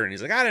be here. And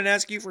he's like, I didn't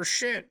ask you for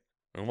shit.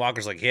 And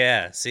Walker's like,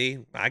 yeah, see,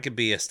 I could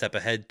be a step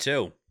ahead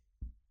too.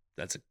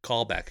 That's a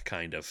callback,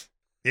 kind of.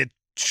 It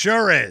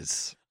sure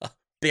is.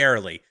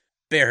 Barely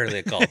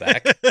a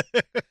callback.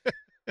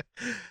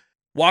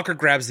 Walker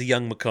grabs the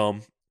young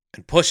Macomb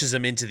and pushes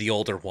him into the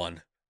older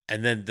one.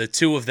 And then the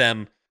two of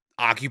them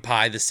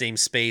occupy the same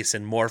space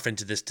and morph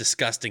into this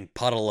disgusting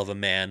puddle of a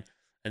man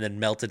and then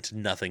melt into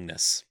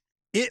nothingness.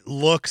 It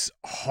looks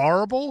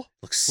horrible.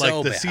 Looks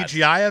so like the bad.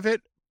 CGI of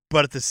it,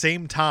 but at the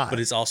same time.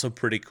 But it's also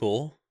pretty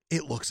cool.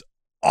 It looks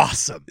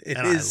awesome. It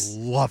and is I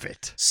love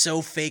it.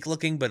 So fake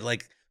looking, but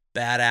like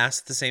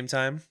badass at the same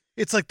time.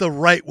 It's like the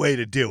right way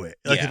to do it.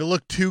 Like Yeah. if it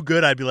looked too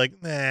good, I'd be like,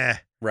 nah.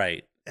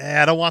 Right.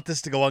 I don't want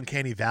this to go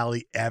Uncanny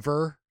Valley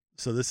ever.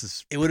 So this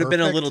is It would have been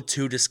a perfect. little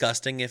too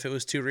disgusting if it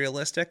was too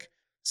realistic.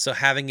 So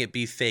having it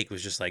be fake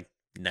was just like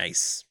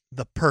nice.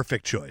 The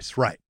perfect choice.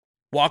 Right.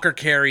 Walker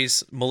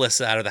carries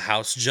Melissa out of the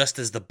house just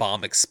as the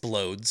bomb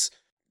explodes,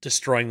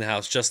 destroying the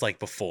house just like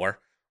before.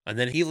 And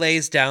then he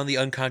lays down the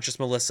unconscious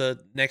Melissa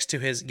next to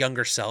his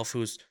younger self,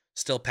 who's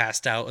still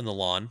passed out in the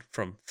lawn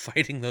from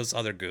fighting those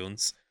other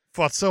goons.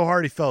 Fought so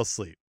hard he fell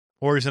asleep.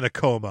 Or he's in a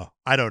coma.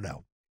 I don't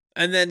know.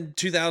 And then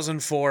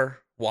 2004,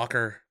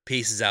 Walker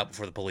pieces out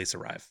before the police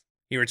arrive.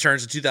 He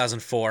returns to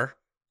 2004.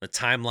 The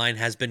timeline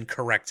has been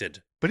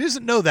corrected. But he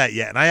doesn't know that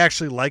yet. And I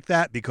actually like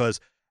that because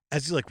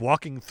as he's like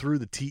walking through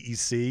the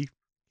TEC,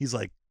 he's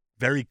like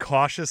very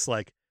cautious,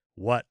 like,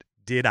 what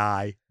did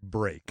I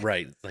break?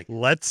 Right. Like,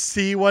 let's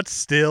see what's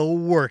still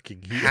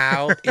working here.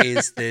 How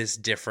is this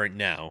different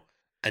now?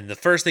 And the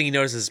first thing he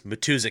notices,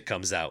 Matuzik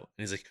comes out.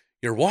 And he's like,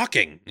 you're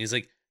walking. And he's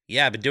like,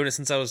 yeah, I've been doing it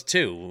since I was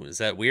 2. Is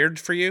that weird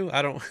for you?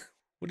 What are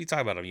you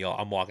talking about?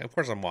 I'm walking. Of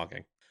course I'm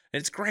walking. And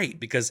it's great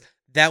because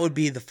that would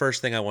be the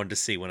first thing I wanted to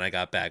see when I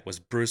got back was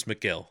Bruce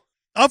McGill.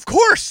 Of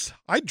course.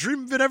 I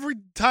dream of it every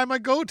time I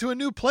go to a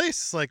new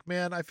place. It's like,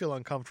 man, I feel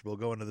uncomfortable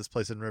going to this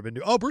place I've never been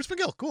to. Oh, Bruce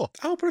McGill. Cool.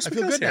 Oh, Bruce McGill's I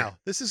feel good here. now.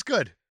 This is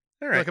good.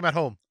 All I right. feel like I'm at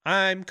home.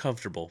 I'm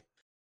comfortable.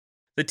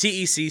 The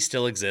TEC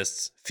still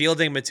exists.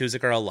 Fielding and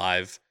Matuzik are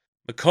alive.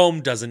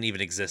 Macomb doesn't even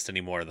exist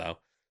anymore, though.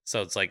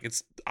 So it's like,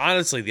 it's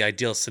honestly the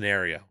ideal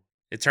scenario.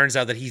 It turns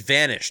out that he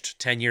vanished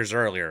 10 years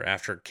earlier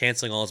after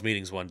canceling all his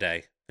meetings one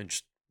day and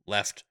just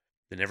left.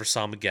 They never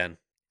saw him again.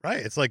 Right.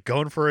 It's like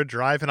going for a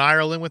drive in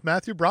Ireland with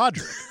Matthew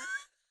Broderick.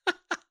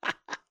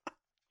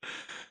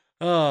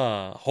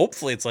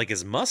 Hopefully it's like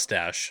his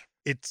mustache.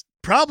 It's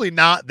probably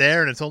not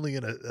there, and it's only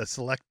in a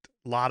select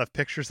lot of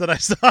pictures that I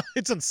saw.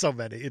 It's in so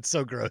many. It's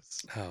so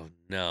gross. Oh,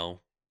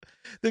 no.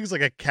 Things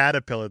like a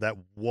caterpillar that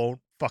won't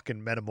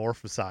fucking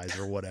metamorphosize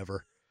or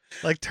whatever.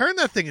 Like, turn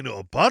that thing into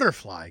a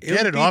butterfly.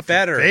 Get it off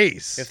your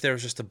face. If there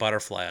was just a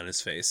butterfly on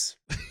his face.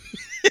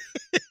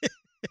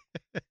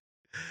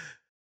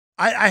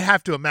 I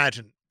have to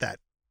imagine that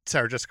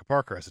Sarah Jessica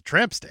Parker has a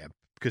tramp stamp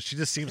because she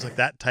just seems like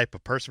that type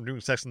of person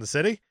doing Sex in the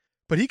City.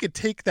 But he could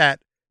take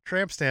that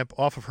tramp stamp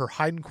off of her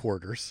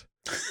hindquarters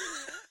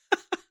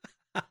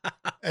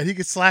and he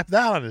could slap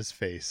that on his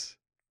face.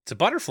 It's a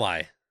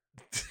butterfly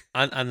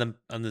on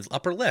the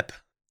upper lip.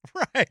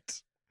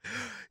 Right.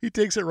 He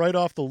takes it right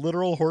off the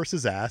literal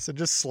horse's ass and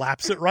just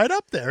slaps it right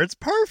up there. It's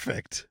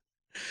perfect.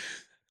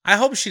 I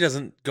hope she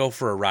doesn't go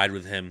for a ride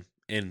with him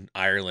in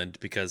Ireland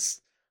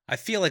because I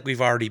feel like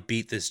we've already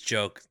beat this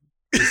joke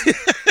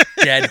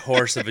dead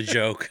horse of a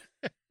joke.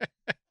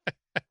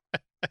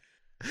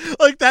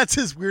 Like, that's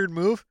his weird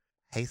move.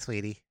 Hey,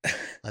 sweetie,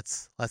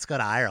 let's go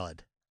to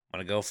Ireland.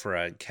 Want to go for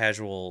a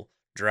casual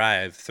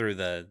drive through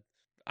the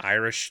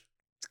Irish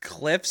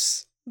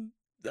cliffs?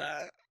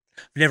 I've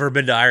never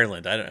been to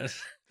Ireland. I don't.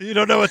 You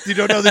don't know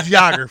the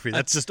geography.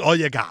 That's just all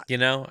you got. You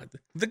know,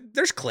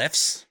 there's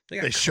cliffs.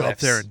 They show up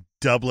there in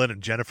Dublin,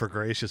 and Jennifer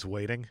Grey's just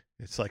waiting.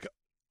 It's like,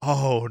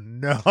 oh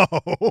no.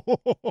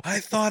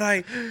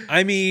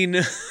 I mean,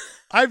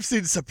 I've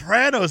seen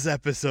Sopranos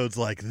episodes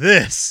like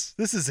this.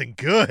 This isn't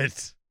good.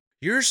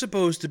 You're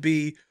supposed to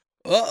be,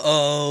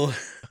 uh-oh.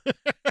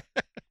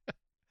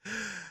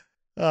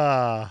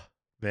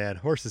 Man,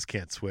 horses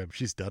can't swim.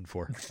 She's done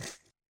for.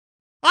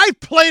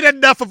 I've played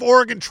enough of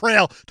Oregon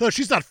Trail to know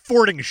she's not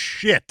fording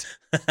shit.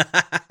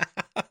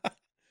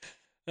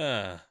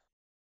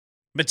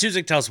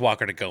 Matuzik tells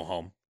Walker to go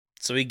home.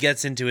 So he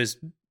gets into his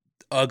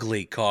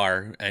ugly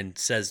car and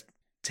says,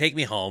 take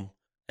me home.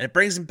 And it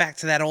brings him back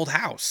to that old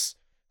house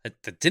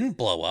that didn't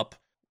blow up.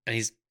 And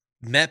he's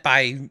met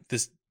by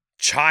this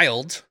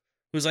child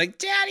who's like,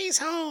 Daddy's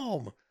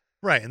home.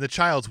 Right, and the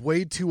child's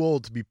way too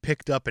old to be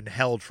picked up and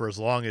held for as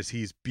long as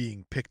he's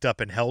being picked up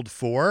and held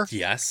for.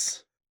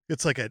 Yes.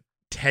 It's like a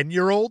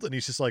 10-year-old, and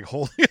he's just like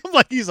holding him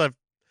like he's a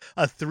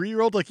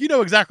 3-year-old. Like, you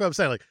know exactly what I'm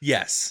saying. Like,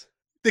 yes.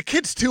 The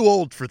kid's too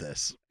old for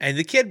this. And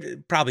the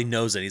kid probably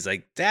knows it. He's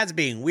like, Dad's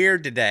being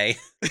weird today.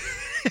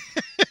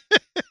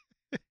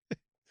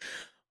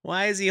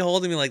 Why is he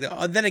holding me like that?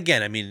 Oh, then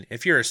again, I mean,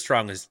 if you're as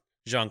strong as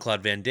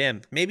Jean-Claude Van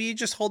Damme, maybe you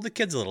just hold the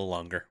kids a little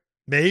longer.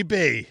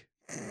 Maybe.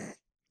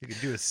 You could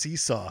do a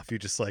seesaw if you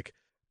just like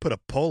put a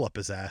pole up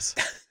his ass.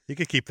 He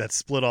could keep that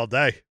split all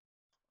day.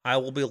 I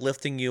will be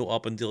lifting you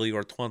up until you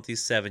are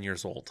 27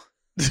 years old.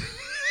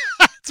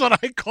 That's what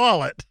I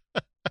call it.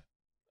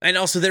 And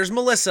also there's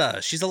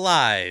Melissa. She's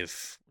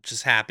alive, which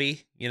is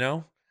happy, you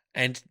know?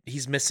 And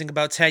he's missing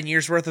about 10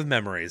 years worth of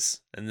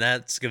memories. And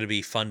that's going to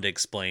be fun to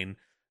explain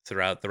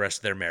throughout the rest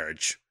of their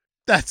marriage.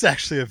 That's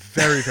actually a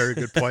very, very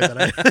good point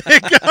that I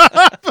think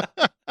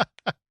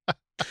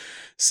of.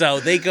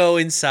 So they go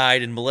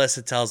inside and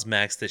Melissa tells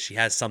Max that she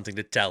has something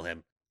to tell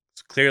him.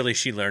 So clearly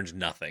she learned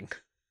nothing.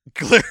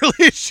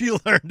 Clearly she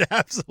learned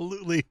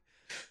absolutely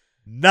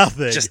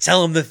nothing. Just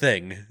tell him the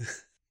thing.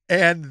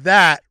 And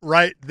that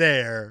right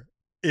there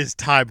is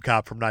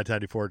Timecop from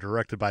 1994,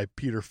 directed by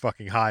Peter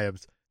fucking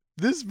Hyams.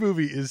 This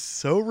movie is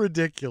so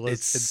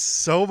ridiculous and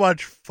so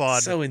much fun.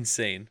 So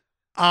insane.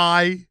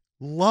 I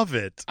love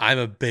it. I'm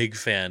a big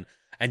fan.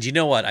 And you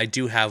know what? I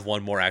do have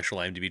one more actual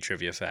IMDb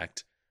trivia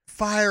fact.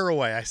 Fire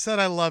away. I said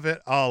I love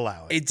it. I'll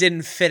allow it. It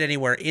didn't fit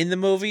anywhere in the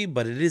movie,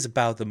 but it is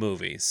about the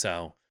movie.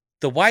 So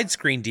the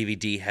widescreen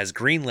DVD has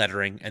green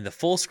lettering and the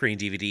full screen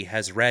DVD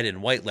has red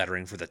and white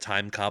lettering for the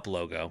Timecop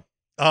logo.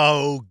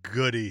 Oh,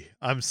 goody.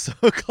 I'm so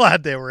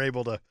glad they were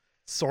able to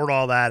sort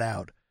all that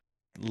out.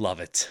 Love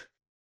it.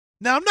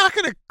 Now, I'm not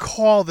going to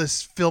call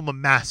this film a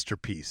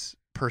masterpiece,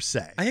 per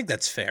se. I think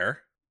that's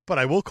fair. But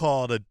I will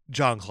call it a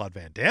Jean-Claude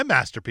Van Damme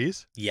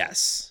masterpiece.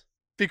 Yes.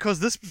 Because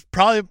this is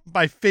probably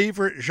my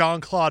favorite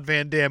Jean-Claude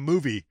Van Damme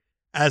movie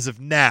as of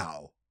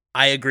now.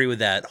 I agree with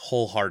that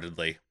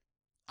wholeheartedly.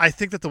 I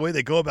think that the way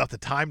they go about the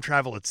time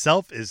travel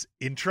itself is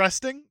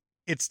interesting.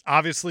 It's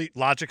obviously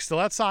Logic still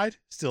outside,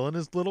 still in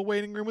his little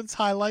waiting room with his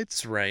highlights.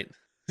 That's right.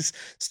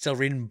 Still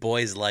reading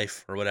Boy's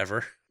Life or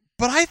whatever.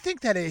 But I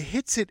think that it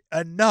hits it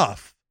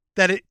enough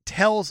that it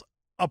tells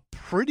a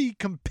pretty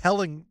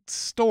compelling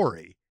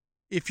story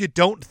if you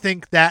don't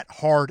think that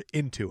hard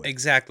into it.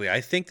 Exactly. I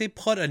think they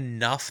put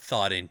enough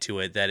thought into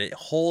it that it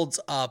holds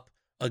up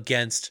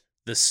against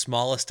the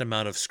smallest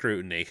amount of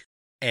scrutiny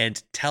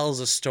and tells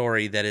a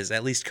story that is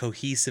at least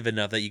cohesive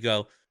enough that you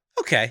go,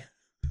 okay.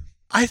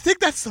 I think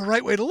that's the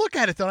right way to look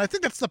at it, though. And I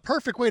think that's the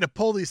perfect way to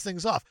pull these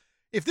things off.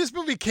 If this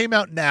movie came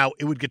out now,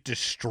 it would get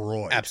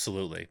destroyed.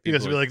 Absolutely.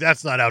 Because it'd be like,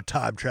 that's not how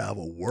time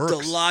travel works.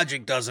 The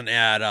logic doesn't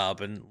add up,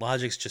 and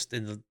logic's just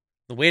in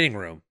the waiting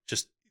room.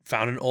 Just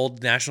found an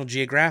old National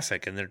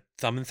Geographic, and they're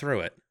thumbing through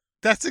it.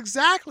 That's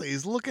exactly.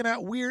 He's looking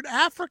at weird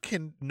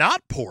African,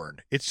 not porn.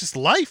 It's just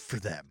life for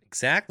them.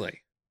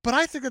 Exactly. But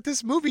I think that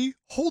this movie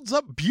holds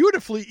up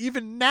beautifully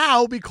even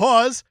now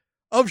because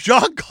of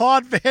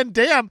Jean-Claude Van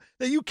Damme,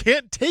 that you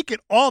can't take it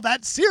all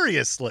that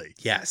seriously.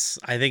 Yes.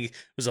 I think it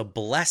was a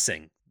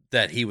blessing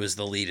that he was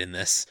the lead in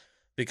this,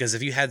 because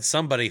if you had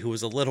somebody who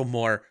was a little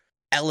more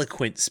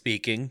eloquent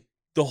speaking,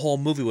 the whole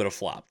movie would have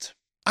flopped.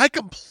 I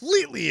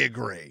completely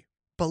agree.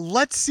 But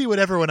let's see what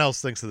everyone else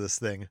thinks of this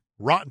thing.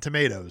 Rotten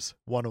Tomatoes,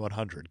 1 to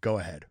 100. Go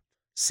ahead.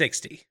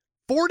 60.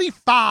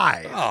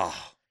 45.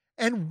 Oh.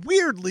 And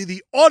weirdly,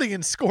 the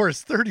audience score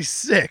is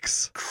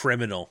 36.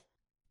 Criminal.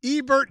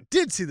 Ebert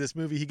did see this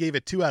movie. He gave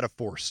it 2 out of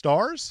 4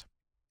 stars.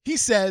 He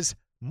says,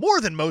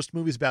 more than most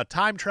movies about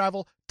time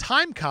travel,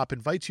 Timecop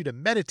invites you to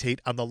meditate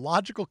on the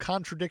logical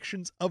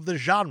contradictions of the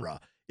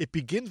genre. It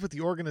begins with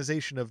the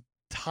organization of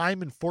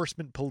time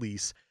enforcement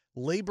police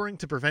laboring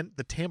to prevent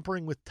the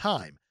tampering with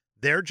time.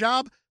 Their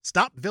job?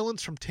 Stop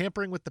villains from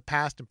tampering with the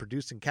past and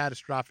producing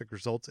catastrophic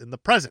results in the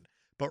present.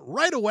 But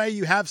right away,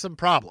 you have some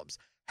problems.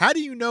 How do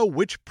you know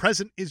which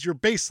present is your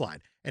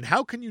baseline? And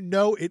how can you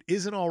know it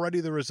isn't already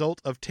the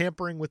result of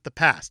tampering with the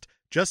past?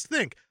 Just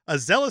think, a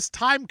zealous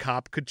time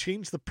cop could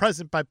change the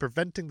present by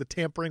preventing the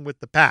tampering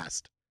with the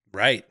past.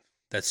 Right.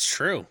 That's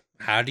true.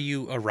 How do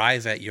you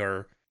arrive at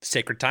your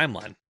sacred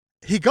timeline?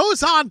 He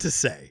goes on to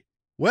say,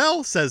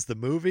 well, says the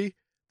movie,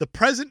 the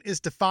present is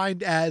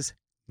defined as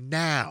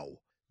now.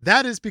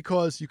 That is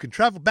because you can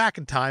travel back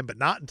in time, but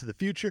not into the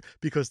future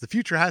because the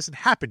future hasn't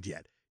happened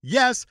yet.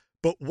 Yes,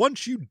 but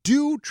once you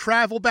do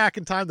travel back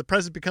in time, the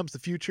present becomes the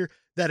future.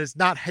 That has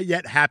not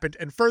yet happened.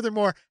 And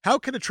furthermore, how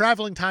can a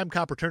traveling time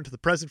cop return to the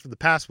present from the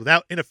past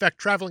without, in effect,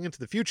 traveling into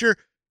the future?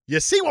 You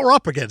see what we're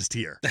up against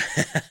here.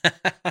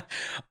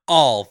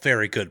 All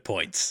very good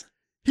points.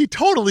 He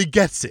totally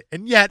gets it.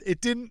 And yet it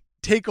didn't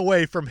take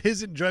away from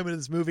his enjoyment of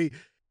this movie.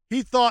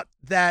 He thought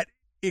that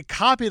it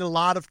copied a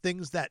lot of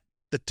things that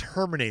the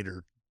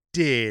Terminator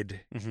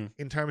did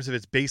in terms of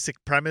its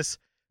basic premise,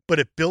 but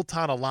it built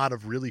on a lot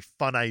of really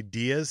fun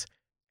ideas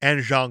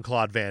and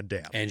Jean-Claude Van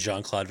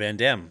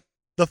Damme.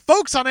 The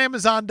folks on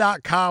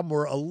Amazon.com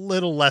were a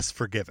little less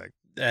forgiving.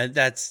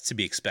 That's to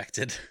be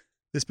expected.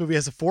 This movie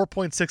has a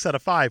 4.6 out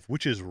of 5,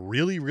 which is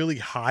really, really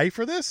high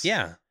for this.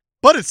 Yeah.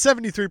 But it's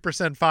 73%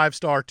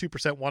 5-star,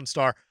 2%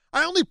 1-star.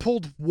 I only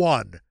pulled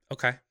one.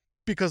 Okay.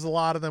 Because a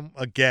lot of them,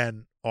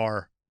 again,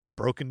 are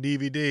broken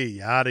DVD,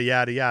 yada,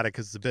 yada, yada,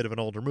 because it's a bit of an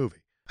older movie.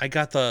 I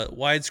got the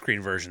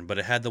widescreen version, but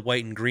it had the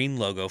white and green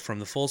logo from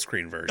the full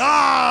screen version.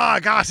 Ah,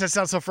 gosh, that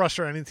sounds so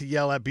frustrating. I need to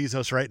yell at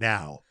Bezos right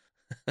now.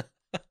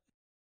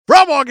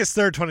 From August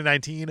 3rd,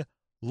 2019,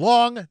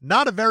 long,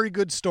 not a very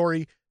good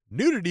story.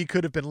 Nudity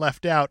could have been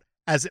left out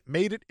as it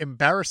made it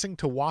embarrassing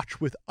to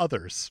watch with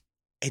others.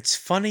 It's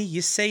funny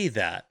you say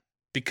that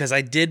because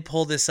I did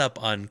pull this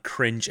up on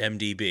Cringe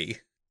MDB.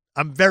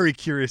 I'm very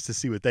curious to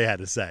see what they had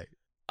to say.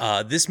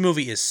 This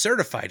movie is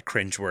certified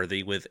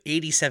cringeworthy with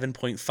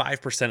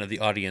 87.5% of the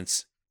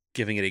audience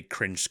giving it a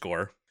cringe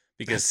score.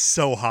 Because that's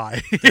so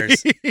high.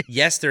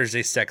 there's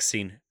a sex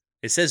scene.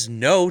 It says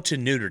no to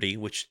nudity,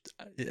 which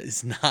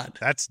is not.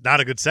 That's not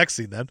a good sex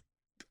scene then.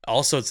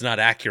 Also, it's not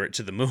accurate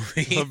to the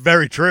movie.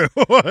 Very true.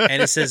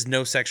 And it says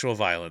no sexual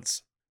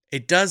violence.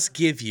 It does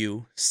give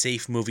you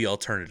safe movie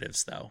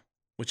alternatives, though,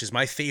 which is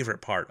my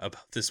favorite part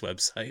about this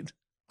website.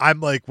 I'm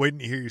like waiting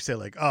to hear you say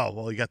like, oh,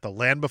 well, you got The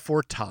Land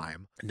Before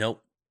Time.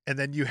 Nope. And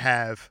then you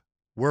have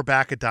We're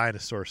Back, a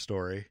Dinosaur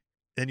Story.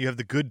 Then you have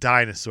The Good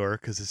Dinosaur,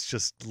 because it's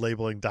just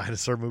labeling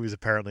dinosaur movies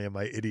apparently in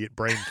my idiot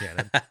brain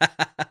canon.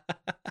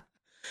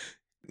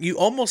 You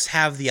almost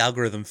have the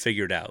algorithm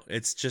figured out.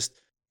 It's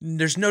just,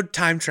 there's no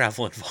time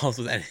travel involved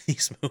with any of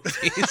these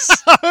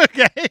movies.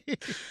 Okay.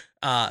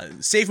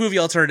 Safe movie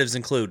alternatives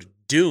include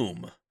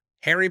Doom,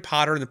 Harry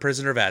Potter and the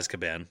Prisoner of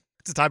Azkaban.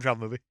 It's a time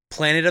travel movie.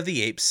 Planet of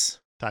the Apes.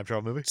 Time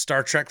travel movie.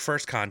 Star Trek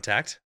First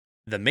Contact.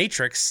 The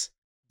Matrix.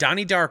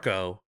 Donnie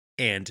Darko.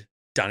 And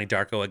Donnie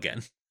Darko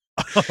again.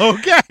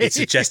 Okay. It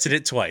suggested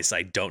it twice.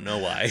 I don't know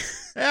why.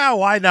 Yeah,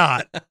 why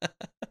not?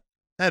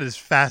 That is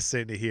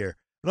fascinating to hear.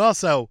 And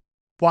also,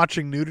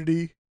 watching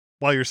nudity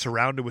while you're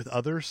surrounded with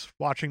others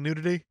watching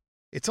nudity,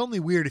 it's only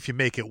weird if you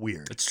make it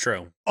weird. It's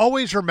true.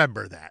 Always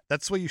remember that.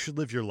 That's the way you should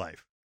live your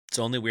life. It's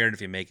only weird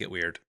if you make it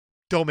weird.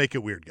 Don't make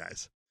it weird,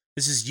 guys.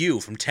 This is you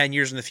from 10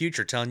 years in the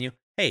future telling you,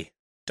 hey,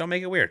 don't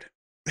make it weird.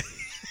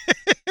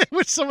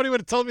 Wish somebody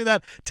would have told me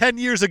that 10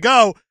 years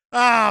ago.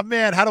 Ah,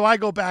 man, how do I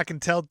go back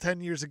and tell 10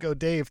 years ago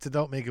Dave to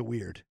don't make it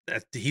weird?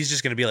 He's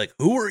just going to be like,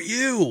 who are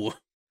you?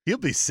 He'll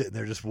be sitting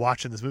there just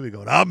watching this movie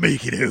going, I'm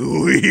making it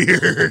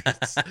weird.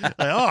 Like,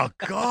 oh,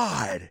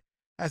 God.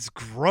 That's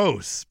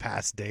gross,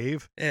 past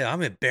Dave. Yeah,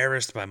 I'm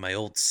embarrassed by my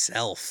old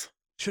self.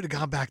 Should have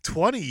gone back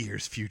 20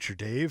 years, future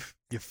Dave.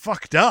 You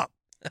fucked up.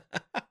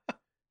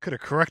 Could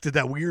have corrected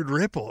that weird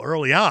ripple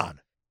early on.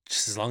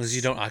 Just as long as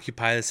you don't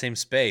occupy the same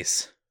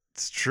space.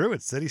 It's true.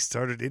 It said he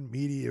started in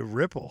media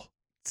ripple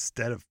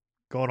instead of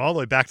going all the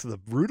way back to the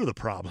root of the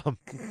problem.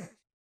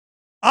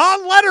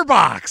 On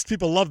Letterboxd,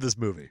 people love this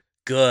movie.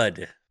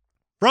 Good.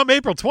 From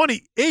April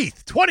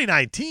 28th,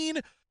 2019,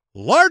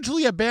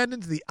 largely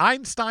abandons the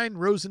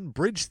Einstein-Rosen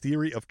bridge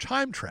theory of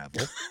time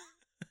travel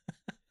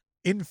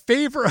in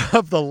favor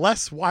of the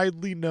less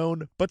widely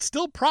known but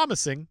still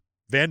promising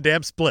Van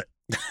Damme split.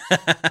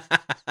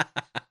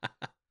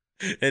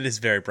 It is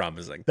very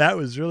promising. That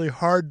was really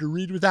hard to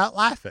read without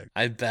laughing.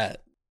 I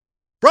bet.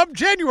 From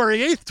January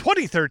 8th,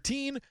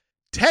 2013,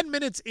 10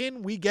 minutes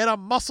in, we get a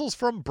Muscles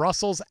from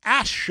Brussels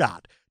ass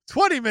shot.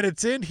 20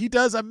 minutes in, he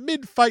does a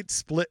mid-fight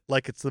split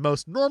like it's the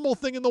most normal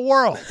thing in the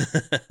world.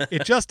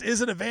 It just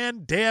isn't a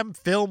Van Damme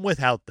film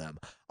without them.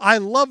 I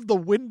love the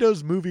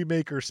Windows Movie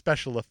Maker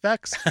special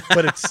effects,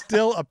 but it's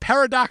still a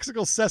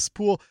paradoxical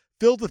cesspool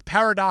filled with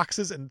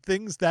paradoxes and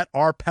things that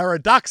are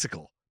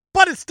paradoxical.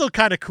 But it's still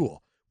kind of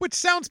cool, which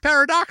sounds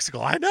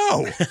paradoxical, I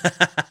know.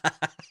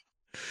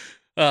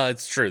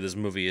 It's true. This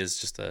movie is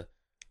just a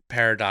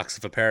paradox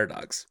of a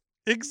paradox.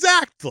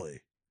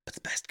 Exactly. But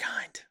the best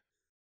kind.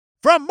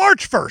 From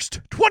March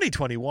 1st,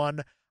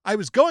 2021, I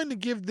was going to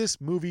give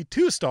this movie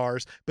 2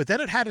 stars, but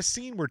then it had a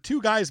scene where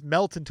 2 guys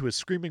melt into a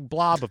screaming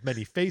blob of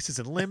many faces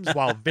and limbs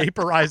while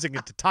vaporizing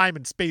into time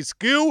and space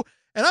goo,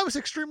 and I was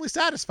extremely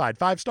satisfied.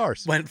 5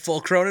 stars. Went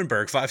full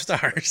Cronenberg, 5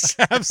 stars.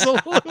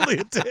 Absolutely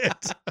it did.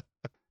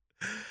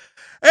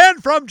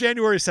 And from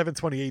January 7th,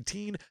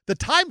 2018, the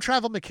time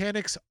travel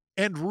mechanics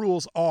and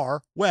rules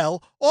are,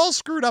 well, all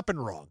screwed up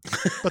and wrong.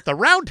 But the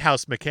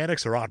roundhouse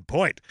mechanics are on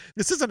point.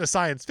 This isn't a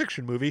science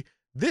fiction movie.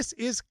 This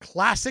is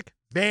classic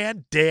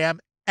Van Damme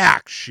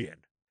action.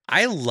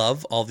 I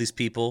love all these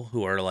people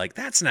who are like,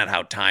 that's not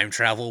how time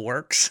travel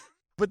works.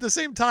 But at the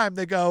same time,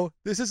 they go,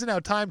 this isn't how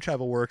time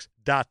travel works, ...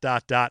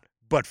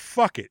 But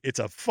fuck it. It's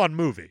a fun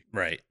movie.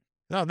 Right.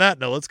 And on that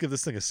note, let's give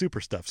this thing a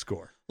super stuff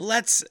score.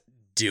 Let's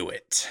do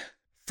it.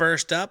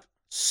 First up,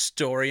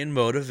 story and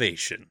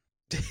motivation.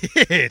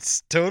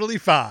 It's totally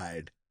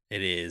fine.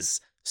 It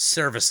is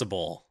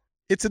serviceable.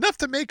 It's enough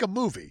to make a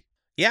movie.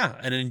 Yeah,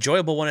 an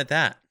enjoyable one at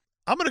that.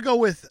 I'm going to go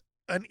with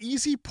an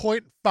easy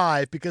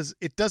 0.5 because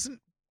it doesn't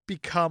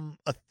become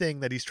a thing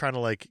that he's trying to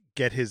like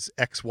get his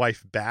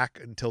ex-wife back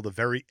until the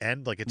very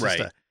end. Like it's just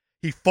Right.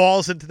 he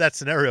falls into that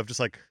scenario of just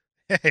like,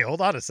 hey,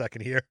 hold on a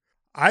second here.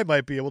 I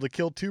might be able to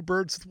kill 2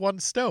 birds with 1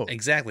 stone.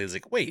 Exactly. It's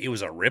like, wait, it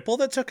was a ripple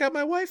that took out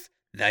my wife?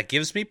 That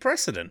gives me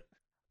precedent.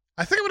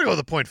 I think I'm going to go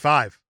with a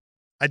 0.5.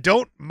 I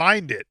don't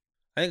mind it.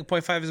 I think a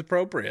 0.5 is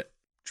appropriate.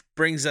 Which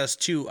brings us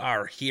to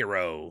our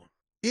hero.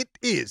 It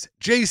is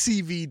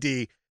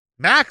JCVD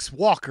Max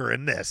Walker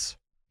in this.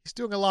 He's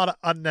doing a lot of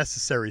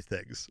unnecessary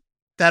things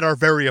that are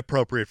very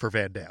appropriate for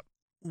Van Damme.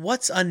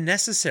 What's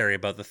unnecessary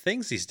about the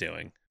things he's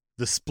doing?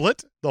 The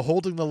split, the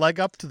holding the leg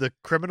up to the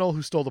criminal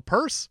who stole the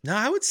purse, No,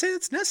 I would say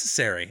it's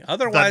necessary.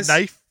 Otherwise, the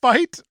knife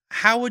fight.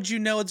 how would you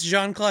know it's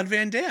Jean-Claude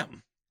Van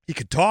Damme? He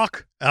could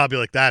talk, and I'll be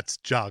like, that's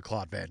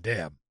Jean-Claude Van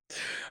Damme.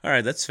 All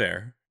right, that's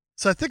fair.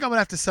 So I think I'm going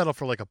to have to settle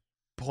for like a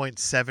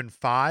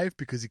 0.75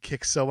 because he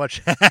kicks so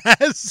much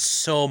ass.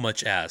 So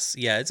much ass.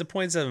 Yeah, it's a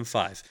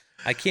 0.75.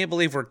 I can't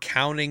believe we're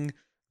counting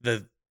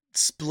the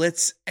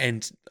splits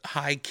and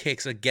high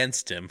kicks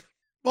against him.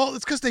 Well,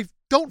 it's because they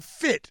don't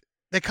fit.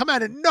 They come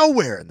out of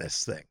nowhere in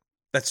this thing.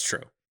 That's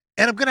true.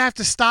 And I'm going to have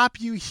to stop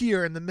you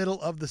here in the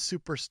middle of the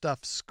super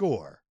stuff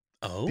score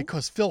Oh?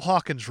 because Phil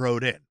Hawkins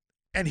wrote in.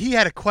 And he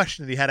had a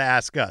question that he had to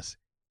ask us.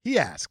 He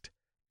asked,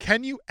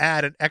 can you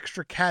add an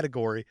extra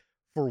category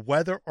for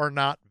whether or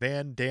not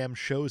Van Damme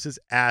shows his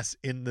ass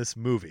in this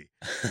movie?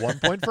 1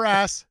 point for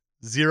ass,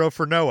 0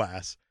 for no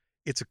ass.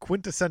 It's a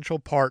quintessential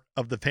part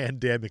of the Van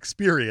Damme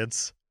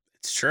experience.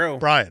 It's true.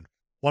 Brian,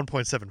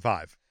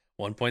 1.75.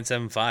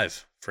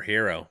 1.75 for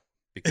hero.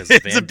 Because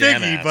It's Van a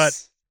Damme biggie, ass.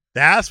 but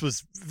the ass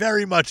was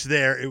very much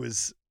there. It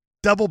was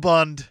double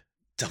bunned,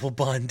 Double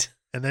bund.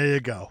 and there you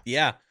go.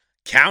 Yeah,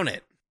 count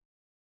it.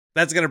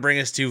 That's going to bring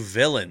us to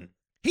villain.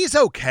 He's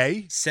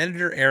okay.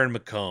 Senator Aaron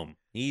McComb.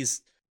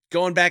 He's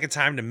going back in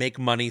time to make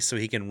money so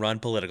he can run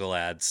political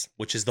ads,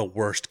 which is the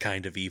worst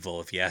kind of evil,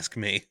 if you ask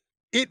me.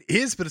 It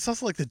is, but it's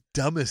also like the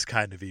dumbest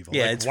kind of evil.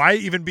 Yeah, Like, it's- why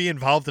even be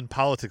involved in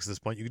politics at this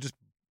point? You could just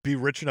be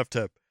rich enough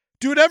to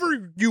do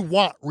whatever you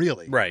want,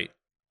 really. Right.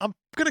 I'm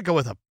going to go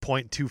with a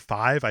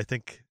 0.25. I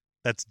think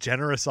that's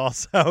generous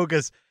also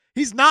because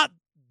he's not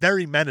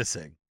very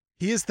menacing.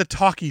 He is the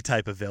talky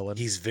type of villain.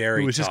 He's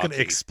very who is just going to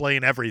talky.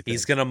 explain everything.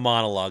 He's going to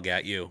monologue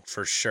at you,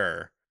 for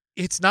sure.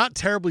 It's not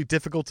terribly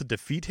difficult to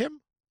defeat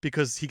him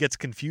because he gets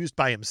confused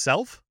by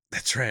himself.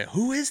 That's right.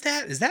 Who is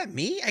that? Is that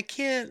me? I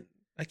can't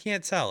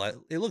tell.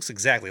 It looks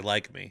exactly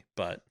like me,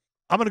 but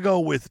I'm going to go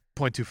with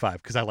 0.25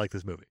 because I like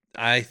this movie.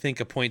 I think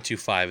a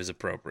 0.25 is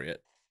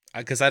appropriate.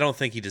 Because I don't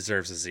think he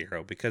deserves a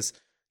 0, because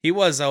he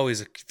was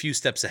always a few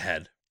steps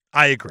ahead.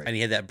 I agree. And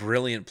he had that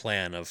brilliant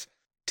plan of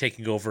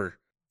taking over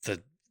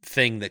the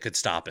thing that could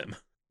stop him.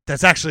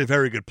 That's actually a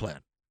very good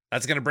plan.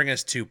 That's going to bring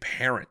us to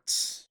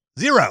parents.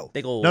 0.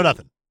 Big old, No,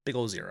 nothing. Big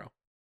old 0.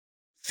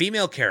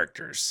 Female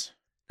characters.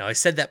 Now, I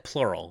said that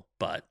plural,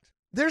 but...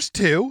 There's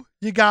 2.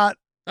 You got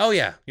Oh,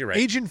 yeah, you're right.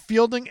 Agent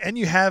Fielding and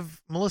you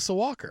have Melissa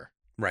Walker.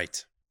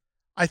 Right.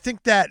 I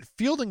think that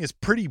Fielding is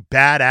pretty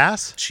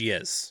badass. She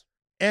is.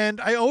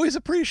 And I always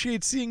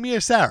appreciate seeing Mia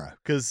Sara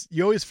because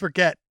you always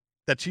forget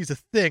that she's a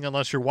thing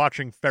unless you're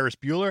watching Ferris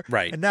Bueller.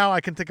 Right. And now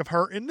I can think of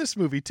her in this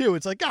movie too.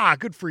 It's like,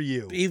 good for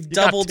you. You've You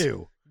got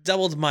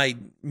doubled 2. my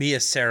Mia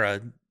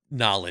Sara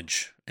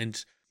knowledge.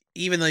 And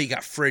even though you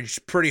got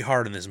fridged pretty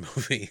hard in this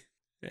movie,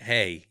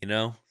 hey,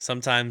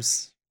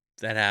 sometimes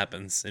that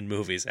happens in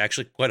movies.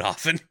 Actually, quite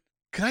often.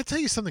 Can I tell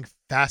you something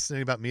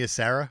fascinating about Mia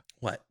Sara?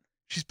 What?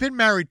 She's been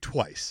married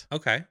twice.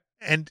 Okay.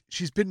 And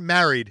she's been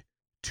married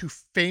to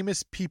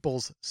famous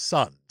people's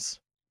sons.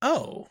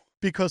 Oh.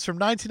 Because from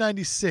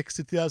 1996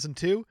 to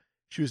 2002,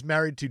 she was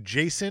married to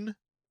Jason,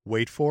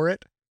 wait for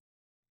it,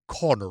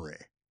 Connery,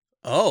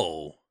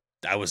 Oh.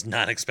 I was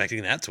not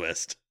expecting that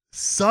twist.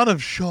 son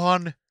of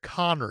Sean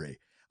Connery.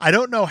 I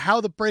don't know how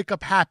the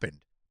breakup happened,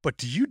 but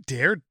do you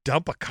dare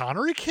dump a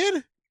Connery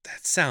kid?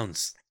 That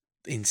sounds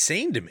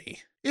insane to me.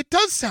 It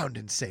does sound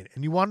insane.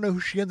 And you want to know who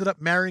she ended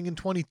up marrying in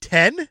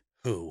 2010?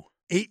 Who?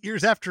 8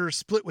 years after her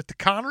split with the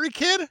Connery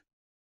kid?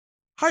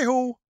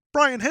 Hi-ho,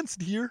 Brian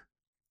Henson here.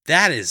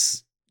 That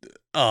is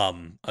a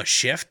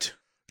shift.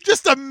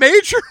 Just a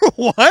major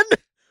one.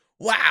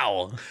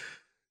 Wow.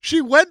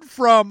 She went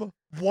from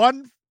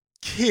one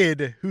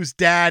kid whose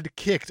dad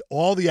kicked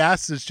all the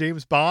asses as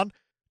James Bond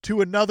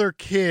to another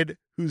kid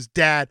whose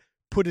dad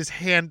put his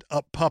hand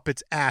up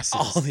puppets' asses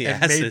All the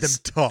and asses. made them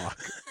talk.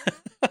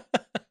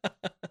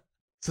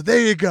 So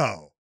there you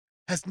go.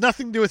 Has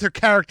nothing to do with her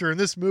character in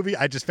this movie.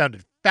 I just found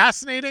it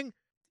fascinating.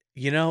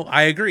 You know,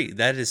 I agree.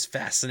 That is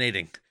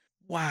fascinating.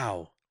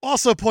 Wow.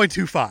 Also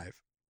 0.25.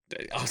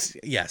 Oh,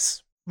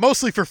 yes.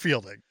 Mostly for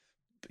fielding.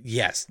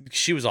 Yes.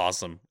 She was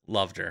awesome.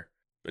 Loved her.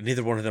 But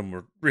neither one of them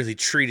were really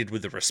treated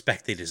with the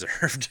respect they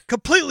deserved.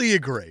 Completely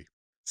agree.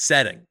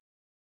 Setting.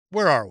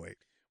 Where are we?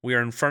 We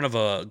are in front of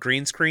a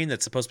green screen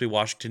that's supposed to be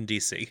Washington,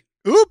 D.C.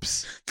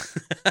 Oops.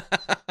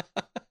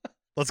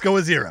 Let's go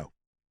with 0.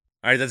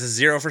 All right, that's a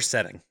 0 for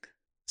setting.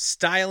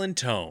 Style and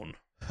tone.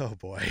 Oh,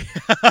 boy.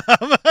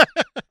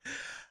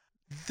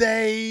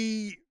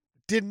 They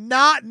did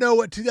not know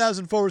what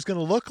 2004 was going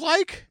to look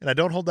like, and I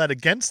don't hold that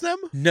against them.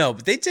 No,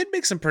 but they did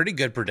make some pretty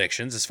good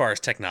predictions as far as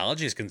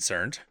technology is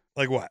concerned.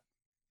 Like what?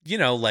 You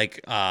know,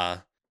 like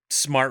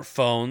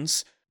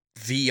smartphones,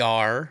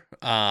 VR,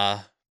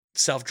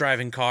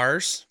 self-driving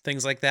cars,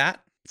 things like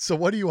that. So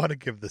what do you want to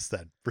give this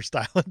then for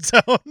style and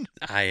tone?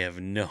 I have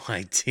no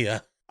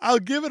idea. I'll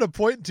give it a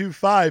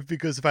 0.25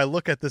 because if I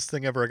look at this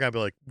thing ever again, I'll be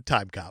like,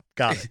 Timecop.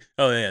 Got it.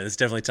 Oh, yeah, it's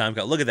definitely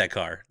Timecop. Look at that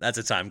car. That's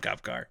a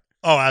Timecop car.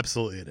 Oh,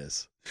 absolutely it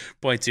is.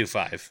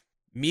 0.25.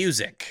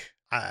 Music.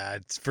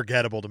 It's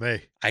forgettable to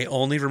me. I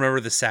only remember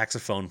the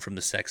saxophone from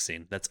the sex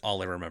scene. That's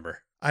all I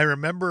remember. I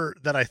remember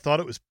that I thought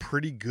it was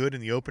pretty good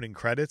in the opening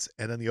credits,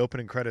 and then the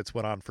opening credits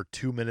went on for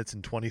 2 minutes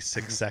and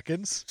 26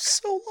 seconds.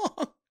 So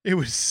long. It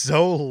was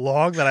so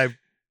long that I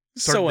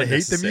started to hate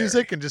the unnecessary.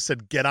 music and just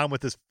said, get on with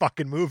this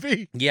fucking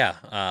movie.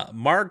 Yeah.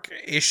 Mark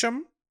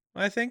Isham,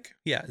 I think.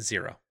 Yeah,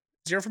 0.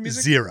 0 for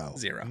music? 0.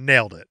 0.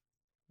 Nailed it.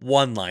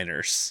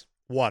 One-liners.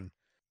 1.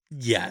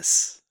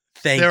 Yes.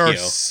 Thank There you. are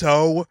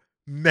so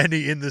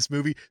many in this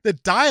movie. The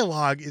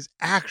dialogue is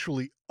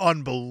actually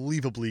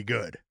unbelievably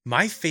good.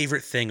 My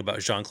favorite thing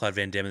about Jean-Claude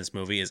Van Damme in this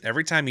movie is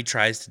every time he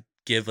tries to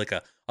give like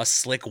a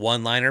slick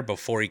one-liner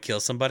before he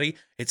kills somebody,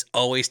 it's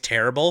always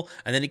terrible.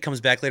 And then he comes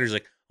back later, he's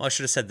like, oh, I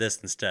should have said this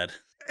instead.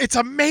 It's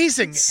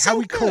amazing It's how so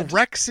he good.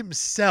 corrects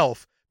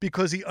himself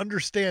because he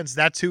understands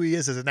that's who he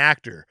is as an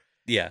actor.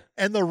 Yeah.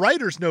 And the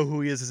writers know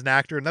who he is as an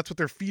actor, and that's what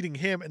they're feeding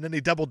him. And then they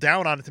double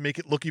down on it to make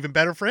it look even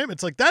better for him.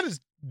 It's like, that is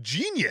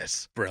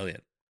genius.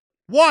 Brilliant.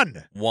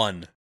 1.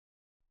 1.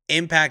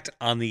 Impact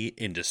on the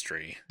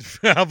industry.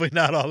 Probably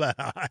not all that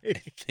high.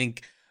 I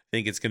think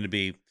it's going to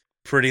be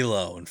pretty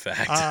low, in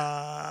fact.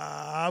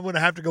 I'm going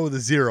to have to go with a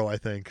 0, I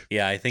think.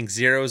 Yeah, I think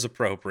 0 is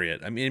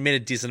appropriate. I mean, it made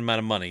a decent amount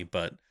of money,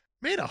 but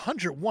Made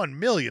 $101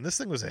 million. This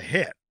thing was a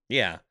hit.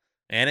 yeah.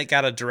 And it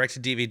got a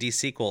direct-to-DVD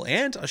sequel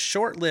and a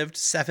short-lived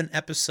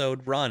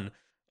 7-episode run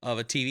of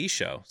a TV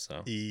show.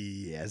 So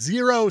Yeah,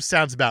 0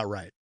 sounds about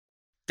right.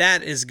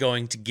 that is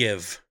going to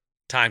give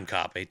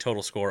Timecop a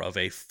total score of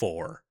a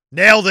 4.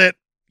 Nailed it.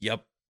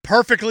 Yep.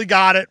 Perfectly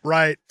got it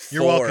right.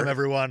 You're 4 welcome,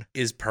 everyone.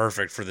 is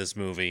perfect for this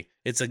movie.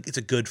 It's a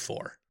good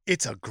 4.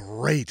 It's a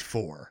great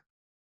 4.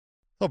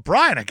 So,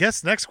 Brian, I guess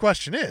the next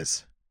question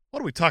is,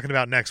 what are we talking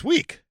about next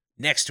week?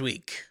 Next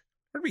week,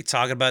 we're going to be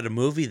talking about a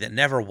movie that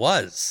never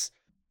was.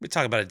 We're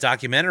talking about a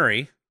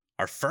documentary,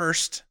 our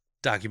first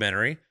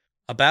documentary,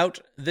 about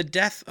the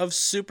death of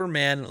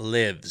Superman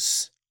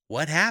Lives.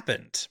 What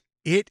happened?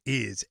 It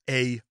is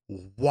a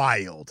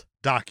wild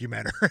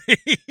documentary.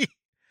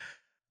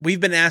 We've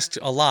been asked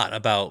a lot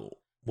about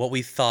what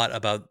we thought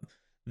about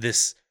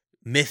this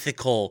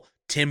mythical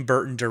Tim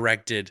Burton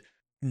directed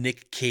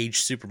Nick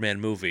Cage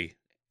Superman movie,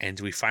 and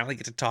we finally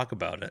get to talk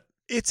about it.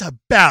 It's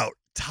about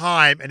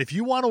time. And if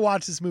you want to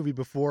watch this movie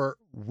before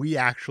we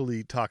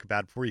actually talk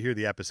about it, before you hear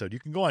the episode, you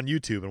can go on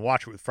YouTube and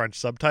watch it with French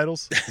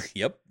subtitles.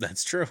 Yep,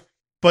 that's true.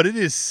 But it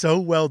is so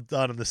well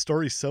done and the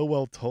story's so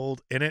well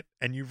told in it.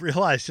 And you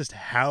realize just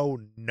how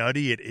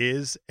nutty it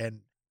is and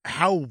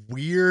how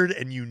weird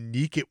and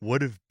unique it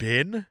would have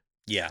been.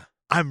 Yeah,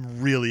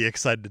 I'm really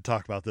excited to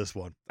talk about this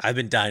one. I've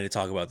been dying to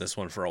talk about this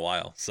one for a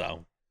while,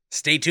 so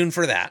stay tuned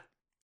for that.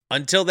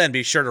 Until then,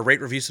 be sure to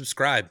rate, review,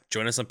 subscribe.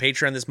 Join us on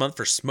Patreon this month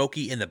for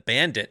Smokey and the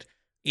Bandit.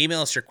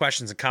 Email us your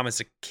questions and comments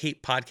to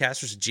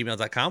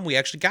capepodcasters@gmail.com. We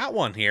actually got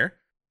one here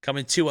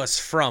coming to us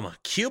from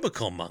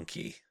Cubicle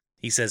Monkey.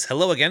 He says,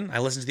 hello again. I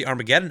listened to the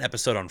Armageddon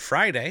episode on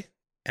Friday,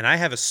 and I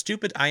have a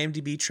stupid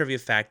IMDb trivia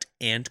fact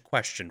and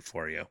question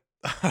for you.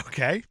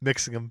 Okay,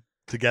 mixing them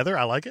together.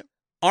 I like it.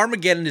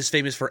 Armageddon is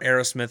famous for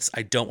Aerosmith's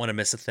I Don't Want to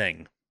Miss a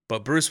Thing,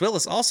 but Bruce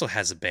Willis also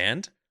has a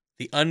band,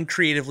 the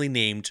uncreatively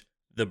named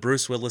the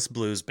Bruce Willis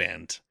Blues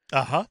Band.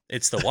 Uh-huh.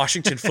 It's the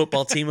Washington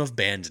football team of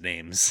band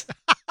names.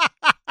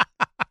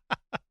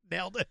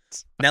 Nailed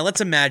it. Now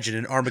let's imagine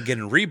an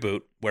Armageddon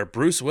reboot where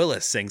Bruce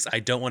Willis sings I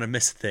Don't Want to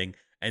Miss a Thing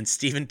and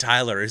Steven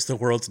Tyler is the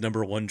world's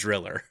 #1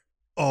 driller.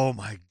 Oh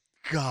my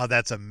God,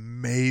 that's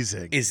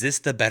amazing. Is this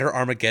the better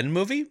Armageddon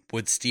movie?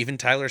 Would Steven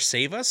Tyler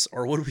save us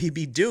or would we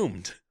be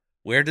doomed?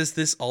 Where does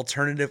this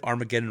alternative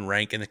Armageddon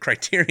rank in the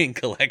Criterion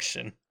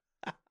Collection?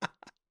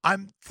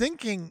 I'm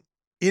thinking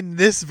in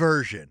this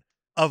version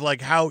of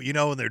like how,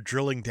 when they're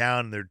drilling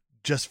down and they're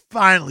just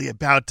finally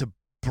about to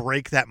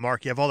break that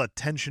mark. You have all that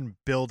tension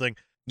building.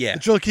 Yeah. The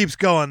drill keeps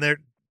going.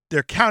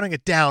 They're counting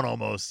it down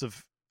almost I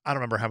don't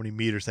remember how many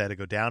meters they had to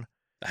go down.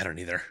 I don't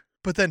either.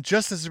 But then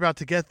just as they're about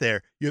to get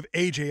there, you have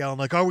AJ yelling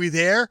like, are we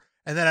there?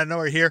 And then I know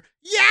we're here.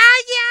 Yeah.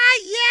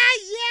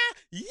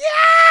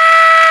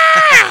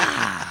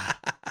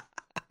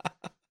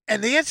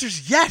 And the answer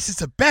is yes,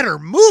 it's a better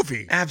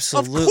movie.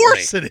 Absolutely. Of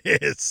course it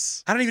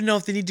is. I don't even know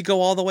if they need to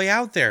go all the way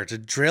out there to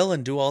drill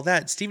and do all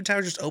that. Steven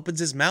Tyler just opens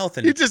his mouth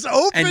and he just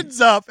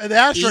opens up and the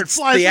asteroid eats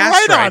flies the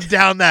right asteroid. on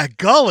down that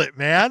gullet,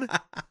 man.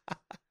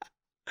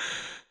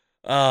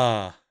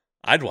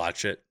 I'd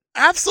watch it.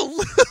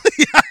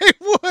 Absolutely, I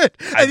would.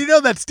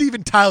 And that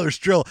Steven Tyler's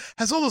drill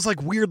has all those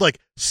like weird like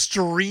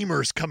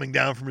streamers coming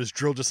down from his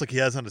drill just like he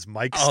has on his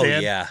mic stand. Oh,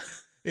 yeah.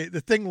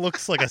 The thing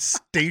looks like a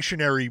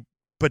stationary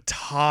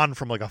baton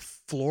from like a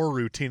floor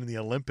routine in the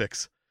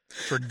Olympics.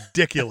 It's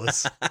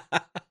ridiculous.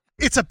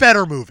 It's a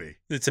better movie.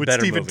 It's a with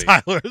better Steven movie.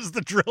 Tyler as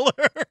the driller.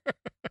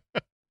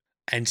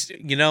 And,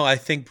 I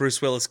think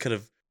Bruce Willis could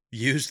have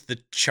used the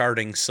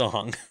charting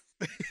song.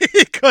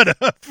 He could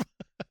have.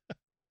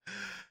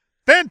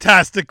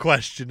 Fantastic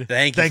question.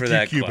 Thank you for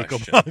that Cubicle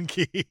question.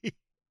 Monkey.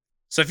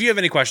 So if you have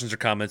any questions or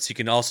comments, you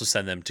can also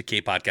send them to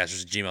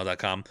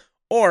kpodcasters@gmail.com,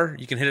 or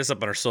you can hit us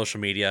up on our social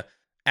media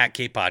at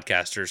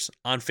kpodcasters.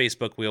 On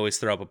Facebook, we always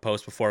throw up a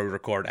post before we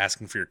record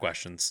asking for your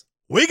questions.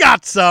 We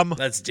got some.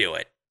 Let's do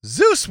it.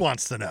 Zeus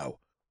wants to know,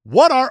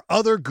 what are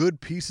other good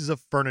pieces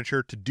of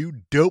furniture to do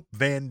dope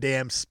Van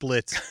Damme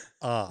splits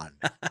on?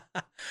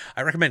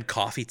 I recommend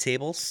coffee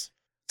tables.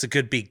 It's a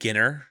good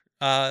beginner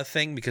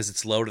thing because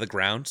it's low to the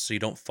ground, so you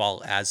don't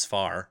fall as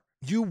far.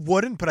 You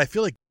wouldn't, but I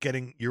feel like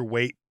getting your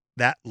weight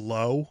that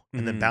low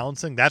and then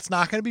balancing, that's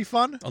not going to be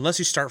fun. Unless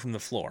you start from the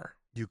floor.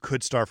 You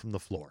could start from the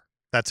floor.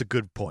 That's a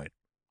good point.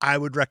 I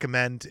would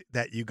recommend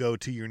that you go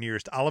to your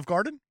nearest Olive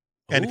Garden.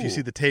 And if you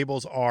see the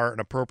tables are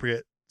an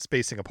appropriate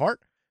spacing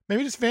apart,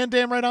 maybe just Van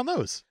Damme right on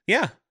those.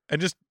 Yeah.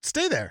 And just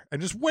stay there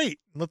and just wait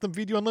and let them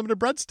feed you unlimited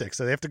breadsticks.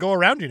 So they have to go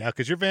around you now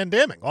because you're Van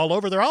Damming all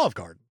over their Olive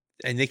Garden.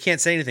 And they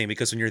can't say anything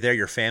because when you're there,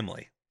 you're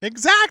family.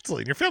 Exactly.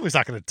 And your family's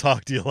not going to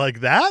talk to you like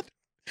that.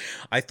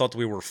 I thought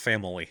we were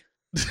family.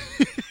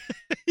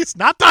 It's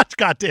not Dutch,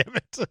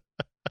 goddammit.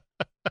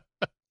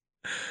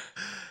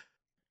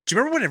 Do you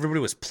remember when everybody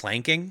was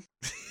planking?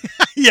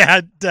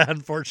 Yeah,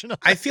 unfortunately.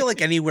 I feel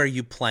like anywhere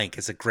you plank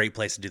is a great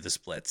place to do the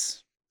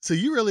splits. So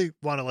you really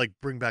want to like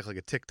bring back like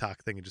a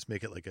TikTok thing and just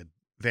make it like a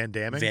Van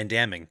Damming? Van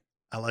Damming.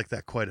 I like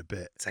that quite a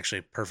bit. It's actually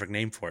a perfect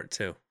name for it,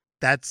 too.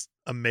 That's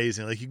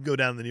amazing. Like you can go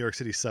down the New York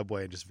City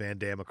subway and just Van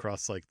Damme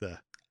across like the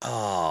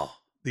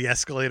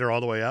escalator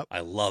all the way up. I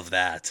love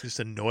that. Just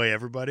annoy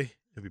everybody.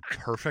 It'd be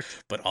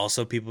perfect. But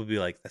also people would be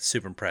like, that's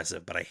super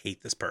impressive, but I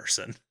hate this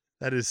person.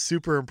 That is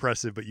super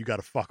impressive, but you got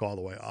to fuck all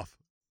the way off.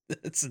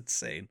 It's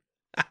insane.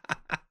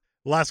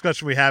 Last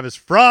question we have is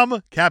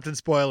from Captain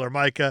Spoiler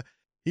Micah.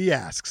 He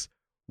asks,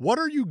 what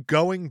are you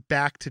going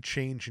back to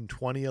change in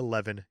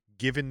 2011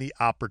 given the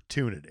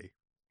opportunity?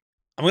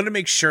 I'm going to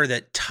make sure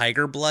that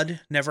Tiger Blood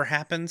never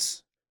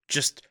happens.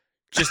 Just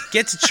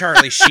get to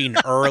Charlie Sheen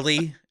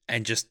early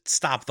and just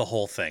stop the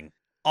whole thing.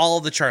 All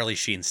the Charlie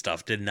Sheen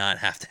stuff did not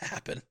have to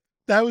happen.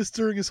 That was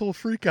during his whole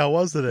freak out,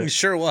 wasn't it? It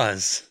sure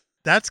was.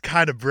 That's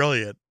kind of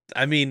brilliant.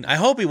 I mean, I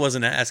hope he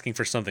wasn't asking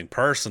for something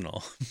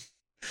personal.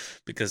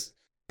 Because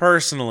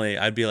personally,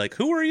 I'd be like,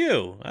 who are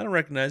you? I don't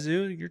recognize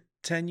you. You're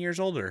 10 years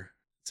older.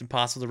 It's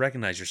impossible to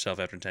recognize yourself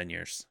after 10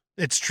 years.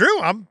 It's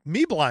true. I'm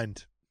me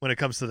blind when it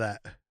comes to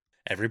that.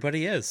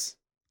 Everybody is.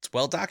 It's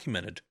well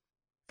documented.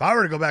 If I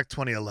were to go back to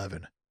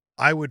 2011,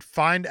 I would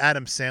find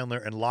Adam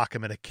Sandler and lock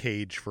him in a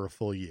cage for a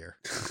full year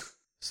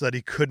so that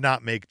he could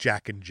not make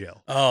Jack and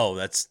Jill. Oh,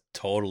 that's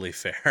totally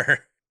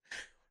fair.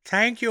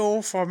 Thank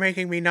you for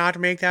making me not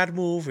make that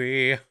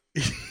movie.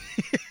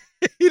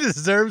 He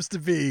deserves to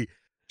be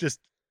just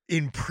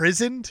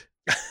imprisoned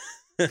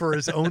for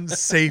his own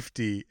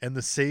safety and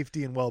the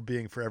safety and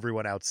well-being for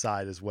everyone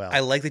outside as well.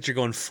 I like that you're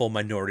going full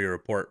Minority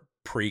Report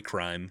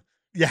pre-crime.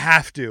 You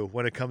have to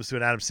when it comes to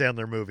an Adam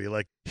Sandler movie.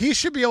 Like, he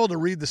should be able to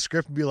read the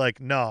script and be like,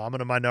 no, I'm going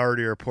to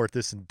Minority Report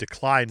this and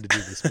decline to do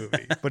this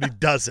movie. But he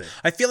doesn't.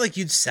 I feel like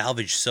you'd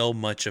salvage so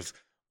much of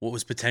what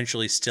was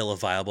potentially still a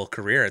viable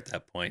career at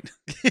that point.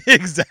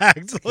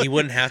 Exactly. He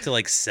wouldn't have to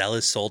like sell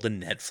his soul to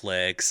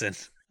Netflix and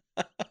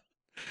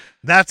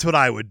That's what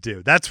I would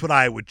do. That's what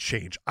I would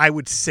change. I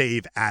would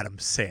save Adam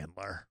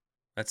Sandler.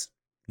 That's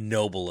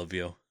noble of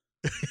you.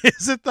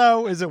 Is it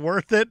though? Is it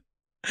worth it?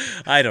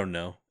 I don't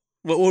know.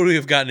 What would we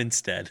have gotten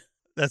instead?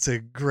 That's a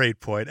great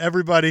point.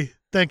 Everybody,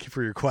 thank you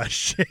for your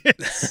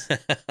questions.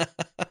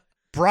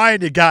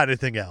 Brian, you got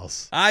anything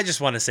else? I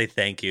just want to say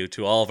thank you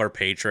to all of our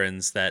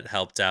patrons that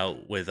helped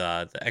out with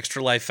the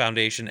Extra Life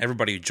Foundation.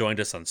 Everybody who joined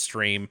us on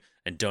stream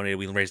and donated.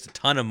 We raised a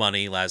ton of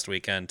money last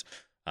weekend.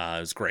 It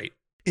was great.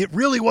 It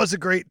really was a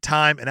great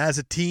time. And as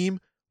a team,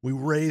 we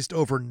raised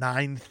over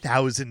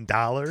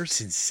 $9,000.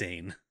 It's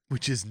insane.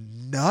 which is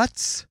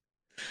nuts.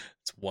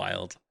 It's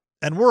wild.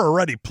 And we're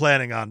already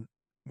planning on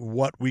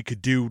what we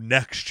could do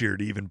next year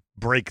to even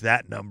break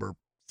that number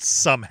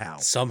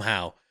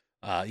somehow.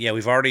 Yeah,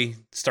 we've already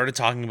started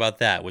talking about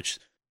that, which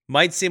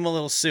might seem a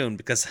little soon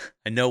because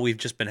I know we've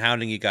just been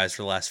hounding you guys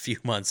for the last few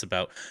months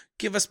about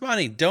give us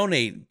money,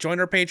 donate, join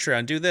our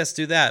Patreon, do this,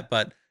 do that.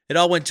 But it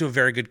all went to a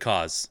very good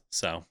cause.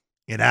 So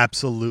it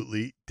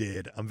absolutely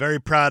did. I'm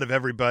very proud of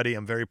everybody.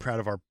 I'm very proud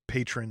of our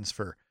patrons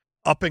for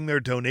upping their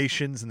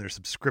donations and their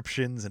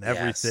subscriptions and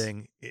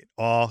everything. Yes. It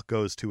all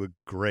goes to a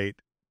great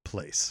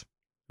place.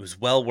 It was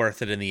well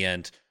worth it in the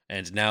end.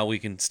 And now we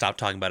can stop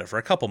talking about it for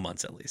a couple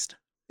months at least.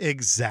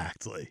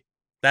 Exactly.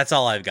 That's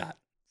all I've got.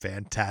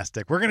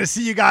 Fantastic. We're going to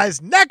see you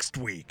guys next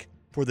week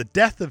for The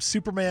Death of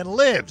Superman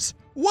Lives.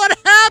 What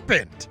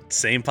happened?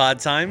 Same pod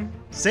time?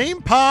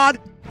 Same pod.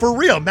 For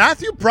real,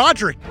 Matthew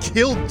Broderick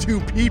killed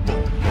 2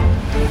 people.